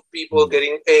lot of people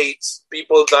getting AIDS,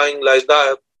 people dying like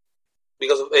that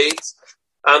because of AIDS,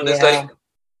 and there's like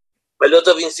a lot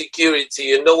of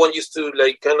insecurity, and no one used to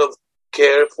like kind of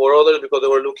care for others because they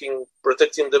were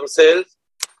protecting themselves.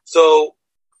 So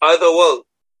I thought, well,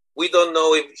 we don't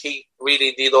know if he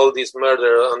really did all this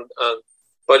murder,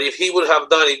 but if he would have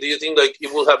done it, do you think like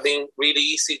it would have been really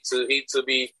easy to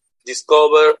be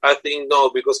discovered? I think no,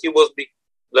 because he was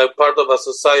like part of a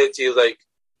society like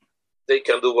they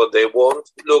can do what they want.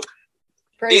 Look,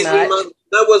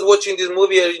 that was watching this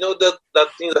movie, that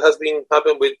thing that has been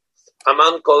happened with a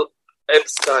man called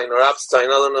Epstein, I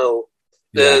don't know.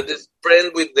 This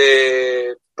friend with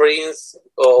the prince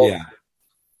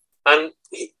and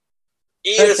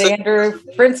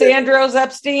Prince Andrews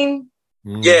Epstein.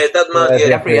 Yeah, that man.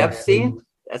 Jeffrey Epstein.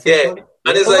 That's and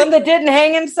it's the one that didn't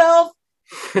hang himself.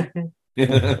 I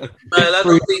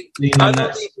don't think he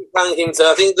hung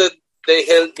himself. I think that they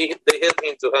helped him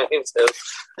to hang himself.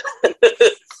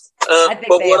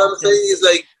 But what I'm saying is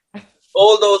like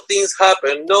all those things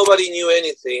happen. Nobody knew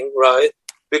anything, right?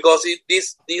 Because he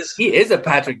is a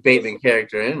Patrick Bateman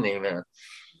character, isn't he, man?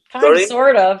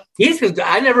 Sort of.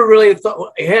 I never really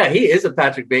thought. Yeah, he is a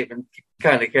Patrick Bateman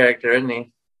kind of character, isn't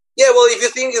he? Yeah, well, if you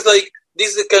think it's like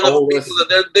this is the kind of people that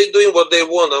they're doing what they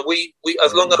want, and we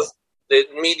as long as the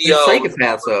media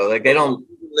psychopaths, though, like they don't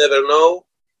never know,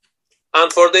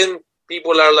 and for them,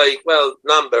 people are like, well,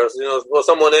 numbers, for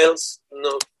someone else,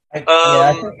 no.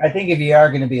 I think if you are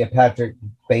going to be a Patrick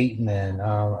Bateman,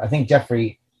 I think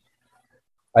Jeffrey.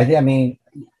 I think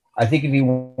if you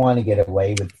want to get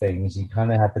away with things, you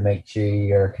kind of have to make sure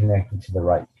you're connected to the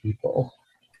right people.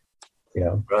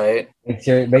 Right. Make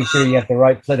sure you have the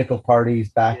right political parties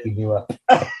backing you up.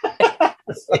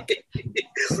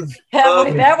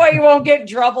 That way you won't get in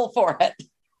trouble for it.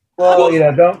 Well,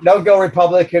 don't go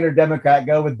Republican or Democrat.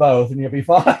 Go with both, and you'll be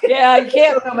fine. Yeah, you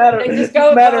can't. No matter who's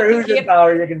in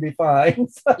power, you can be fine.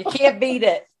 You can't beat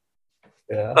it.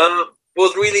 Yeah.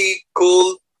 Was really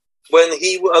cool when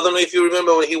I don't know if you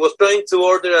remember when he was trying to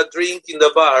order a drink in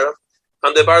the bar,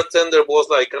 and the bartender was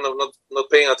like kind of not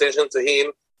paying attention to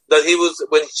him. That he was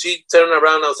when she turned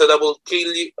around and said, "I will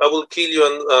kill you,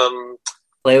 and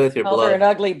play with your blood." An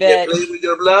ugly bitch. Play with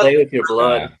your blood. Play with your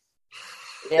blood.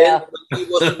 Yeah. He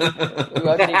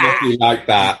like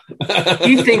that.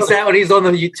 He thinks that when he's on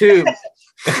the YouTube.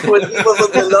 When he was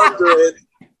on the laundrette,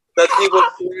 that he was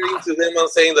swearing to them and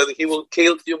saying that he will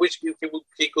kill you, which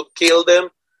he could kill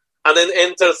them, and then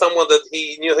enter someone that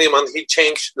he knew him, and he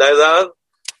changed like that.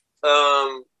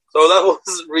 So that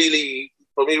was really,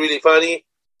 for me, really funny.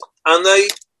 And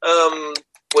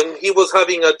when he was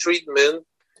having a treatment,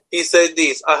 he said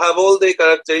this: "I have all the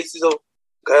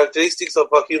characteristics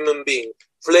of a human being: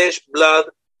 flesh,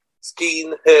 blood,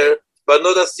 skin, hair, but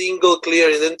not a single clear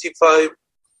identified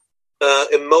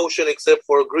emotion except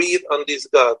for grief and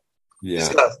disgust.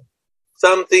 Disgust.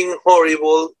 Something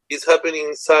horrible is happening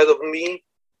inside of me,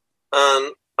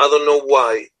 and I don't know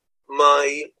why.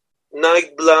 My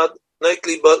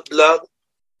nightly blood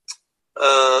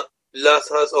lust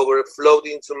has overflowed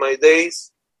into my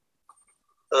days.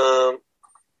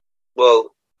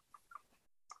 Well,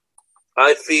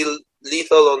 I feel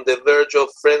lethal on the verge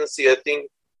of frenzy. I think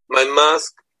my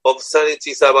mask of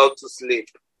sanity is about to slip."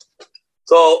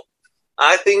 So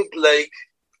I think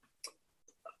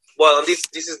and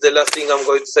this is the last thing I'm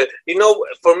going to say.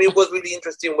 For me, it was really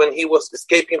interesting when he was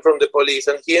escaping from the police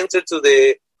and he entered to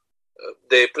the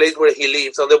place where he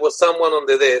lives, and there was someone on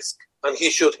the desk, and he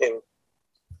shoot him.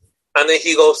 And then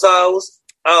he goes out,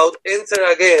 enter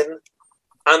again,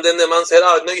 and then the man said,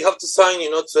 "Oh, no, you have to sign, to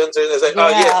enter." And I said, "Oh,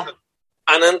 yes."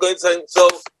 And I'm going to sign. So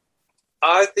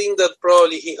I think that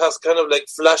probably he has kind of like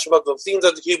flashbacks of things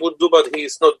that he would do, but he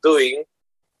is not doing.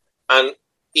 And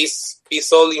it's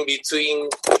all in between,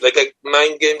 like a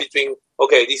mind game between,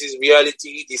 okay, this is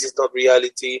reality, this is not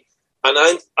reality. And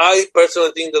I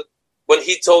personally think that when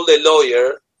he told the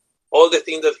lawyer all the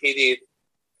things that he did,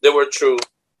 they were true.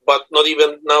 but not even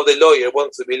now the lawyer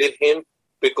wants to believe him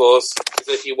because he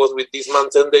said he was with this man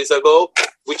 10 days ago,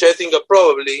 which I think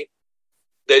probably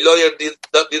the lawyer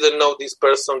didn't know this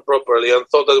person properly and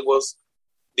thought that it was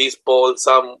this Paul,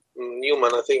 some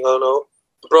Newman, I think, I don't know.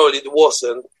 Probably it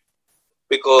wasn't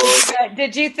because...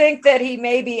 Did you think that he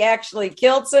maybe actually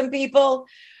killed some people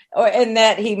and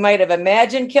that he might have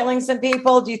imagined killing some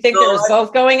people? Do you think there was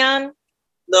both going on?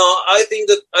 No, I think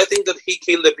that he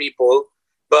killed the people,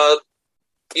 but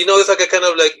it's like a kind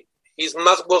of like his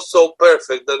mask was so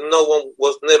perfect that no one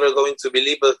was never going to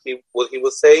believe what he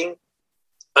was saying.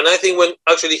 And I think when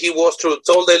actually he was told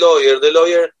the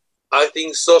lawyer, I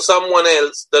think saw someone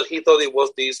else that he thought it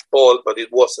was this Paul, but it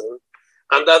wasn't.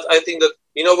 And that I think that,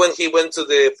 when he went to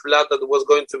the flat that was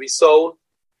going to be sold,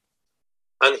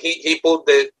 and he put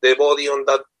the body on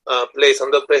that place,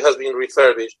 and that place has been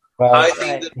refurbished. Well, I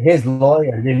think that his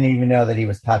lawyer didn't even know that he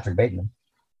was Patrick Bateman.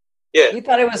 Yeah. He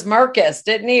thought it was Marcus,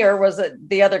 didn't he? Or was it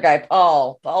the other guy,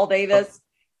 Paul Davis?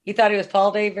 He thought he was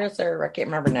Paul Davis, or I can't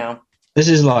remember now. This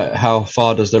is like how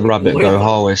far does the rabbit go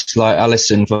whole? It's like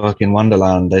Alice in fucking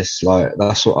Wonderland. It's like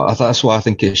that's why I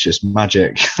think it's just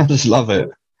magic. I just love it.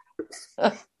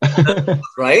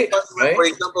 Right? For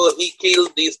example, he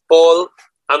killed this Paul,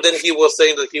 and then he was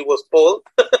saying that he was Paul.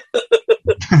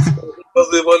 It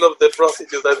was one of the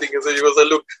prostitutes, I think. So he was like,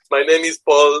 "Look, my name is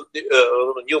Paul Newman.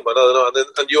 I don't know."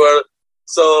 And you are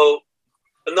so.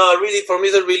 No, really, for me,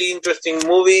 it's a really interesting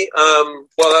movie.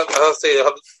 Well, I'll say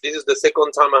this is the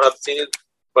second time I have seen it,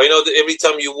 but every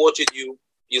time you watch it, you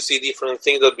see different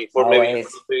things that before maybe you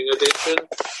weren't paying attention.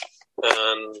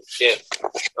 And yeah,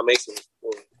 amazing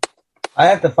movie. I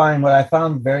have to find what I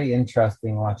found very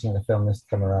interesting watching the film this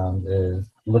time around is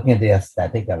looking at the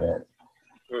aesthetic of it.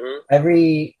 Mm-hmm.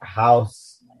 Every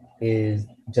house is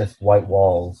just white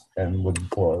walls and wooden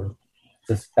floors.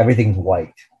 Just everything's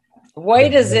white.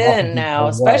 White is in now,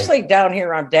 especially down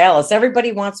here on Dallas.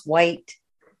 Everybody wants white.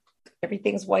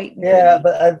 Everything's white. Yeah,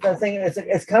 but I think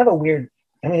it's kind of a weird.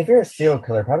 I mean, if you're a serial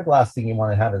killer, probably the last thing you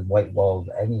want to have is white walls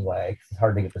anyway. 'Cause it's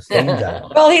hard to get the stains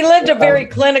out. Well, he lived a very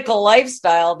clinical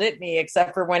lifestyle, didn't he?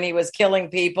 Except for when he was killing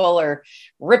people or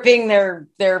ripping their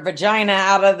vagina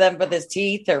out of them with his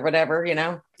teeth or whatever,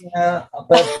 Yeah,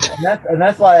 but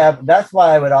that's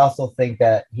why I would also think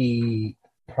that he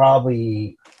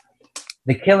probably.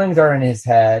 The killings are in his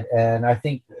head, and I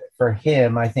think for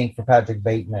Patrick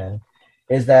Bateman,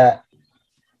 is that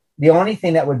the only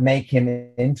thing that would make him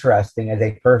interesting as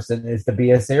a person is to be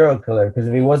a serial killer. Because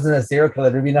if he wasn't a serial killer,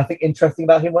 there'd be nothing interesting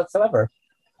about him whatsoever.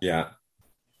 Yeah.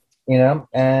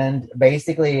 And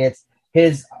basically it's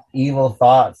his evil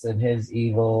thoughts and his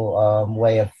evil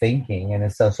way of thinking and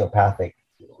his sociopathic.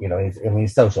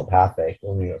 He's sociopathic.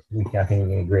 I think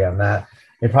we can agree on that.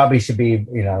 It probably should be,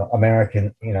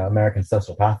 American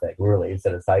sociopathic, really,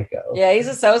 instead of psycho. Yeah, he's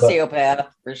a sociopath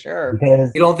for sure.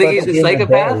 You don't think he's a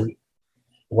psychopath?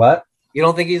 What? You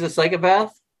don't think he's a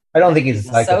psychopath? I don't think he's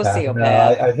a psychopath. Sociopath.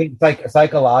 No, I think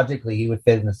psychologically he would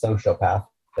fit in the sociopath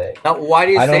thing. Now, why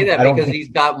do you say that? Because he's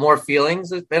got more feelings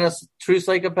than a true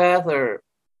psychopath, or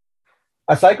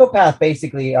a psychopath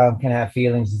basically can have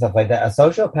feelings and stuff like that. A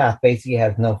sociopath basically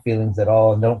has no feelings at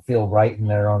all and don't feel right in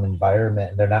their own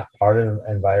environment. They're not part of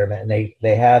the environment, and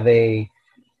they have a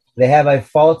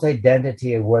false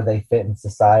identity of where they fit in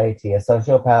society. A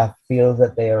sociopath feels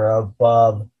that they are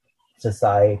above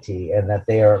society and that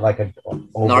they are like a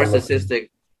narcissistic.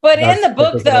 But in the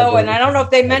book, though, and I don't know if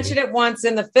they mentioned it once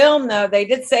in the film, though, they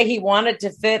did say he wanted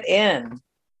to fit in.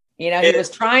 He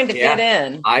was trying to fit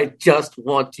in. I just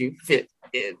want to fit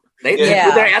in.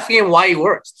 They're asking him why he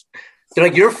works. They're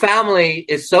like, your family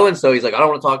is so and so. He's like, I don't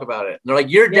want to talk about it. And they're like,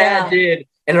 your dad did,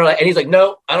 and they're like, and he's like,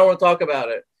 no, I don't want to talk about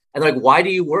it. And they're like, why do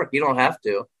you work? You don't have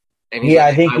to. And he's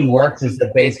I think he works is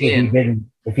that basically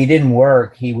if he didn't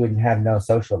work, he wouldn't have no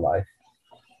social life.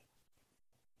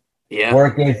 Yeah,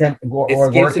 work isn't.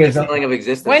 Work is a feeling of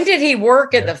existence. When did he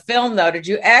work in the film, though? Did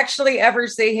you actually ever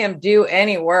see him do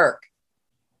any work?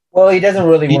 Well, he doesn't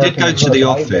really. He did go to the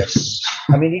office.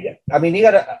 I mean, you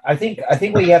gotta. I think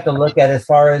what you have to look at as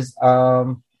far as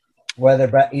whether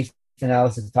Bret Easton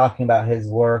Ellis is talking about his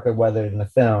work or whether in the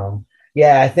film.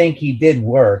 Yeah, I think he did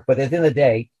work, but at the end of the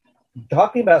day,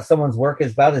 talking about someone's work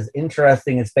is about as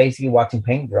interesting as basically watching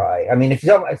paint dry. I mean, if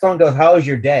someone goes, "How was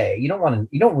your day?" You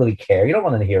don't really care. You don't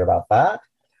want to hear about that.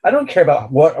 I don't care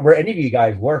about where any of you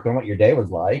guys work and what your day was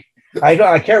like.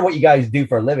 I care what you guys do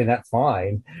for a living. That's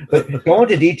fine. But go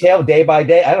into detail day by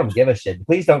day, I don't give a shit.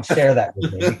 Please don't share that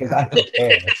with me because I don't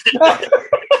care.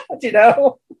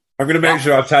 I'm going to make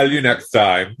sure I tell you next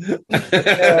time.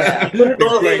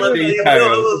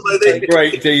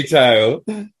 Great detail.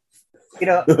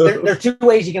 there's two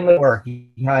ways you can live work. You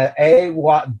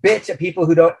bitch at people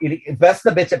who don't. Invest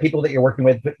the bitch at people that you're working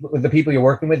with. With the people you're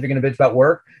working with, you're going to bitch about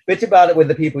work. Bitch about it with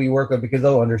the people you work with because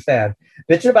they'll understand.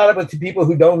 Bitch about it with people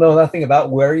who don't know nothing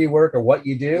about where you work or what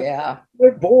you do. Yeah,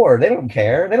 they're bored. They don't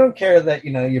care. They don't care that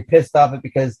you're pissed off at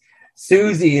because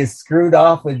Susie is screwed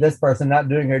off with this person not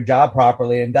doing her job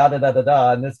properly and da da da da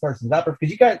da, and this person's not because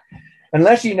you got.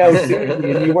 Unless you know Susie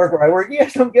and you work where I work, you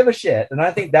guys don't give a shit. And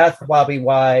I think that's probably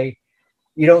why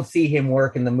you don't see him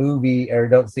work in the movie or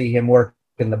don't see him work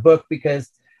in the book because,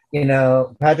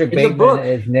 Patrick Bateman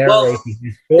is narrating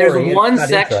his story. There's one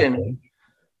section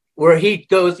where he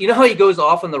goes, how he goes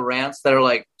off on the rants that are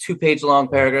like 2-page long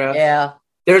paragraphs? Yeah.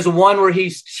 There's one where she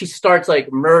starts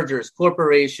like mergers,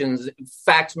 corporations,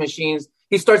 fax machines.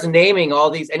 He starts naming all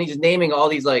these, and he's naming all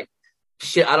these like,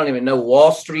 shit, I don't even know,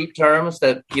 Wall Street terms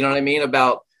that, you know what I mean,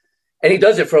 about, and he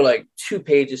does it for like 2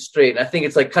 pages straight. And I think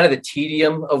it's like kind of the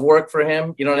tedium of work for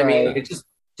him. You know what I mean? It's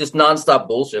just nonstop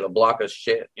bullshit, a block of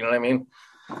shit. You know what I mean?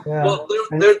 Yeah. Well,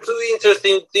 there are two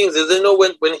interesting things. Is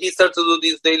when he starts to do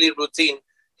this daily routine,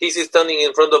 he's standing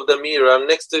in front of the mirror and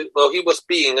he was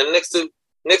peeing, and next to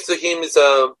him is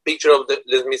a picture of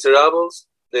Les Miserables,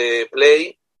 the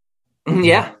play.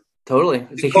 Yeah, totally.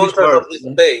 It's the contrast of his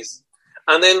face.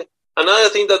 And then another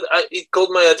thing that it caught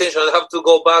my attention, I have to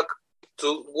go back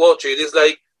to watch it. It's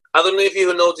like, I don't know if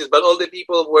you noticed, but all the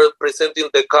people were presenting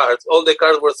the cards. All the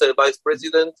cards were said vice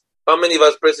president. How many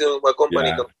vice presidents were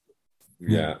company?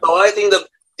 Yeah. So I think that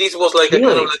this was like a kind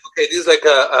of like, okay, this is like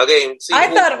a game.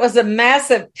 I thought it was a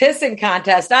massive pissing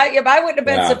contest. I wouldn't have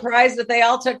been surprised if they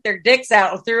all took their dicks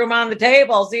out and threw them on the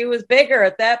tables. He was bigger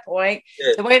at that point,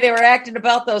 the way they were acting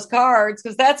about those cards,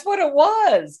 because that's what it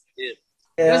was. Yeah.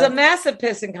 It was a massive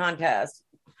pissing contest.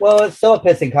 Well, it's still a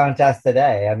pissing contest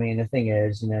today. I mean, the thing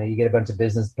is, you get a bunch of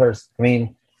business persons. I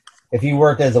mean, if you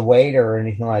worked as a waiter or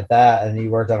anything like that, and you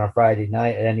worked on a Friday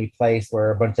night at any place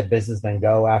where a bunch of businessmen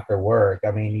go after work,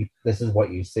 I mean, this is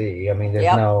what you see. I mean,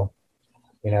 there's no,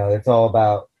 it's all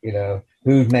about,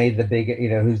 who's made the biggest,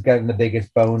 who's gotten the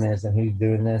biggest bonus and who's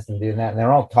doing this and doing that. And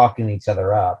they're all talking each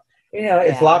other up.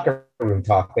 It's locker room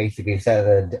talk, basically, set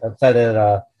at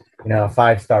a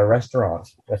 5-star restaurant.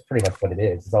 That's pretty much what it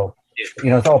is. It's all,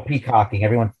 it's all peacocking.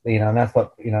 Everyone, and that's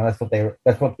what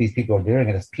these people are doing.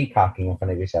 It's peacocking in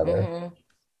front of each other. Mm-hmm.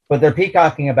 But they're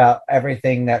peacocking about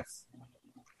everything that's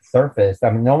surfaced.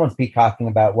 I mean, no one's peacocking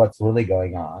about what's really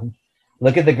going on.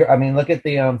 Look at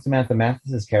the Samantha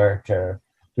Mathis's character,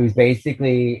 who's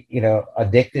basically,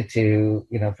 addicted to,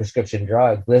 prescription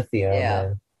drugs, lithium,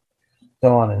 and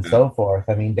so on and so forth.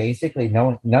 I mean, basically,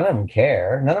 none of them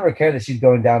care. None of them care that she's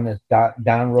going down this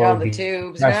down road. Down the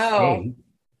tubes, no.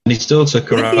 And he still took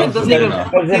her out. But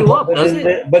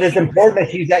it's important that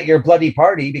she's at your bloody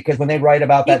party, because when they write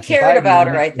about that, he cared about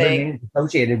her, I think.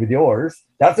 Associated with yours.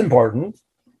 That's important.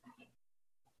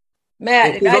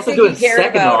 Matt, I think he cared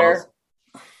about her.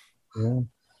 Yeah.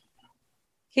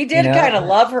 He did kind of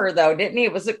love her, though, didn't he?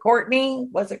 Was it Courtney?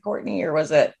 Or was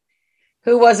it?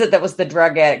 Who was it that was the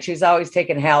drug addict? She was always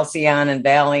taking Halcyon and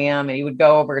Valium, and he would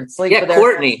go over and sleep with her.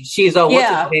 Courtney. She's what's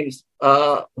his name's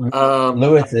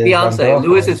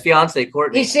Lewis's fiance,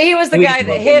 Courtney. He was the guy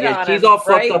that hit on her. She's all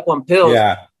fucked up on pills.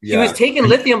 Yeah. She was taking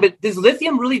lithium, but does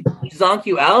lithium really zonk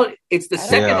you out? It's the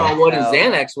second on what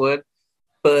Xanax would.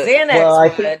 But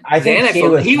Xanax I think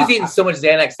Xanax, he was eating so much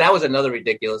Xanax. That was another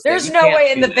ridiculous thing. There's no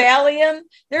way in the Valium.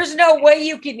 There's no way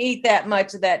you can eat that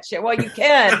much of that shit. Well, you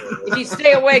can if you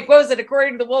stay awake. What was it?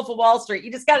 According to the Wolf of Wall Street,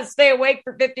 you just got to stay awake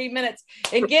for 15 minutes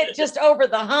and get just over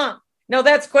the hump. No,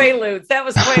 that's Quaaludes. That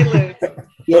was Quaaludes.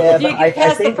 Yeah, you can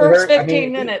pass the first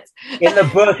 15 minutes. In the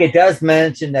book, it does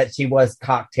mention that she was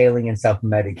cocktailing and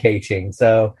self-medicating.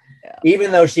 So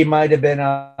even though she might have been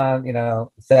on,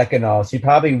 Seconal, she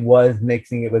probably was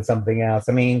mixing it with something else.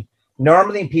 I mean,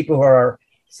 normally people who are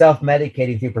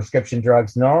self-medicating through prescription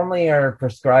drugs normally are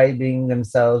prescribing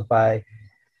themselves by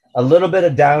a little bit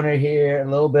of downer here, a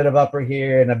little bit of upper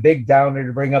here, and a big downer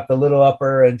to bring up the little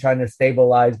upper and trying to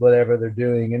stabilize whatever they're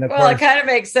doing. And of course, it kind of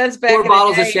makes sense. 4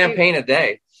 bottles of champagne a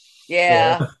day.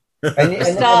 Yeah. And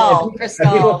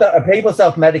people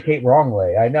self-medicate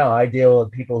wrongly. I know. I deal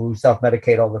with people who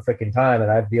self-medicate all the freaking time,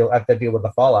 and I have to deal with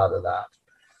the fallout of that.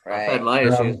 Right. I've had my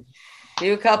issues.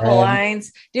 Do a couple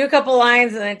lines,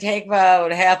 and then take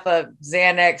about half a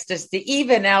Xanax just to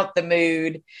even out the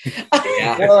mood.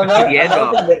 Yeah. Well, another thing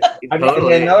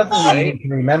that you need to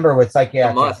remember with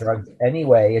psychiatric drugs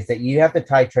anyway is that you have to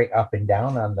titrate up and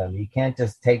down on them. You can't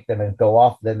just take them and go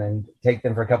off them and take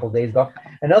them for a couple of days.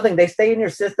 Another thing, they stay in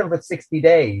your system for 60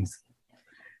 days.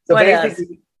 So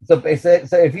basically, so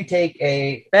if you take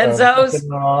a benzos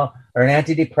or an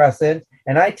antidepressant,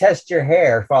 and I test your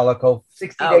hair follicle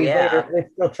 60 days later,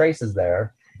 it still traces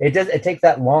there. It takes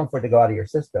that long for it to go out of your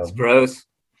system. It's gross.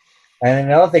 And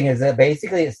another thing is that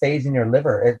basically it stays in your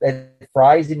liver. It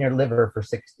fries in your liver for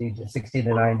 60 to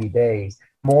 90 days.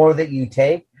 More that you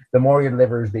take, the more your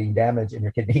liver is being damaged in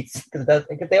your kidneys. Because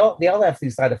they all have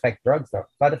these side effects. Right.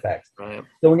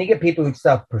 So when you get people who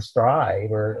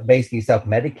self-prescribe or basically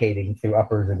self-medicating through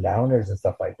uppers and downers and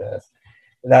stuff like this,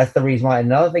 that's the reason why.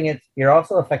 Another thing is you're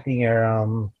also affecting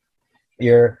your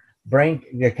brain,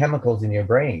 your chemicals in your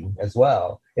brain as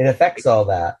well. It affects all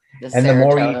that. And the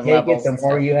more you take it, the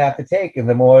more you have to take. And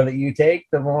the more that you take,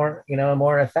 the more,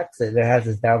 more affects it. It has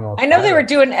this downward. I know they were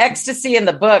doing ecstasy in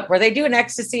the book. Were they doing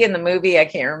ecstasy in the movie? I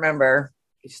can't remember.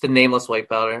 It's the nameless white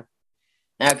powder.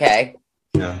 Okay.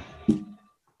 Yeah.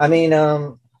 I mean,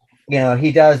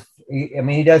 he does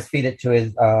feed it to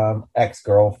his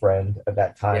ex-girlfriend at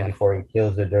that time before he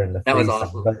kills her during the. That was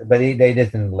awesome. But they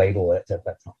didn't label it at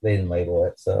that time. They didn't label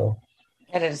it, so.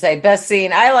 I didn't say best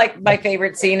scene. I like my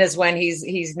favorite scene is when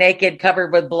he's naked,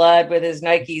 covered with blood, with his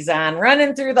Nikes on,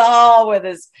 running through the hall with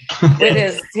his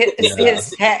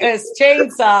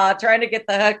chainsaw, trying to get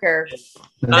the hooker.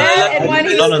 And when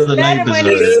he's screwing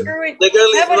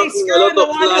the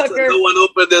one hooker, no one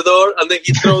opened the door, and then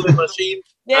he throws the machine.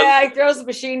 Yeah, he throws the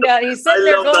machine down. He's sitting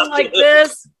there going like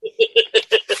this.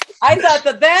 I thought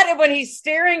that and when he's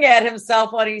staring at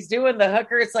himself when he's doing the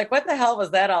hooker, it's like, what the hell was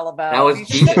that all about? That was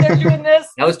he's sitting there doing this.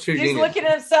 That was true. He's looking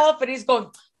at himself and he's going,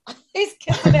 he's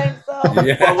kissing at himself.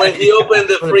 Yeah. Well, when he opened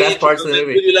the fridge, parts of the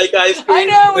movie. You like ice cream? I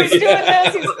know, he's doing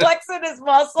this. He's flexing his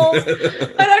muscles.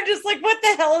 And I'm just like, what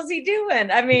the hell is he doing?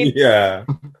 I mean, yeah.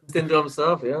 Into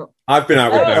himself, yeah. I've been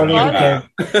out with him.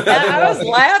 I was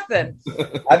laughing.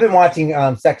 I've been watching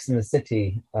Sex and the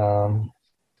City.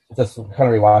 Just kind of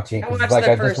rewatching. I watched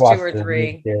the first 2 or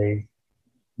 3 series.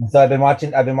 So I've been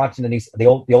watching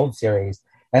the old series,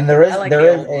 and there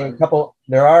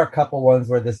are a couple ones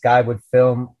where this guy would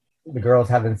film the girls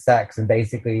having sex, and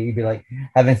basically he'd be like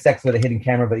having sex with a hidden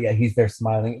camera, but yeah, he's there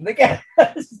smiling. The guy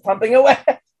is pumping away.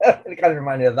 It kind of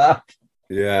reminded me of that.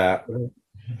 Yeah.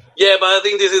 Yeah, but I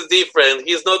think this is different.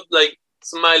 He's not like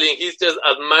smiling; he's just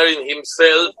admiring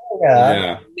himself.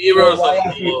 Yeah. Mirrors.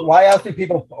 Why else do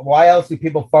people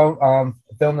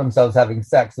film themselves having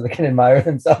sex so they can admire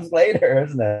themselves later?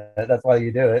 Isn't it? That's why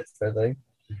you do it. Certainly.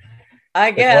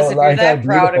 I guess if you're that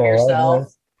proud of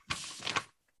yourself.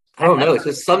 I don't know. It's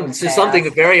just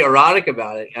something very erotic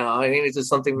about it. I mean, it's just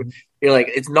something you're like,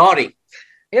 it's naughty.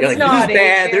 It's like, naughty. This is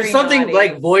bad. There's something naughty.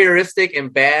 like voyeuristic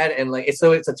and bad, and like it's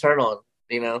a turn on.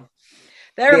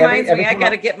 That reminds me, I got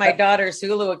to get my daughter's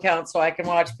Hulu account so I can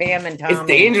watch Pam and Tommy. It's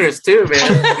dangerous too,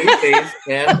 man. These days,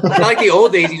 man. It's not like the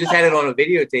old days. You just had it on a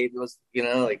videotape. It was,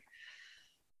 like.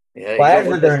 Yeah. Well, I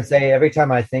heard there and say every time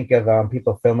I think of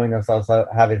people filming themselves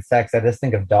having sex, I just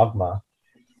think of Dogma.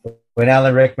 When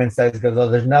Alan Rickman says, "Oh,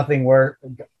 there's nothing worse."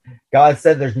 God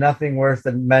said, "There's nothing worse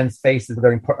than men's faces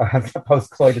during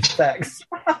post-coitus sex."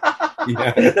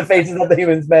 The faces that the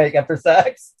humans make after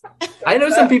sex. I know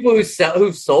some people who sell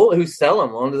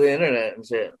them onto the internet and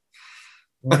shit.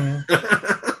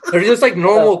 Mm-hmm. They're just like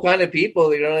normal kind of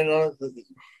people,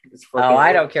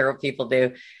 I don't care what people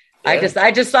do. Yeah.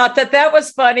 I just thought that was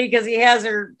funny because he has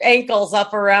her ankles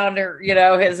up around her,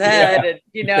 his head, and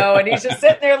he's just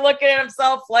sitting there looking at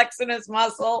himself, flexing his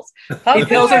muscles. He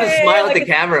tells her to smile at the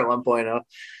camera at one point.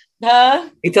 Huh?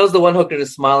 He tells the one hooker to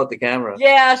smile at the camera.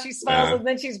 Yeah, she smiles and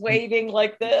then she's waving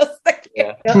like this.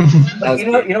 Yeah.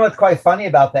 You know what's quite funny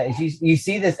about that is you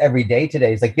see this every day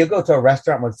today. It's like you'll go to a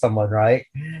restaurant with someone, right,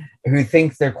 who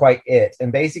thinks they're quite it.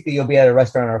 And basically you'll be at a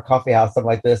restaurant or a coffee house, something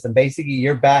like this, and basically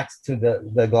your back's to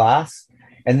the glass,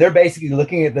 and they're basically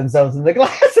looking at themselves in the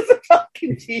glass as they're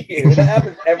talking to you. That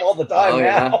happens all the time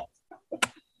now.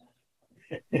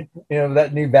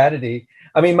 That new vanity.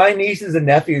 I mean, my nieces and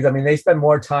nephews, they spend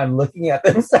more time looking at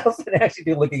themselves than actually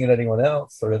do looking at anyone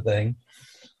else, sort of thing.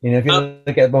 If you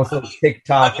look at most of the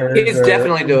TikTokers. Kids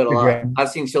definitely do it a lot. I've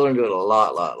seen children do it a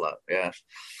lot. Yeah.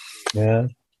 Yeah.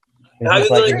 Have you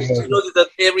noticed that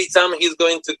every time he's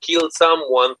going to kill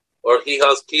someone or he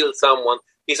has killed someone,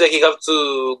 he said he have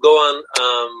to go on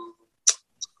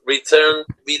return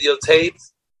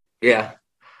videotapes? Yeah.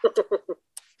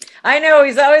 I know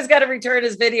he's always got to return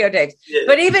his videotapes,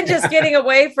 but even just getting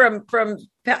away from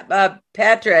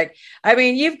Patrick,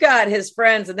 you've got his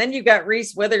friends, and then you've got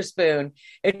Reese Witherspoon.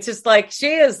 It's just like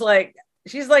she's like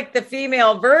the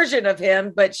female version of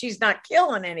him, but she's not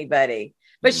killing anybody.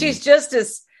 But she's just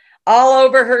as all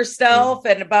over herself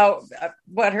and about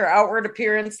what her outward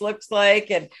appearance looks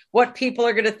like and what people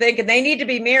are going to think, and they need to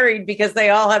be married because they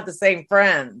all have the same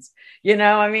friends.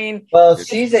 Well,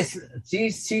 she's a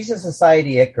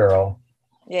society it girl.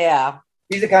 Yeah.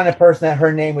 She's the kind of person that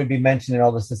her name would be mentioned in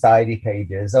all the society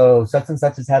pages. Oh, such and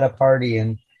such has had a party,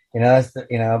 and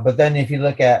But then if you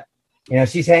look at,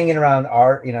 she's hanging around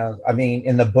art. In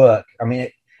the book.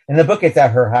 In the book, it's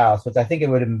at her house, which I think it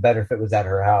would have been better if it was at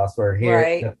her house. Where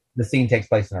here, the scene takes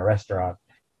place in a restaurant,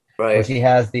 right? Where she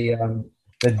has the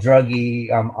druggy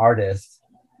artist,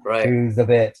 right, who's a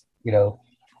bit,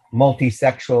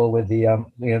 multi-sexual with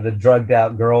the drugged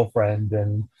out girlfriend,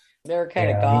 and they're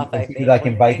kind of goth. I think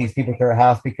invite these people to her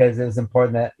house because it was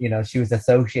important that she was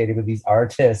associated with these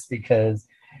artists, because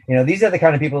these are the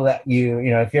kind of people that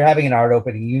if you're having an art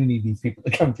opening, you need these people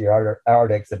to come to your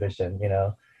art exhibition.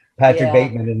 Patrick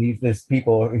Bateman and these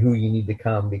people who you need to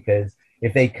come, because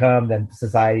if they come, then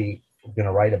society is going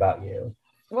to write about you.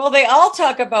 Well, they all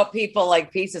talk about people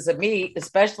like pieces of meat,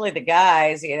 especially the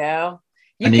guys. And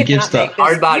he gives that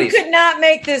hard bodies. You could not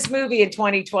make this movie in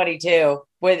 2022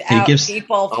 without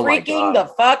people freaking the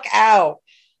fuck out.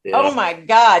 Yeah. Oh my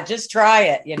God, just try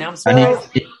it. I'm sorry.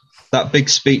 That big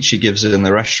speech he gives in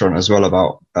the restaurant as well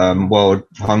about world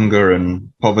hunger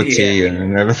and poverty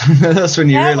and everything. That's when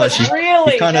you realize you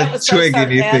kind of twig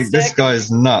and you think, this guy's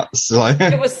nuts.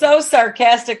 It was so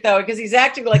sarcastic though, because he's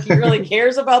acting like he really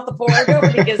cares about the poor.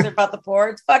 Nobody gives about the poor.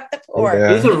 It's fuck the poor. Yeah.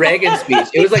 It was a Reagan speech.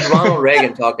 It was like Ronald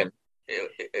Reagan talking.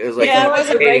 It was like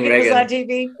Reagan was on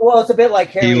TV. Well, it's a bit like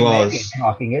Harry and Meghan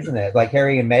talking, isn't it? Like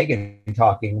Harry and Meghan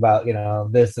talking about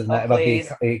this and that, about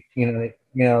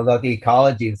about the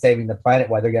ecology and saving the planet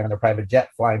while they're getting their private jet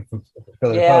flying from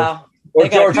pillar to post. Or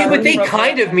George, but they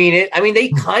kind of mean it. They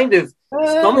kind of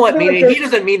somewhat mean it. He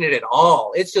doesn't mean it at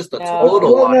all. It's just a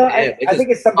total I think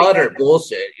it's something utter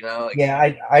bullshit.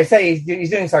 Yeah, I say he's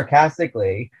doing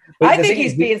sarcastically. I think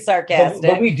he's being sarcastic.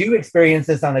 But we do experience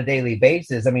this on a daily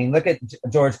basis. Look at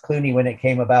George Clooney when it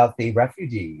came about the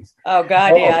refugees. Oh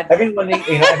God, yeah. Everyone needs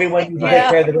to take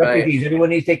care of the refugees. Right. Everyone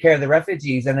needs to take care of the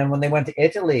refugees. And then when they went to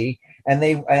Italy and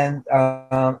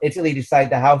Italy decided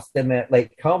to house them at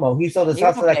Lake Como, he sold his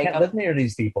house so that I can't live near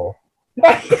these people.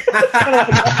 And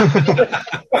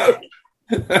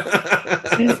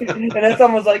it's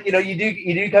almost like you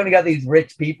do kind of got these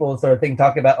rich people sort of thing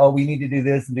talking about, oh, we need to do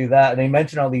this and do that, and they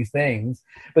mention all these things,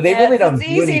 but they really don't. It's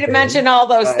easy to mention all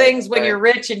those things when you're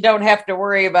rich and don't have to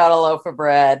worry about a loaf of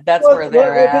bread. That's where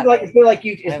they're at. It's been like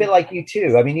you. It's been like you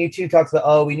too. You too talks about,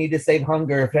 oh, we need to save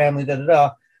hunger, family, da da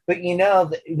da. But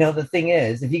the thing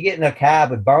is, if you get in a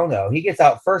cab with Bono, he gets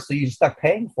out first, so you're stuck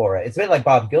paying for it. It's a bit like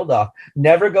Bob Geldof.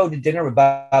 Never go to dinner with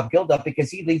Bob Geldof because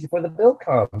he leaves before the bill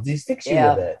comes. He sticks you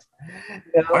with it.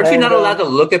 Aren't you not allowed to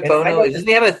look at Bono? Doesn't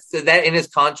he have that in his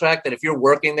contract that if you're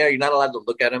working there, you're not allowed to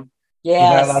look at him? Yes.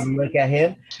 You're not allowed to look at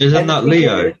him. Isn't that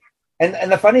Leo?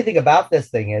 And the funny thing about this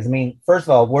thing is, first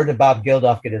of all, where did Bob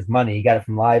Geldof get his money? He got it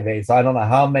from Live Aid. So I don't know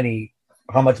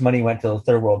how much money went to those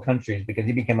third world countries, because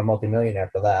he became a multimillionaire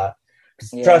after that.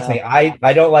 Trust me,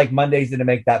 I don't like Mondays to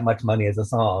make that much money as a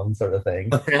song sort of thing.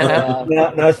 Now,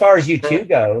 as far as U2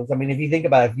 goes, if you think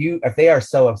about if they are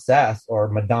so obsessed, or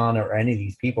Madonna or any of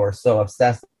these people are so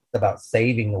obsessed about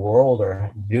saving the world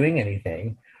or doing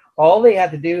anything, all they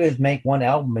have to do is make one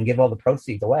album and give all the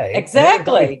proceeds away.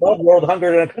 Exactly. World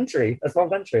hunger in a small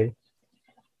country.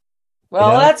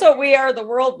 Well, that's what We Are the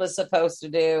World was supposed to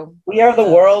do. We Are the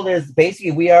World is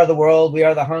basically, we are the world, we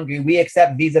are the hungry, we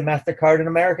accept Visa, MasterCard, and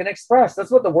American Express. That's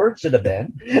what the word should have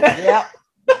been. Yeah.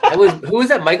 Who was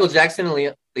that? Michael Jackson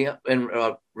and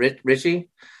Richie?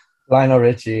 Lionel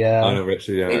Richie, yeah. Lionel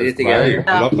Richie, yeah. They did it together.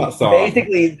 I love that song.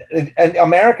 Basically, and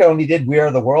America only did We Are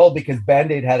the World because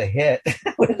Band-Aid had a hit.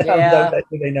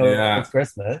 They know it's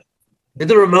Christmas. Did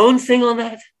the Ramones sing on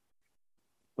that?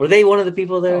 Were they one of the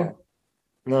people there?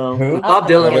 No. Who? Bob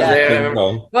Dylan was there.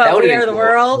 Well, We Are the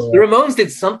World? The Ramones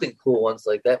did something cool once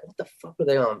like that. What the fuck were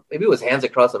they on? Maybe it was Hands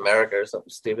Across America or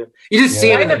something stupid. You just see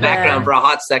him in the background for a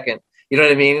hot second. You know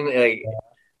what I mean?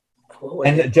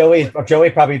 And Joey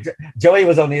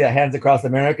was only at Hands Across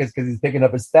America because he's picking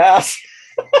up his stash.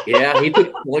 Yeah, he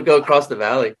would go across the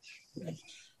valley.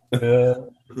 Did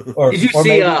you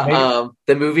see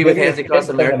the movie with Hands Across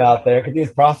America out there? Because he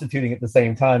was prostituting at the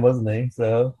same time, wasn't he?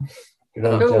 So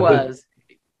who was?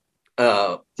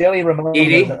 Joey Ramone.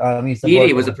 Dee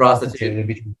was a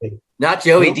prostitute. Not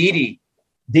Joey, Dee.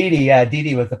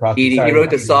 Dee was the prostitute. He wrote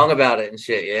the song about it and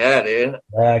shit. Yeah, dude.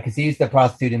 Because he used to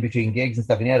prostitute in between gigs and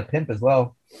stuff, and he had a pimp as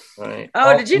well. Right.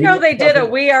 Oh, did you know they did a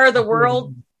We Are the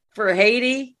World for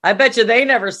Haiti? I bet you they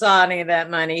never saw any of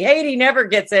that money. Haiti never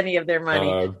gets any of their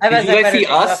money. Did you guys see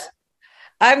Us?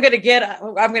 I'm gonna get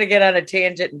on a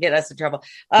tangent and get us in trouble.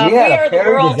 We Are the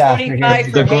World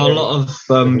 25. They've got a lot of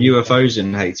UFOs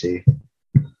in Haiti.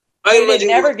 They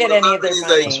never get any of their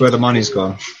money. That's where the money's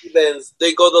gone.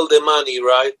 They got all the money,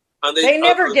 right? And they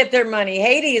never get their money.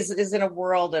 Haiti is in a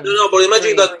world of no. But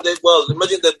imagine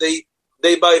that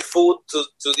they buy food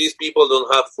to these people who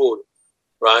don't have food,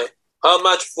 right? How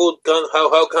much food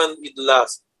how can it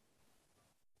last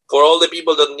for all the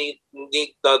people that need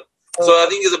that? So I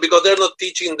think it's because they're not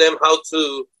teaching them how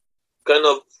to kind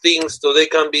of things so they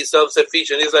can be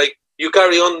self-sufficient. It's like you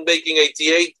carry on making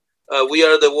 88. We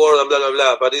are the world and blah blah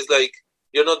blah. But it's like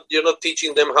you're not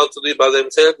teaching them how to do it by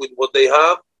themselves with what they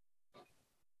have.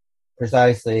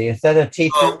 Precisely. Instead of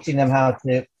teaching them how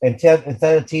to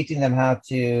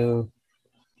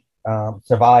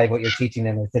survive, what you're teaching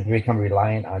them is to become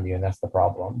reliant on you, and that's the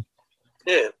problem.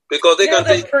 Yeah, because they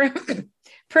can.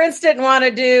 Prince didn't want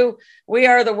to do "We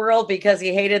Are the World" because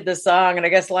he hated the song, and I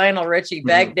guess Lionel Richie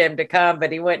begged him to come,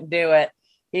 but he wouldn't do it.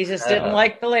 He just didn't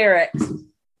like the lyrics.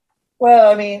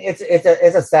 Well, I mean, it's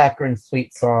a saccharine,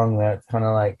 sweet song that's kind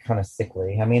of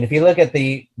sickly. I mean, if you look at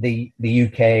the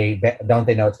UK, "Don't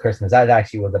They Know It's Christmas," that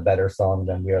actually was a better song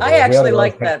than "We Are the World." I actually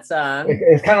like that song.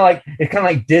 It's kind of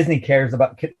like Disney cares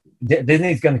about.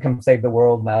 Disney's going to come save the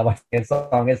world now by a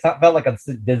song. It's not felt like a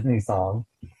Disney song.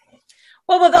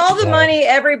 Well, with all the money,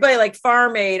 everybody like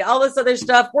Farm Aid, all this other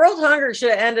stuff, world hunger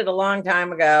should have ended a long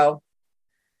time ago.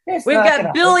 We've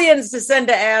got billions to send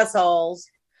to assholes.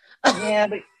 Yeah,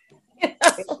 but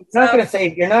it's not going to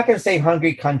save. You're not going to save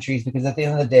hungry countries because at the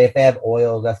end of the day, if they have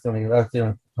oil, that's the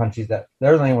only countries they're the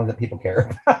only ones that people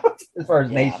care about as far as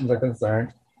nations are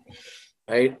concerned.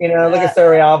 Right? Look at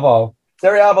Sarajevo.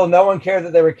 Sarajevo, no one cared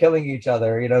that they were killing each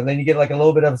other. Then you get like a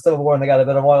little bit of a civil war, and they got a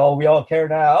bit of oil. Oh, we all care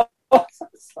now.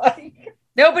 It's like,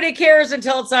 nobody cares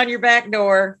until it's on your back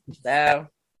door. So,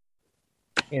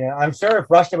 I'm sure if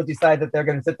Russia would decide that they're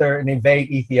going to sit there and invade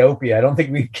Ethiopia, I don't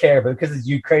think we'd care. But because it's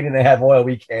Ukraine and they have oil,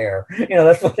 we care.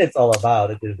 That's what it's all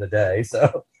about at the end of the day.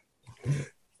 So,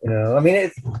 I mean,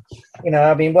 it's,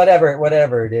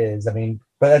 whatever it is. I mean,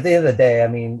 but at the end of the day, I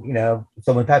mean,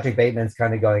 so when Patrick Bateman's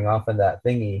kind of going off on that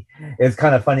thingy, it's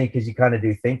kind of funny because you kind of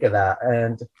do think of that.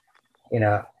 And,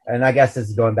 and I guess this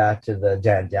is going back to the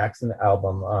Janet Jackson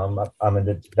album in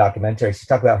the documentary. She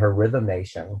talked about her Rhythm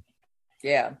Nation.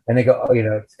 Yeah. And they go,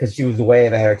 because she was way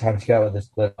ahead of her time. She got with this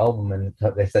split album and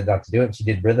they said not to do it. And she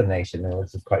did Rhythm Nation and it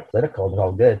was just quite political. It was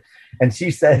all good. And she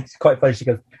said, it's quite funny. She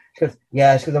goes,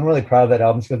 I'm really proud of that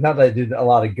album. She goes, not that it did a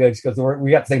lot of good. She goes,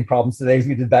 we got the same problems today as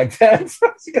we did back then.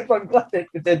 So she goes, I'm glad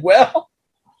it did well.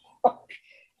 As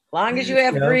long as you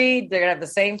have greed, they're going to have the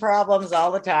same problems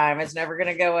all the time. It's never going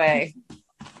to go away.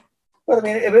 But I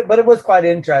mean, it was quite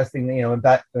interesting,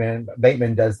 when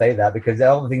Bateman does say that because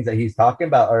all the things that he's talking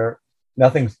about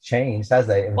nothing's changed, has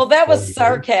they? Well, that was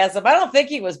sarcasm. I don't think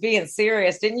he was being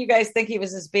serious. Didn't you guys think he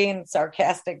was just being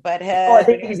sarcastic, butthead? Well, I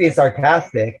think he's being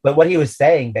sarcastic, but what he was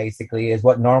saying basically is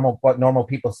what normal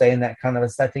people say in that kind of a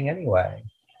setting anyway.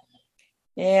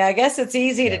 Yeah, I guess it's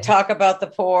easy to talk about the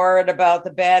poor and about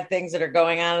the bad things that are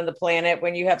going on the planet.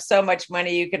 When you have so much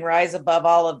money, you can rise above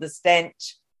all of the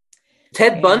stench.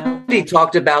 Ted Bundy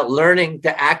talked about learning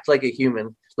to act like a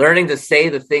human, learning to say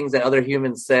the things that other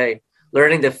humans say,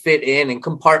 learning to fit in and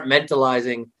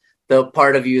compartmentalizing the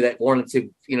part of you that wanted to,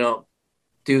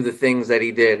 do the things that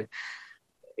he did.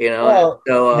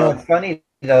 It's funny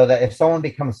though that if someone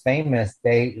becomes famous,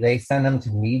 they send them to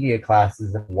media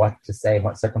classes of what to say,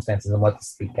 what circumstances, and what to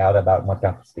speak out about, and what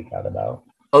not to speak out about.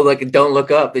 Oh, like Don't Look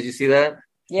Up. Did you see that?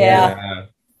 Yeah.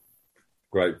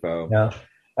 Great film. No.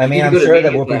 I mean, I'm sure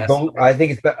that Whoopi Goldberg. I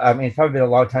think it's probably been a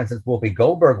long time since Whoopi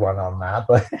Goldberg went on that,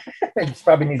 but it's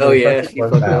probably needs to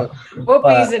work out.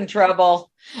 Whoopi's in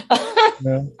trouble. But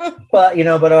but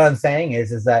what I'm saying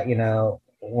is that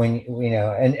when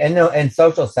in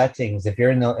social settings, if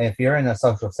you're in a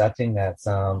social setting that's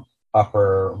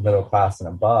upper middle class and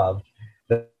above,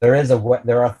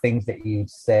 there are things that you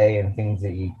say and things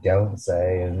that you don't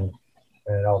say, and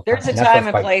there's a time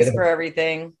and place for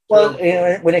everything. Well,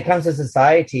 when it comes to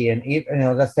society, and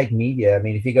let's take media. I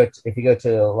mean, if you go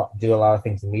to do a lot of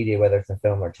things in media, whether it's in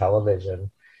film or television,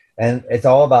 and it's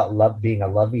all about being a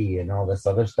lovey and all this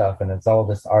other stuff, and it's all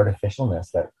this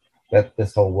artificialness that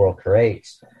this whole world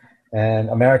creates. And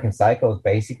American Psycho is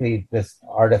basically this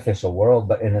artificial world,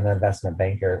 but in an investment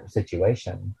banker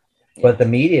situation. But the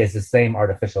media is the same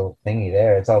artificial thingy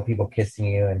there. It's all people kissing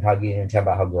you and hugging you and telling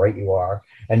about how great you are.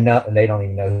 And they don't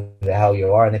even know who the hell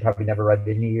you are. And they probably never read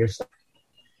any of your stuff.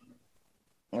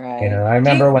 Right. I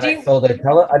remember when I sold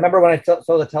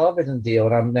a television deal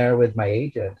and I'm there with my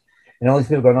agent. And all these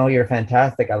people going, "Oh, you're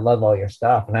fantastic. I love all your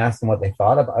stuff." And I asked them what they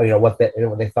thought about, what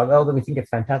they thought. "Oh, we think it's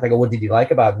fantastic." I go, "What did you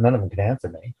like about it?" None of them could answer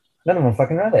me. None of them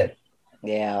fucking read it.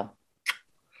 Yeah.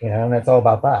 and it's all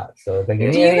about that. So, do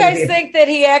you guys think that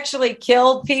he actually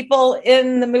killed people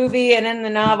in the movie and in the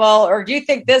novel, or do you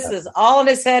think this is all in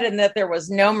his head and that there was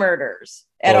no murders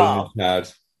at all?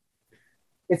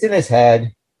 It's in his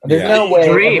head. There's no way.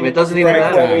 Dream. It doesn't even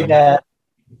matter.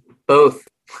 Both.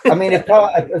 I mean,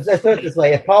 let's put it this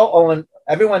way: if Paul Owen,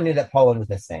 everyone knew that Paul Owen was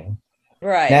missing.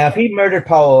 Right. Now, if he murdered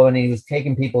Paul Owen, he was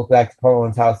taking people back to Paul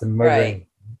Owen's house and murdering.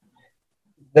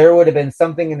 There would have been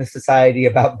something in the society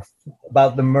about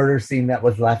the murder scene that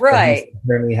was left. Right.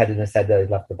 Apparently, had in his head that he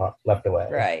left away.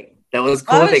 Right. That was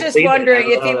cool. I was just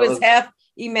wondering if he was half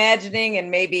imagining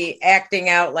and maybe acting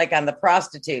out like on the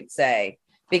prostitutes, say,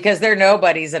 because they're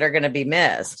nobodies that are going to be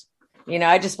missed.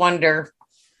 I just wonder.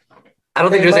 I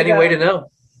don't think there's any way to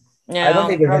know. No, I don't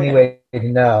think there's any way to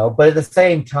know. But at the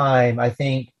same time, I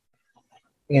think,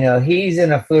 he's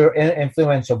in an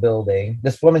influential building.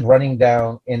 This woman's running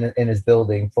down in his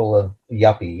building full of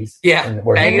yuppies. Yeah. And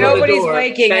nobody's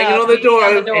waking up. Banging on the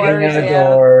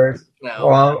doors. No.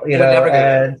 Well,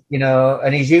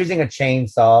 and he's using a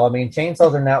chainsaw. I mean,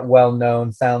 chainsaws are not well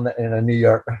known sound in a New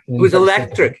York. It was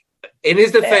electric. In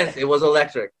his defense, it was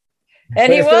electric.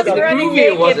 And he was running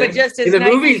naked, but just his in the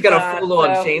movie, he's got a full-on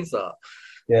chainsaw.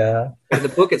 Yeah. In the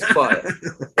book, it's quiet.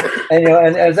 And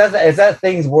and as that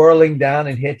thing's whirling down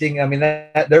and hitting, I mean,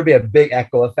 there'd be a big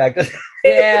echo effect.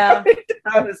 Yeah.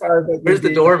 Where's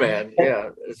the doorman? Yeah.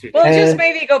 Well, just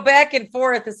maybe go back and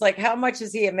forth. It's like, how much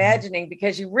is he imagining?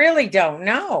 Because you really don't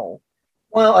know.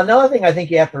 Well, another thing I think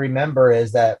you have to remember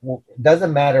is that it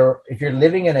doesn't matter if you're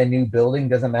living in a new building,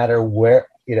 doesn't matter where,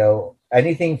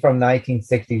 anything from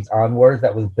 1960s onwards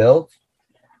that was built,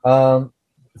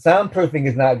 soundproofing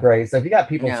is not great. So if you got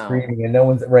people screaming and no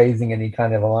one's raising any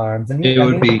kind of alarms, and it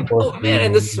would be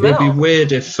and the smell. It would be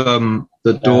weird if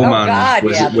the doorman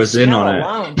was in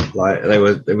on it. Like they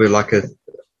were like a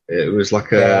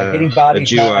getting bodies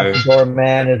duo.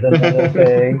 Doorman is another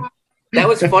thing. That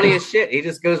was funny as shit. He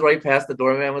just goes right past the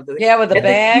doorman with the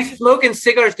bag. He's smoking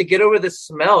cigars to get over the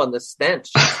smell and the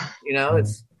stench.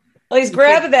 It's. Well, he's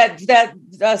grabbing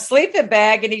that sleeping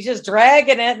bag and he's just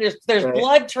dragging it. There's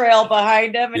blood trail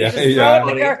behind him, and he's just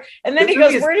throwing the car. And then he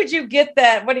goes, "Where did you get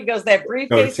that?" When he goes, that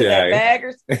briefcase in that bag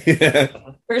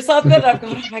or something. I'm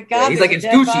going, "Oh my god!" He's like, "It's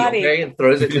Gucci," okay, and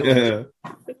throws it to him.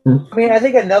 I mean, I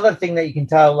think another thing that you can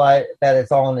tell that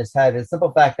it's all in his head is the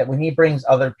simple fact that when he brings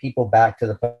other people back to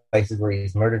the places where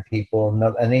he's murdered people,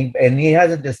 and he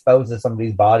hasn't disposed of some of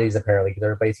these bodies apparently because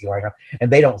they're basically lying around and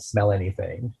they don't smell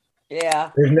anything.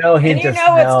 Yeah, there's no hint of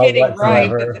smell it's getting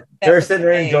whatsoever. Right, they're sitting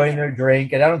there enjoying their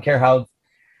drink, and I don't care how,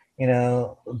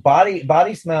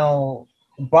 body smell,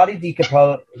 body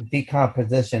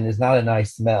decomposition is not a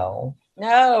nice smell.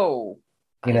 No.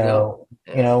 When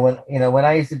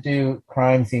I used to do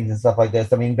crime scenes and stuff like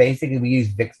this, I mean, basically we use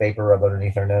Vicks vapor rub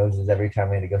underneath our noses every time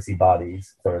we had to go see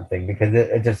bodies, sort of thing, because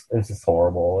it's just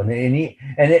horrible, and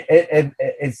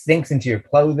it sinks into your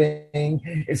clothing,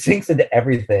 it sinks into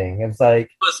everything. It's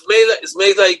like it's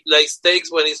made like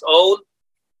steaks when it's old.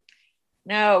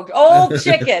 No, old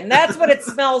chicken. That's what it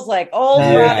smells like. Old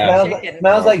rotten chicken.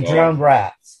 Smells like drowned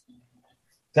rats.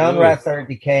 Drowned rats are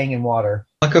decaying in water,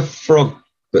 like a frog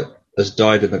that has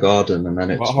died in the garden, and then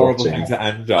it's what a horrible thing to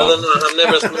end on. I don't know. I've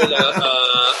never smelled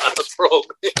a frog.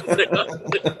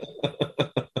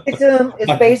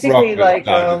 It's basically like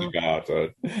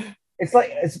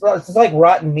it's like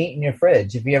rotten meat in your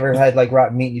fridge. If you ever had like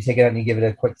rotten meat, you take it out and you give it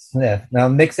a quick sniff. Now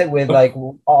mix it with like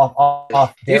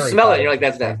off. You smell it, and you're like,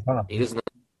 "That's that." And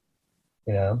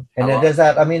it does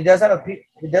have. I mean, it does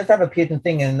have a pungent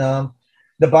thing, and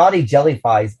the body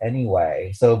jellifies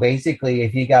anyway. So basically,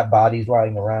 if you got bodies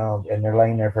lying around and they're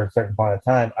laying there for a certain point of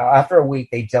time, after a week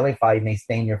they jellify and they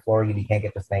stain your floor and you can't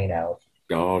get the stain out.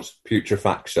 God,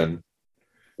 putrefaction.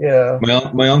 Yeah.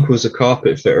 My uncle's a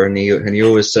carpet fitter, and he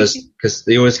always says, because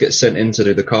he always gets sent in to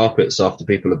do the carpets after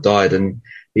people have died, and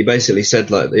he basically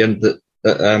said, like, at the end that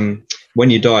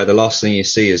when you die, the last thing you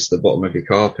see is the bottom of your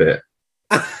carpet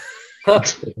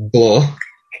floor.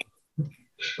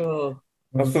 Oh.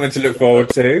 That's something to look forward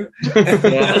to. Can't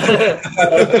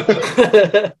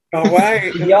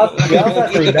wait. You also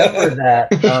have to remember that.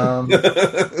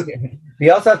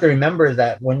 You also have to remember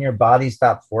that when your body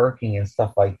stops working and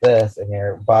stuff like this, and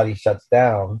your body shuts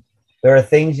down, there are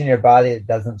things in your body that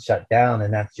doesn't shut down,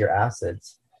 and that's your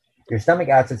acids. Your stomach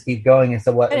acids keep going, and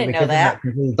so what? I didn't know that.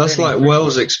 That's like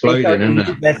wells exploding, isn't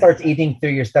it? That starts eating through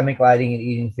your stomach lining and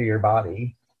eating through your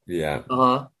body. Yeah.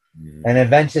 And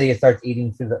eventually it starts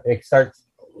eating through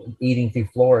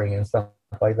flooring and stuff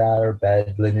like that, or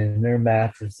bed linen or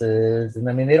mattresses. And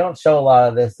I mean, they don't show a lot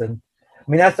of this. And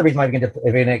I mean, that's the reason why if you're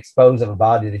going to expose of a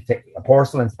body, a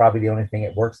porcelain's probably the only thing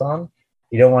it works on.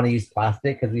 You don't want to use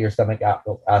plastic because your stomach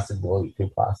acid will eat through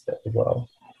plastic as well.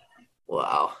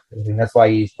 Wow. And that's why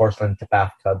you use porcelain to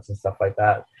bathtubs and stuff like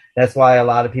that. That's why a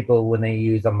lot of people, when they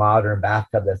use a modern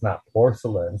bathtub that's not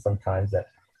porcelain, sometimes that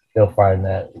they'll find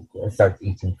that it starts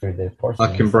eating through the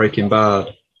porcelain. Like in Breaking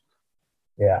Bad.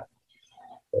 Yeah.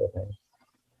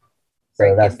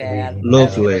 So that's the reason.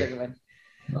 Lovely.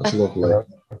 That's lovely.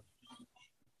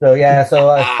 So yeah,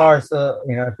 so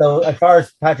as far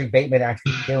as Patrick Bateman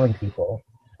actually killing people,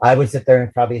 I would sit there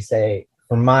and probably say,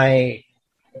 from my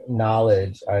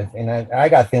knowledge, I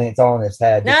got a feeling it's all in his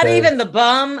head. Not even the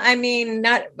bum. I mean,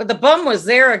 but the bum was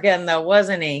there again, though,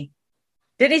 wasn't he?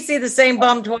 Did he see the same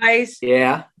bum twice?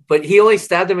 Yeah, but he only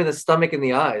stabbed him in the stomach and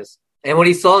the eyes. And when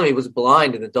he saw him, he was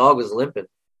blind, and the dog was limping.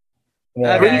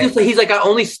 Yeah. Okay. He's like, I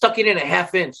only stuck it in a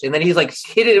half inch, and then he's like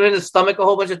hit him in the stomach a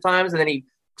whole bunch of times, and then he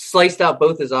sliced out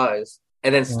both his eyes,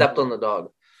 and then stepped on the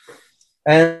dog.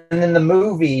 And in the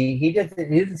movie, he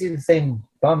didn't see the same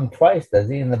bum twice, does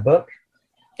he? In the book?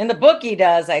 In the book, he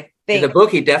does, I think. In the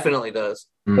book, he definitely does.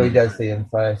 So he does see him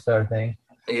twice, sort of thing.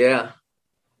 Yeah.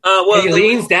 He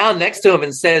leans down next to him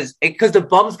and says, because the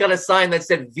bum's got a sign that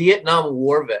said Vietnam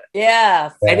War vet.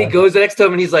 Yeah. And he goes next to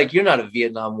him and he's like, you're not a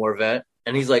Vietnam War vet.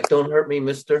 And he's like, don't hurt me,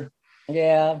 mister.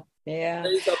 Yeah. Yeah.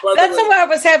 That's why I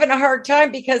was having a hard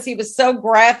time, because he was so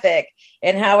graphic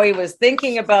in how he was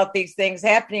thinking about these things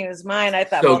happening in his mind. I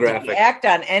thought, did he act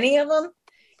on any of them?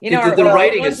 You know, the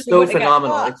writing is so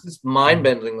phenomenal. It's just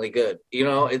mind-bendingly good. You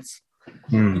know, he's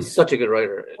such a good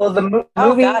writer. Well, the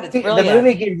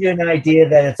movie gives you an idea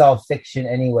that it's all fiction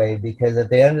anyway, because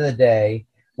at the end of the day,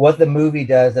 what the movie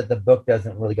does that the book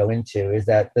doesn't really go into is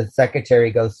that the secretary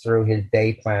goes through his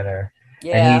day planner.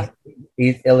 Yeah. And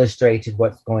he's illustrated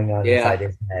what's going on inside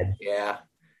his head. Yeah.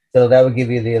 So that would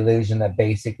give you the illusion that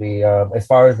basically, as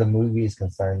far as the movie is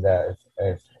concerned, that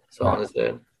it's not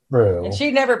true. And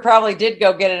she never probably did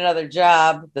go get another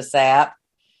job, the sap.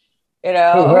 You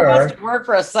know, who wants to work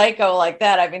for a psycho like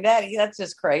that? I mean, that's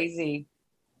just crazy.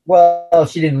 Well,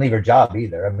 she didn't leave her job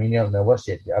either. I mean, you don't know what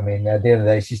she did. I mean, at the end of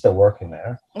the day, she's still working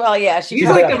there. Well, yeah, she's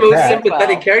like the most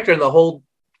sympathetic character in the whole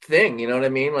thing. You know what I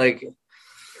mean? Like,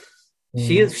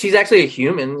 she's actually a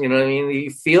human. You know what I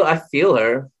mean? I feel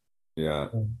her. Yeah.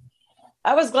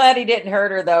 I was glad he didn't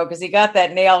hurt her though, because he got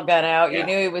that nail gun out. You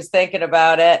knew he was thinking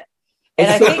about it, and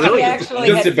I think he actually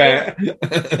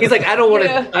he's like, I don't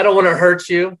want to hurt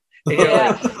you.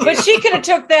 Yeah, but she could have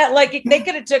took that, like they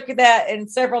could have took that in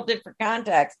several different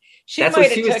contexts. She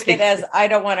might have took it as, I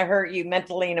don't want to hurt you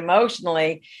mentally and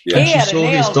emotionally. Yeah, she saw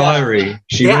his diary.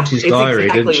 She read his diary,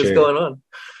 didn't she? What's going on?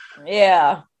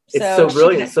 Yeah, it's so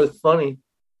brilliant. It's so funny.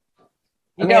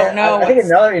 You don't know. I think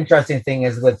another interesting thing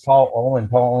is with Paul Owen.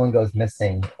 Paul Owen goes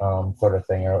missing, sort of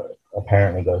thing, or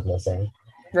apparently goes missing.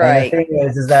 Right. And the thing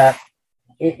is that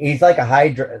he's like a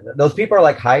hydra. Those people are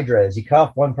like hydras. You cut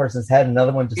off one person's head,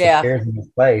 another one just appears in his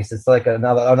place. It's like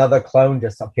another clone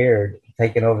just appeared,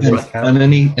 taking over this count. And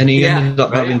then he ended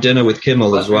up having dinner with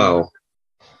Kimmel as well.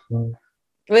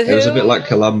 With it was a bit like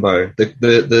Columbo,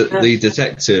 the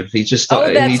detective. He just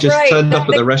turned up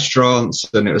at the restaurants,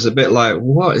 and it was a bit like,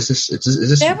 what is this? Is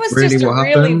this that was really just what a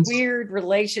happened? really weird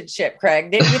relationship,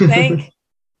 Craig. Didn't you think?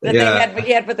 That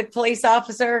he had with the police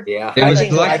officer. Yeah, it was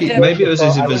like maybe it was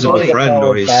his invisible friend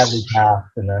or his.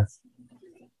 And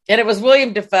it was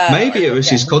William Dafoe. Maybe it was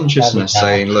his consciousness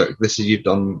saying, "Look, this is you've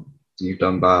done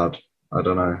bad." I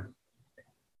don't know.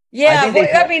 Yeah,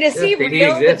 I mean, is he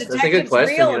real? The detective's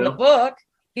real in the book.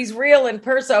 He's real in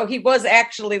person. So he was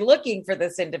actually looking for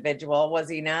this individual, was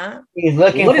he not? He's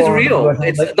looking. What is real?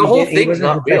 The whole thing's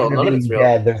not real. None of it's real.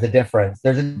 Dead. There's a difference.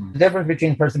 There's a difference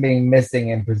between person being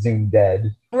missing and presumed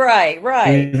dead. Right.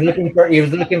 He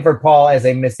was looking for Paul as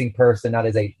a missing person, not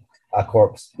as a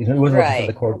corpse. He wasn't looking for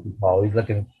the corpse of Paul. He's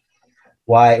looking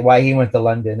why he went to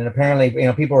London, and apparently,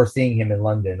 people were seeing him in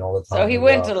London all the time. So he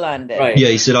went to London. Right. Yeah,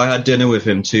 he said I had dinner with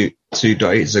him two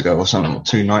days ago or something,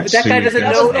 2 nights. But that guy doesn't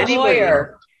know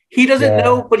anybody. He doesn't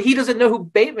know, but he doesn't know who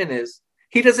Bateman is.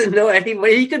 He doesn't know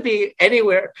anybody. He could be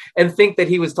anywhere and think that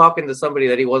he was talking to somebody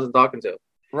that he wasn't talking to.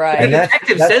 Right. And the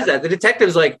detective says that. The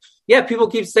detective's like, yeah, people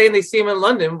keep saying they see him in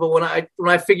London, but when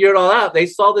I figure it all out, they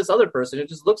saw this other person who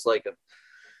just looks like him.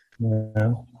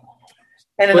 Yeah.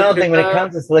 And another thing, when it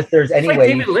comes to solicitors,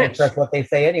 anyway, you can't trust what they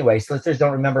say anyway. Solicitors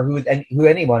don't remember who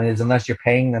anyone is unless you're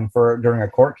paying them during a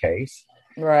court case.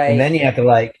 Right. And then you have to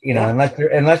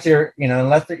unless you're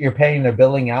paying their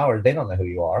billing hours, they don't know who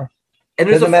you are. And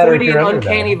there's a Freudian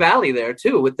uncanny valley there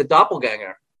too with the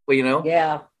doppelganger. Well,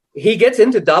 yeah, he gets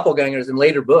into doppelgangers in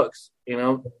later books.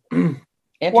 Well,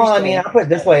 I mean, I'll put it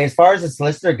this way: as far as the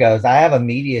solicitor goes, I have a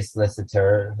media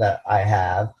solicitor that I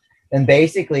have, and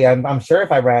basically, I'm sure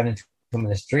if I ran into him in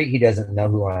the street, he doesn't know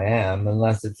who I am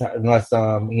unless he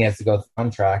has to go through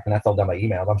contract, and that's all done by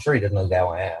email. I'm sure he doesn't know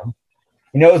who I am.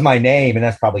 He knows my name, and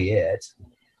that's probably it.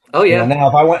 Oh yeah. Now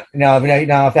if I went,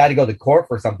 if I had to go to court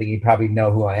for something, he'd probably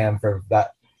know who I am for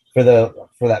that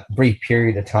brief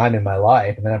period of time in my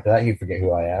life, and then after that, he'd forget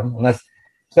who I am,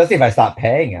 especially if I stop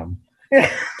paying him.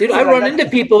 Dude, I run into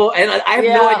people and I have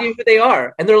no idea who they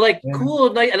are, and they're like,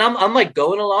 "Cool," and I'm like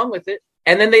going along with it,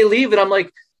 and then they leave, and I'm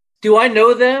like, "Do I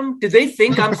know them? Do they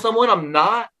think I'm someone I'm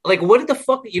not? Like, what the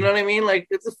fuck? You know what I mean? Like,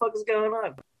 what the fuck is going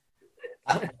on?"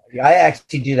 I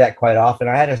actually do that quite often.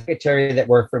 I had a secretary that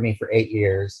worked for me for 8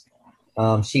 years.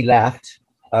 She left.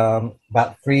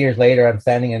 About 3 years later, I'm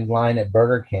standing in line at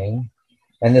Burger King,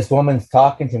 and this woman's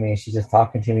talking to me. She's just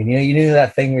talking to me. You know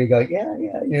that thing where you go, yeah.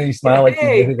 You smile like you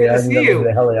know who they are, and you know who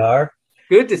the hell they are.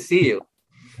 Good to see you.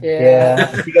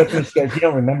 Yeah. She goes, "You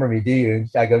don't remember me, do you?" And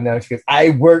I go, "No." She goes,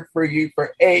 "I worked for you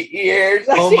for 8 years."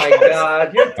 Oh my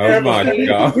god! Oh my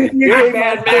god! You're a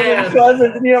bad man.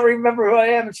 Cousins, and you don't remember who I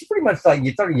am. And she pretty much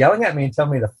you started yelling at me and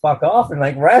telling me to fuck off, and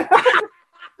right,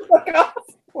 fuck off.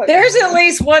 There's at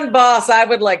least one boss I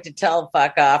would like to tell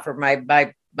fuck off for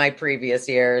my previous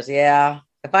years. Yeah,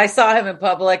 if I saw him in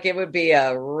public, it would be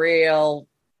a real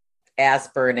ass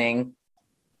burning.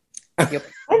 Yep.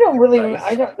 I don't really.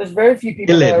 There's very few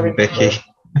people that I remember. Vicky.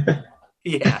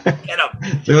 Yeah, get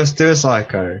him. Do a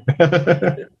psycho.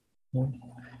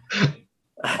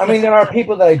 I mean, there are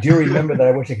people that I do remember that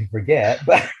I wish I could forget,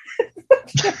 but.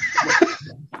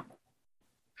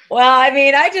 Well, I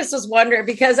mean, I just was wondering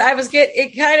because I was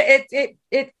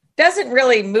it doesn't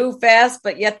really move fast,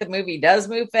 but yet the movie does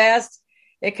move fast.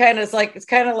 It's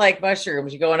kind of like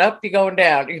mushrooms. You're going up, you're going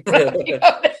down.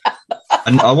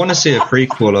 And I want to see a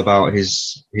prequel about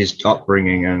his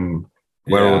upbringing and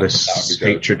where all this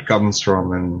hatred comes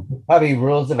from, and probably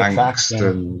Rules of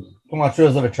Attraction.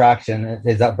 Rules of Attraction.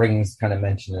 His upbringing is kind of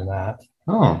mentioned in that.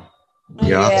 Oh,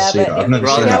 yeah, I see that. I've never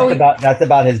seen that. That's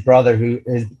about his brother.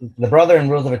 The brother in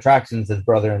Rules of Attraction is his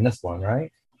brother in this one,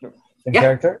 right? In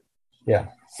character. Yeah.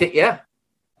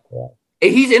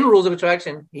 He's in Rules of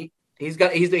Attraction. He's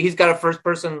got a first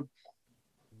person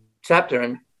chapter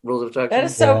in Rules of Attraction. That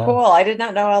is so cool. I did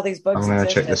not know all these books. I'm going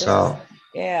to check this out.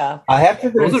 Yeah, I have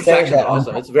to say that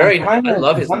awesome. It's very. I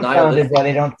love his nihilism. Why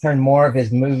they don't turn more of his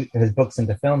books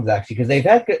into films, actually, because they've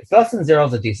had Less Than Zero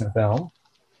is a decent film.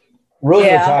 Rules of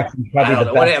Attraction is probably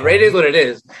the best. It is what it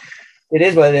is. It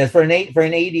is what it is for an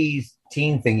 80s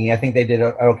teen thingy. I think they did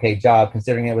an okay job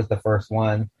considering it was the first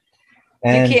one.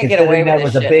 And you can't get away with it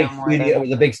was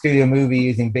a big studio movie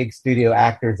using big studio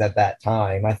actors at that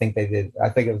time. I think they did. I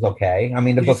think it was okay. I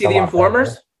mean, did you see The Informers?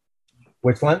 Better.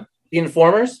 Which one? The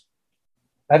Informers.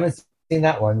 I haven't seen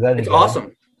that one. It's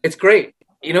awesome. It's great.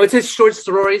 It's his short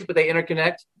stories, but they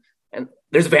interconnect, and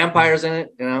there's vampires in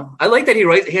it. I like that he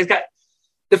writes. He's got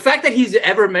the fact that he's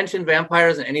ever mentioned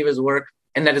vampires in any of his work,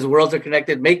 and that his worlds are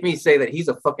connected, make me say that he's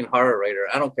a fucking horror writer.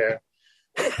 I don't care.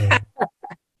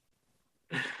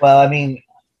 Well, I mean,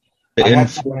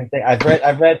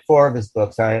 I've read 4 of his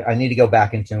books. I need to go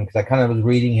back into him because I kind of was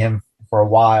reading him for a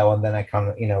while, and then I kind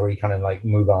of, where you kind of like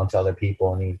move on to other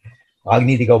people, and I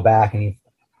need to go back, and you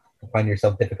find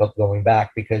yourself difficult going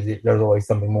back because there's always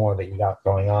something more that you got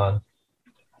going on.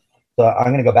 So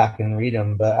I'm going to go back and read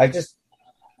him, but I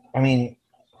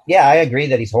agree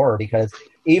that he's horror because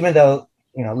even though,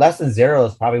 Less Than Zero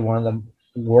is probably one of the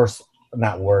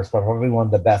not worst, but probably one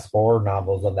of the best horror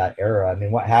novels of that era. I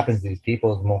mean, what happens to these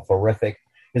people is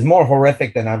more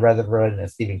horrific than I've rather read in a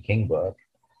Stephen King book.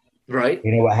 Right.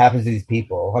 What happens to these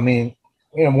people. I mean,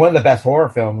 one of the best horror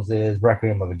films is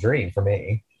Requiem of a Dream for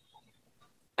me.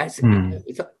 It's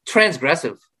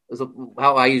transgressive is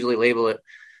how I usually label it.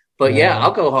 But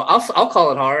I'll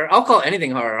call it horror. I'll call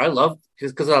anything horror. I love,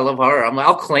 just because I love horror.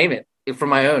 I'll claim it for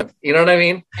my own. You know what I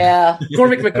mean? Yeah.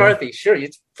 Cormac McCarthy, sure,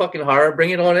 it's fucking horror.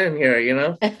 Bring it on in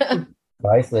here,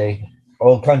 Precisely.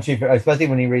 Old country, especially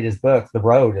when you read his books, The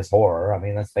Road is horror. I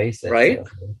mean, let's face it. Right?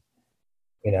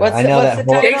 I know that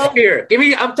Shakespeare.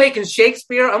 I'm taking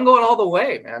Shakespeare. I'm going all the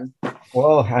way, man.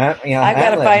 Well, I've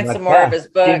got to find some more of his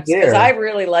books because I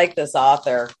really like this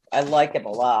author. I like him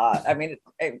a lot. I mean,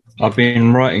 I've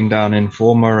been writing down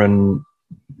Informer and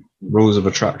Rules of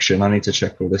Attraction. I need to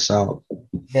check all this out.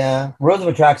 Yeah, Rules of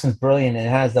Attraction is brilliant. It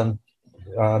has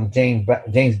James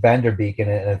Vanderbeek in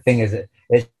it. And the thing is, it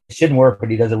shouldn't work,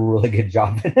 but he does a really good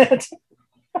job in it.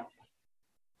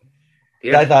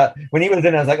 Yeah. I thought when he was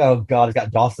in it, I was like, "Oh God, it's got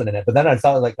Dawson in it." But then I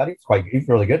saw it, he's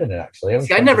really good in it. Actually,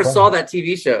 I never saw that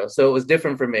TV show, so it was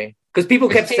different for me because people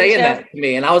kept saying that to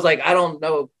me, and I was like, "I don't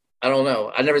know.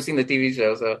 I've never seen the TV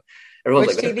show." So everyone's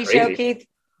Which like, "TV show, Keith?"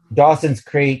 Dawson's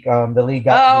Creek, the lead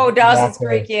guy. Oh, Dawson's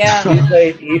Creek, yeah.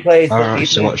 He plays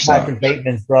watch Patrick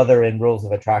Bateman's brother in Rules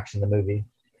of Attraction, the movie.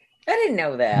 I didn't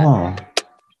know that. Oh,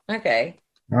 Okay.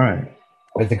 all right.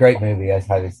 It's a great movie. I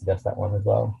highly suggest that one as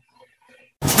well.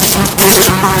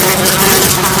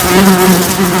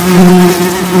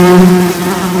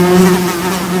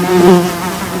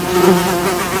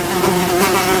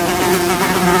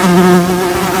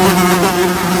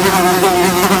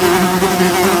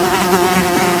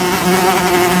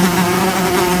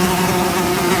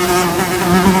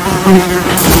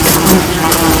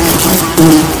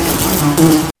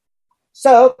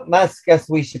 So I guess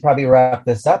we should probably wrap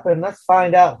this up and let's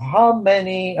find out how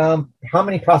many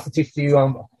prostitutes do you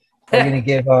are going to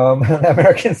give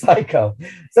American Psycho.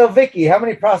 So Vicky, how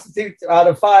many prostitutes out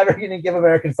of 5 are you going to give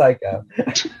American Psycho?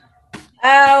 Oh,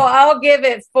 I'll give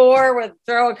it 4 with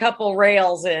throw a couple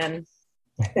rails in.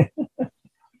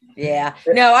 Yeah.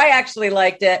 No, I actually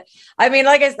liked it. I mean,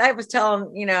 like I was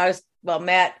telling,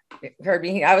 Matt heard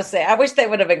me. I was saying, I wish they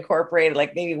would have incorporated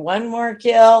like maybe one more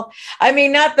kill. I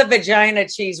mean, not the vagina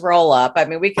cheese roll up. I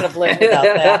mean, we could have lived without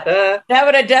that. That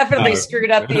would have definitely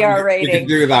screwed up the R rating. You can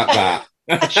do that.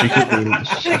 But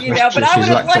I would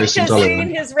have liked to have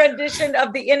seen his rendition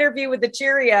of the interview with the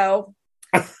Cheerio.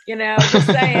 Just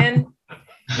saying.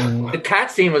 The cat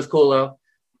scene was cool though.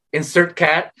 Insert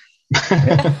cat.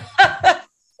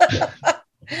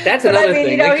 That's another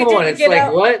thing. Come on, it's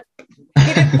like what?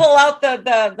 He did pull out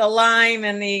the lime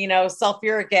and the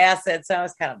sulfuric acid, so I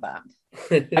was kind of bummed.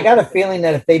 I got a feeling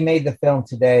that if they made the film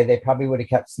today, they probably would have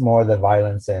kept more of the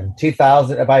violence in.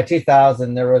 By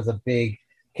 2000, there was a big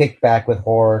kickback with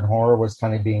horror, and horror was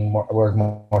kind of being more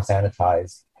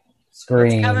sanitized.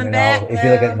 Scream, if you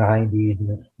look at the 90s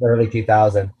and early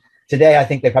 2000. Today, I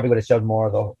think they probably would have shown more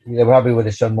of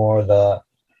the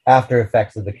after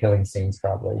effects of the killing scenes,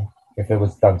 probably, if it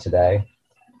was done today.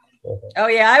 Oh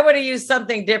yeah, I would have used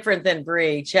something different than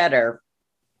brie cheddar.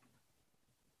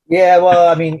 Yeah, well,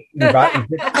 I mean, you're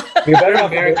better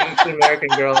off American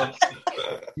girl.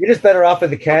 You're just better off with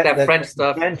the French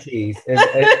stuff. Can cheese.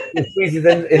 It squeezes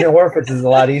in orifices is a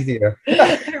lot easier.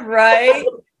 Right?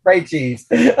 Great cheese.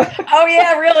 Oh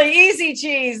yeah, really easy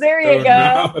cheese. There you go.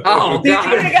 No. Oh God! You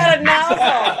could have got a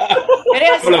nozzle. It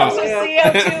has so much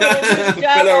CO2 in this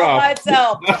job all by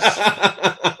itself.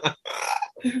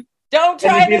 Don't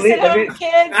try this at home,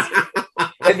 kids.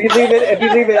 If you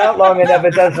leave it out long enough,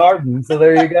 it does harden. So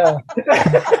there you go.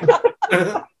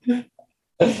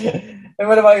 And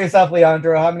what about yourself,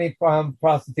 Leandro? How many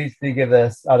prostitutes do you give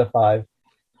this out of 5?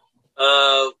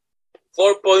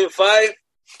 4.5.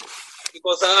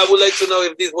 Because I would like to know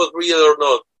if this was real or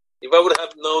not. If I would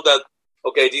have known that,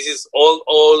 okay, this is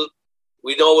all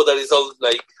we know that it's all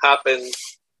like happened.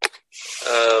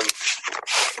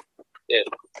 Yeah.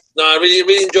 No, I really,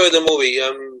 really enjoyed the movie.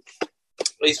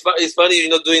 It's funny,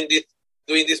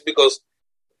 doing this because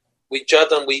we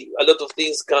chat and a lot of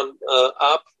things come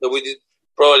up that we did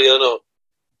probably, I don't know,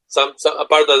 some a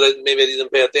part that maybe I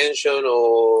didn't pay attention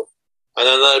and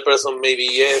another person maybe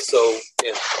yes. So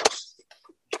yeah.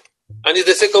 And it's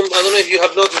the second. I don't know if you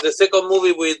have noticed the second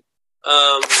movie with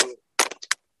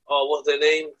what's the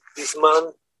name? This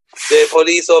man, the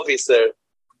police officer.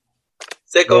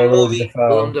 Second movie.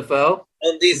 Willem Dafoe.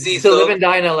 And this is to Live and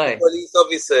Die in L.A. Police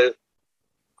officer.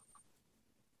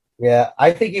 Yeah,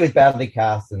 I think he was badly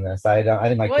cast in this. I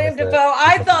didn't like William Dafoe.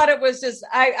 I thought it was just.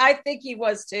 I think he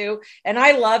was too, and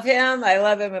I love him. I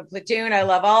love him in Platoon. I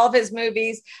love all of his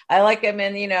movies. I like him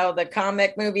in the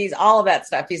comic movies, all of that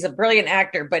stuff. He's a brilliant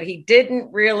actor, but he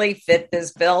didn't really fit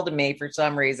this bill to me for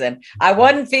some reason. I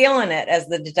wasn't feeling it as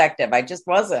the detective. I just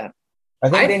wasn't. I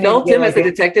felt him as a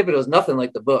detective, but it was nothing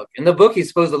like the book. In the book, he's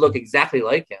supposed to look exactly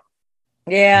like him.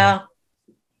 Yeah.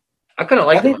 I kind of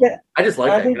like him. I just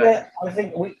like that guy. I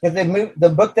think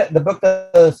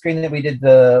the screen that we did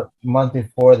the month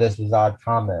before this was Odd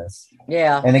Thomas.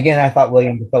 Yeah. And again, I thought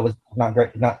William Dafoe was not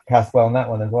great, not cast well in that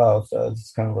one as well. So it's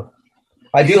just kind of.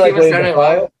 I do like William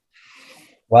Dafoe.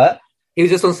 What? He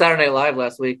was just on Saturday Night Live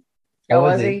last week. Oh,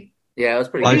 was he? Yeah, it was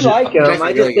pretty. I do like him.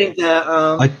 I just think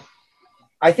that.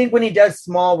 I think when he does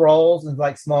small roles and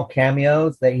like small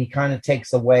cameos, that he kind of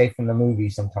takes away from the movie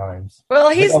sometimes.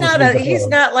 Well, he's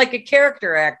not like a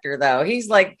character actor though. He's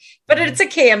like, but it's a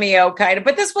cameo kind of.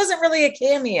 But this wasn't really a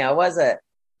cameo, was it?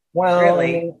 Well,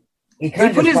 really, he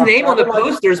put his name on the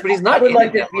posters, but he's not. I would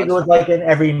like to see it was like an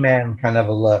everyman kind of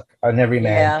a look, an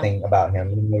everyman thing about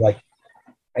him.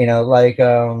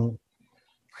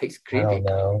 He's creepy. I don't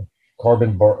know.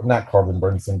 Not Corbin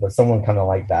Burnson, but someone kind of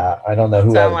like that. I don't know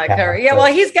who. Sound like her. Yeah,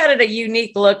 well, he's got a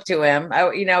unique look to him.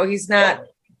 He's not.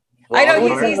 I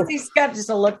know he's got just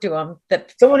a look to him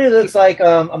that someone who looks like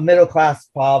a middle class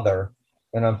father.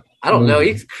 I don't know.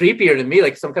 He's creepier to me,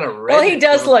 like some kind of red. Well, he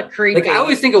does look creepy. Like I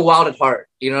always think of Wild at Heart.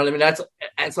 You know what I mean?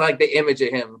 That's like the image of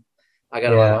him I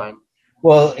got in my mind.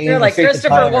 Well, you're like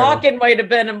Christopher Walken might have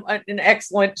been an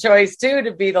excellent choice too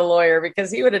to be the lawyer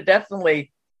because he would have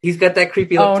definitely. He's got that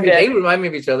creepy look. They remind me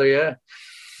of each other. Yeah.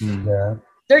 Yeah.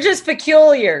 They're just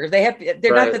peculiar. They're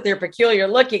not that they're peculiar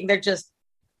looking.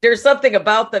 There's something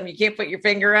about them you can't put your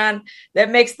finger on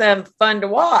that makes them fun to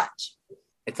watch.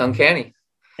 It's uncanny.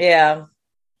 Yeah.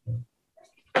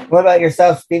 What about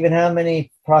yourself, Stephen? How many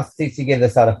prostitutes do you give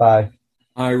this out of 5?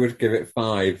 I would give it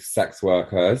 5 sex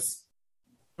workers.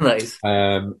 Nice.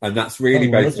 And that's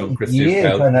really based on Christian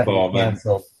Bale's performance.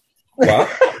 What?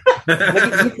 You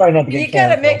got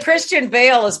to admit, Christian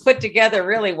Bale is put together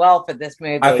really well for this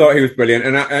movie. I thought he was brilliant,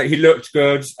 and he looked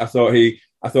good. I thought he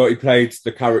played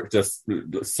the character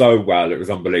so well; it was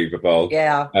unbelievable.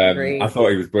 Yeah, I thought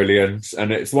he was brilliant,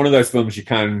 and it's one of those films you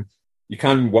can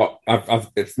watch.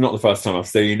 It's not the first time I've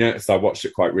seen it, so I watched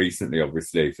it quite recently,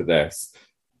 obviously for this.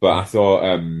 But I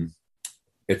thought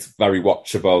it's very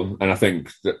watchable, and I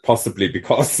think that possibly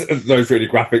because those really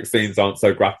graphic scenes aren't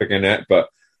so graphic in it, but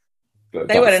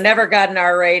they would have never got an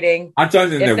R rating. I don't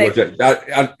think they would.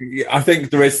 I think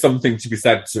there is something to be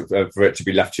said for it to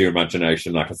be left to your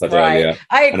imagination, like I said earlier.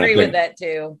 I agree with that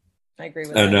too. I agree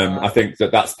with that. And I think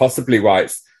that's possibly why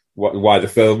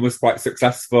the film was quite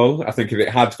successful. I think if it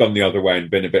had gone the other way and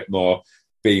been a bit more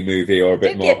B-movie or a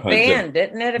bit more banned,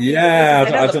 didn't it? I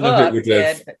don't know if it would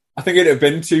have. I think it'd have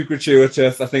been too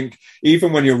gratuitous. I think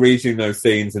even when you're reading those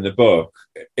scenes in the book,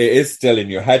 it is still in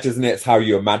your head, isn't it? It's how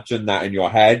you imagine that in your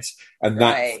head, and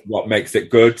that's what makes it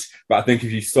good. But I think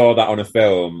if you saw that on a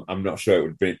film, I'm not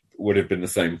sure it would have been the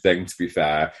same thing. To be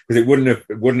fair, because it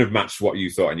wouldn't have matched what you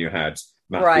saw in your head,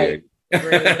 Matthew. Right.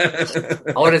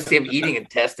 I want to see him eating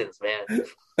intestines, man.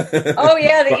 Oh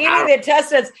yeah, eating the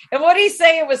intestines. And what he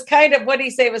say? It was kind of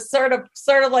it was sort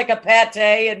of like a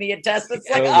pate in the intestines.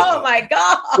 Like, oh my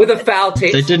god, with a foul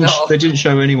taste. They didn't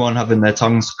show anyone having their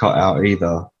tongues cut out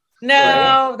either.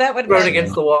 No, that would run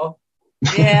against the wall.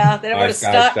 Yeah, they would have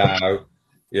stuck.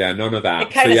 Yeah, none of that.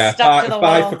 It kind of stuck to the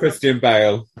wall. 5 for Christian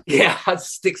Bale. Yeah, it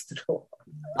sticks to the wall.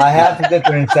 I have to sit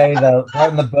there and say, though,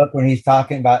 part in the book when he's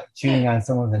talking about chewing on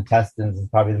someone's intestines is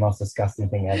probably the most disgusting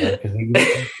thing ever because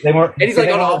they weren't. And he's like,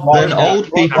 then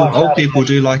old people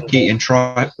do like eating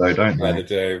tripe, though, don't they? Yeah, they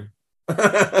do.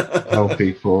 Old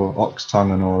people, ox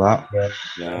tongue, and all that.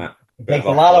 Yeah. It takes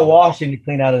a lot of washing to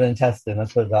clean out an intestine.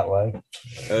 Let's put it that way.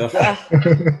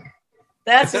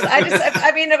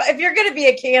 I mean, if you're going to be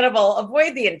a cannibal,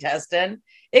 avoid the intestine.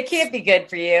 It can't be good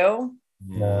for you.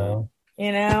 No.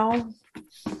 You know.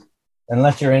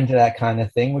 Unless you're into that kind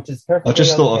of thing, which is perfect. I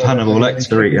just thought of Hannibal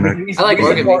Lecter eating I like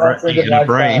a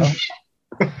brain.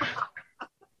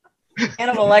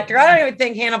 Hannibal Lecter. I don't even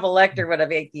think Hannibal Lecter would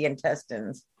have ate the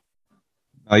intestines.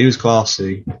 Oh, he was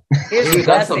classy. He was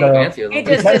classy. He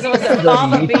just was a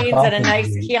fava beans and a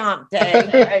nice Chianti.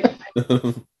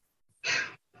 Right?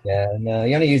 Yeah, no,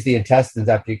 you only use the intestines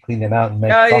after you clean them out and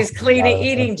make. Oh, he's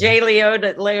eating Jay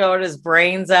Liotta's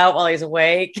brains out while he's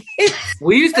awake.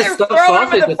 We used to stuff throw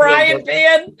him in the frying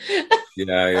pan.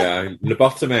 Yeah,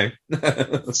 lobotomy.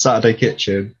 Saturday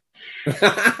kitchen.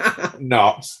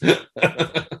 Not.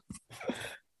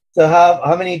 So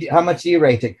how much do you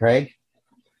rate it, Craig?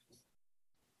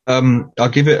 I'll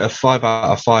give it a 5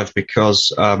 out of 5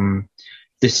 because I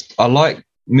like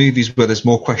movies where there's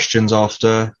more questions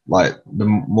after, like the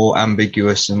more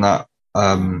ambiguous and that,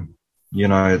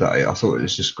 that I thought it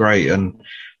was just great. And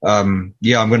I'm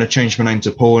going to change my name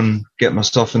to Paul and get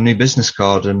myself a new business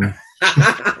card. And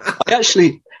I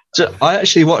actually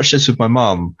watched this with my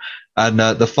mum. And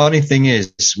the funny thing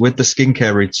is, with the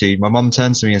skincare routine, my mum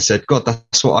turned to me and said, "God,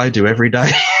 that's what I do every day."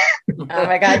 Oh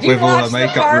my God! You with all watched her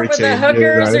makeup the part routine, with the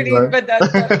hookers,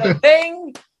 or the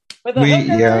thing with the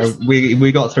hookers?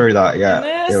 we got through that.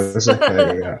 Yeah, it was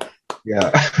okay.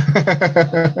 Yeah.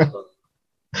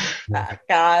 Oh,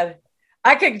 God,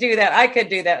 I could do that. I could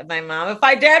do that with my mom. If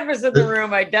my dad was in the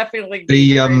room, I'd definitely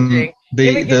be cringing.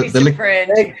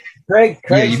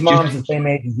 Craig's mom's the same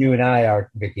age as you and I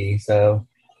are, Vicky. So,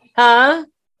 huh?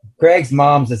 Craig's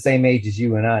mom's the same age as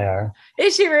you and I are.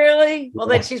 Is she really? Well,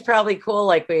 then she's probably cool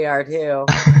like we are too.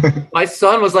 My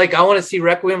son was like, "I want to see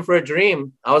Requiem for a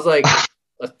Dream." I was like,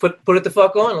 "Let's put it the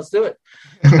fuck on. Let's do it."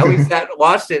 And we sat and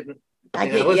watched it. I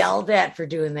get yelled at for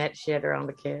doing that shit around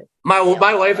the kid. My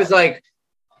wife is like,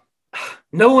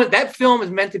 "No one. That film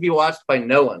is meant to be watched by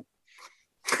no one."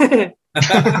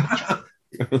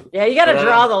 Yeah, you got to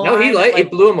draw the line. No,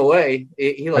 it blew him away.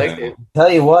 He liked it.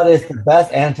 Tell you what, it's the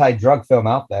best anti-drug film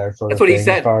out there. That's what he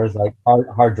said. As far as like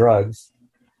hard drugs.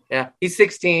 Yeah, he's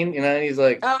 16, and he's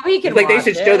like, oh, he can. Like they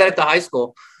should show that at the high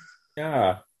school.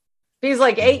 Yeah. If he's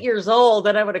like 8 years old,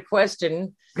 then I would have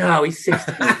questioned. No, he's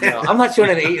 16. No, I'm not showing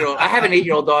an 8-year-old. I have an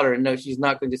 8-year-old daughter, and no, she's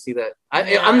not going to see that.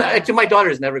 My daughter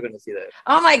is never going to see that.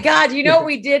 Oh my God! You know what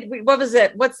we did? What was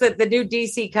it? What's the new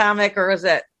DC comic, or is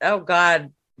it? Oh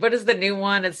God, what is the new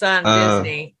one? It's on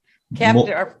Disney.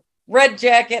 Captain Red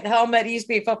Jacket helmet. He used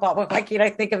to be football. Why can't I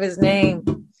think of his name?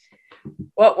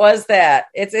 What was that?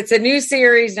 It's a new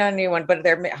series, not a new one, but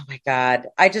they're. Oh my God!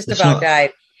 I just about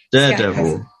died.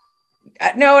 Daredevil.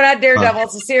 No, not Daredevil.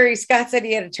 It's a series. Scott said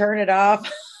he had to turn it off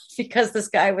because this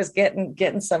guy was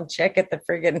getting some chick at the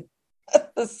friggin'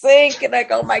 the sink, and I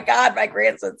go, oh my God, my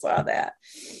grandson saw that.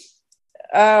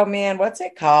 Oh man, what's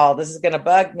it called? This is gonna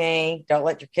bug me. Don't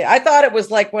let your kid. I thought it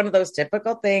was like one of those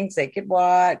typical things they could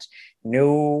watch.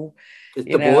 No,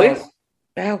 The Boys.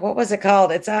 Oh, what was it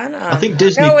called? It's on. I think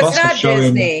Disney. No, Plus it's not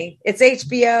Disney. It's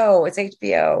HBO. It's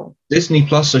HBO. Disney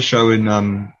Plus are showing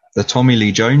the Tommy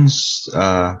Lee Jones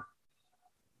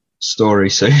story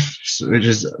soon, which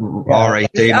is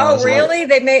R18. Oh, really?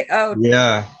 They made. Oh,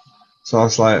 yeah. So I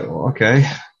was like, okay.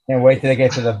 Can't wait till they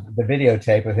get to the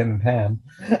videotape with him and Pam.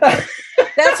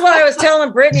 That's why I was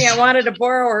telling Brittany I wanted to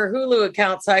borrow her Hulu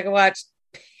account so I could watch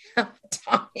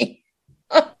Tommy.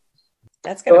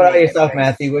 That's So what about yourself,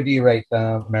 Matthew? What do you rate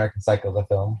American Psycho, the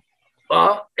film?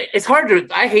 It's hard to.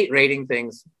 I hate rating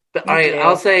things. But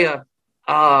I'll say,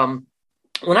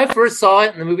 when I first saw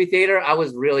it in the movie theater, I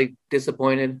was really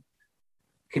disappointed.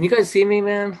 Can you guys see me,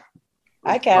 man?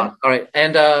 I can. All right,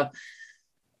 and so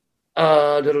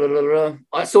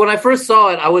when I first saw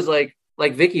it, I was like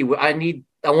Vicky, I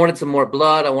wanted some more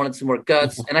blood. I wanted some more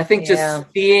guts, and I think just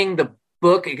seeing the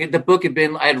book had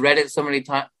been. I had read it so many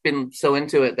times, been so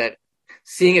into it that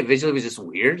seeing it visually was just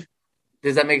weird.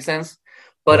 Does that make sense?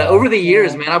 But over the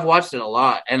years, man, I've watched it a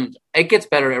lot, and it gets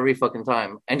better every fucking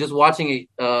time. And just watching it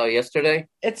yesterday,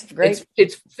 it's great.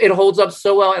 It holds up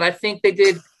so well, and I think they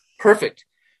did perfect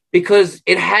because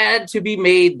it had to be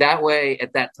made that way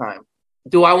at that time.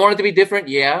 Do I want it to be different?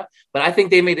 Yeah, but I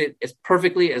think they made it as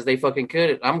perfectly as they fucking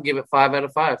could. I'm gonna give it 5 out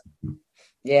of 5.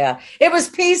 Yeah, it was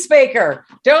Peacemaker.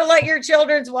 Don't let your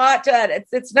children watch it.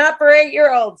 It's not for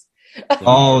 8-year-olds.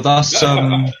 Oh, that's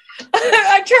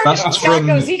I turned to Scott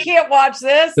goes, he can't watch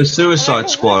this. The Suicide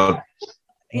Squad.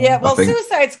 Yeah, well,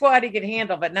 Suicide Squad he can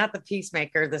handle, but not the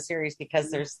Peacemaker, the series,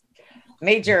 because there's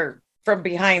major from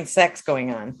behind sex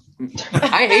going on.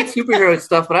 I hate superhero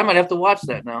stuff, but I might have to watch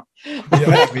that now.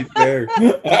 Yeah, me too.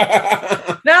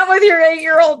 Not with your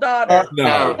 8-year-old daughter.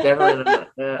 No, definitely not.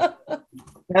 Yeah.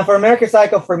 Now, for American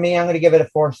Psycho, for me, I'm going to give it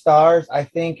 4 stars. I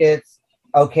think it's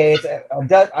okay.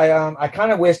 I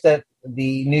kind of wish that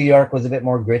the New York was a bit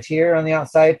more grittier on the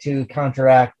outside to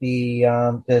counteract the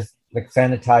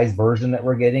sanitized version that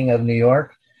we're getting of New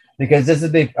York, because this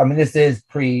is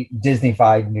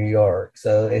pre-Disney-fied New York,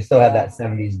 so they still have that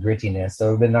 70s grittiness. So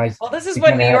it'd been nice. Well, this is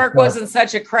when New York wasn't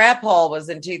such a crap hole. Was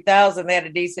in 2000. They had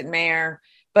a decent mayor.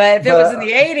 But if it was in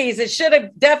the 80s, it should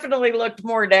have definitely looked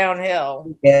more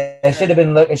downhill. Yeah, it should have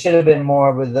been. It should have been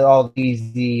more with all these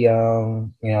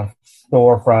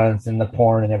storefronts and the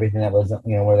porn and everything that was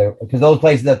where because those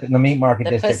places in the meat market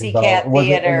district it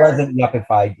wasn't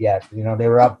yuppified yet. They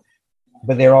were up,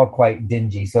 but they were all quite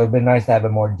dingy. So it'd been nice to have a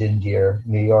more dingier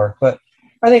New York. But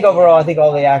I think overall,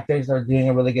 all the actors are doing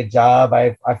a really good job.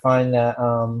 I find that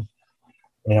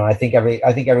I think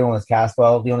everyone was cast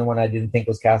well. The only one I didn't think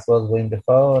was cast well was William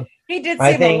Dafoe. He did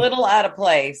seem a little out of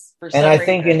place for some reason. And I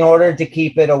think in order to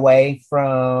keep it away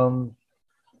from,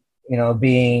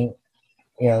 being,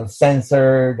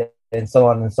 censored and so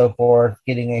on and so forth,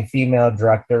 getting a female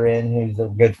director in who's a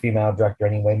good female director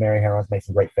anyway. Mary Harron's made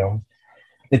some great films.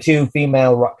 The 2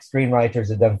 female screenwriters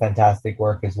have done fantastic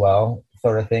work as well,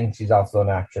 sort of thing. She's also an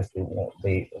actress.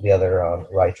 The other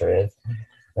writer is.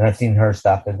 And I've seen her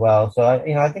stuff as well. So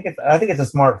I think it's a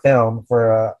smart film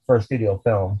for a studio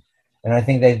film, and I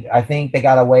think they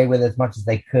got away with as much as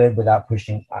they could without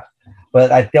pushing.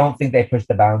 But I don't think they pushed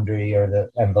the boundary or the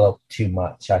envelope too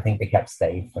much. I think they kept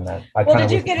safe. And that.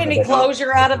 Did you get any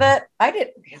closure out of it? I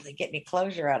didn't really get any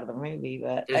closure out of the movie,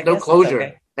 but there's no closure.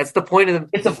 Okay. That's the point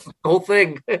of the whole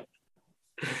thing.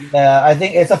 I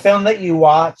think it's a film that you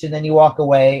watch and then you walk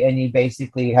away and you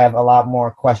basically have a lot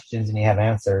more questions than you have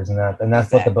answers, and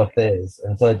that's what the book is,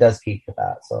 and so it does keep with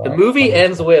that. So the movie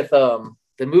ends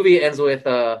with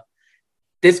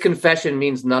this confession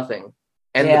means nothing,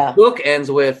 and the book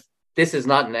ends with this is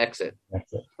not an exit.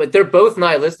 But they're both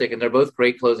nihilistic and they're both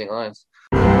great closing lines.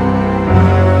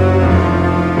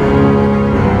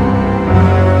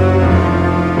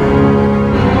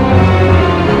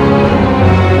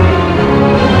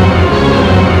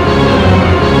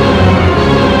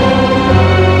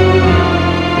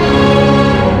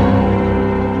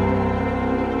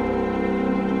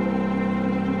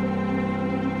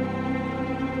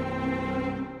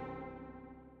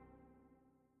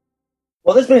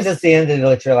 Well, this brings us to the end of the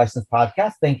Literary License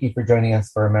podcast. Thank you for joining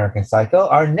us for American Psycho.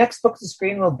 Our next book to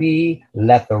screen will be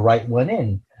Let the Right One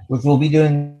In, which we'll be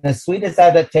doing the Swedish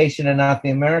adaptation and not the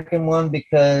American one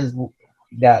because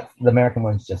the American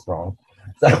one's just wrong.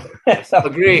 So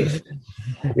Agree.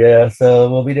 Yeah,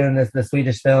 so we'll be doing the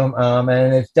Swedish film,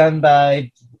 and it's done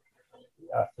by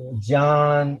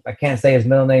John. I can't say his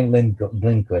middle name,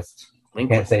 Lindquist. I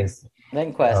can't say his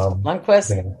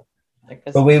Lundquist.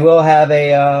 But we will have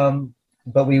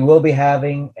but we will be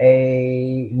having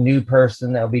a new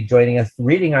person that will be joining us,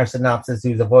 reading our synopsis,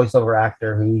 who's a voiceover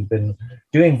actor who's been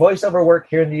doing voiceover work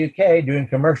here in the UK, doing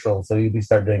commercials. So you'll be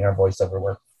start doing our voiceover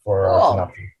work for our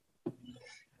synopsis.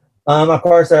 Of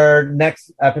course, our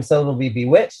next episode will be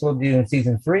Bewitched. We'll be doing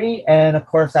season 3. And of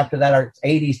course, after that, our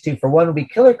 80s 2-for-1 will be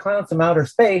Killer Clowns from Outer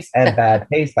Space and Bad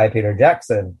Taste by Peter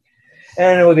Jackson.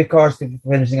 And it will be, of course,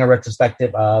 finishing our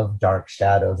retrospective of Dark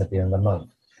Shadows at the end of the month.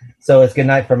 So it's good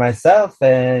night for myself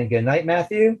and good night,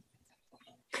 Matthew.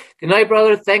 Good night,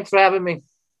 brother. Thanks for having me.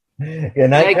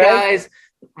 Good night, guys.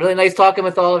 Really nice talking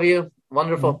with all of you.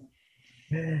 Wonderful.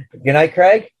 Good night,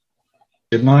 Craig.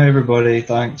 Good night, everybody.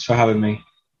 Thanks for having me.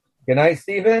 Good night,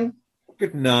 Stephen.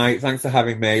 Good night. Thanks for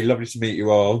having me. Lovely to meet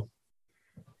you all.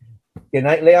 Good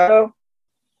night, Leonardo.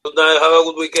 Good night. Have a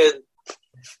good weekend.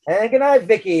 And good night,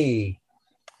 Vicky.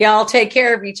 Y'all take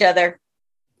care of each other.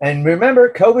 And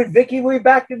remember, COVID Vicky will be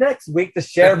back next week to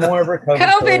share more of her COVID.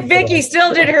 COVID Vicky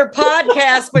still did her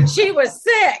podcast, but she was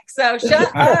sick, so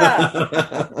shut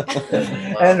up.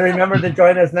 And remember to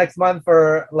join us next month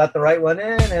for Let the Right One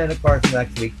In, and of course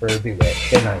next week for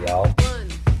Bewitched. Good night, y'all.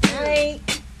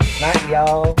 Night. Night,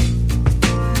 y'all.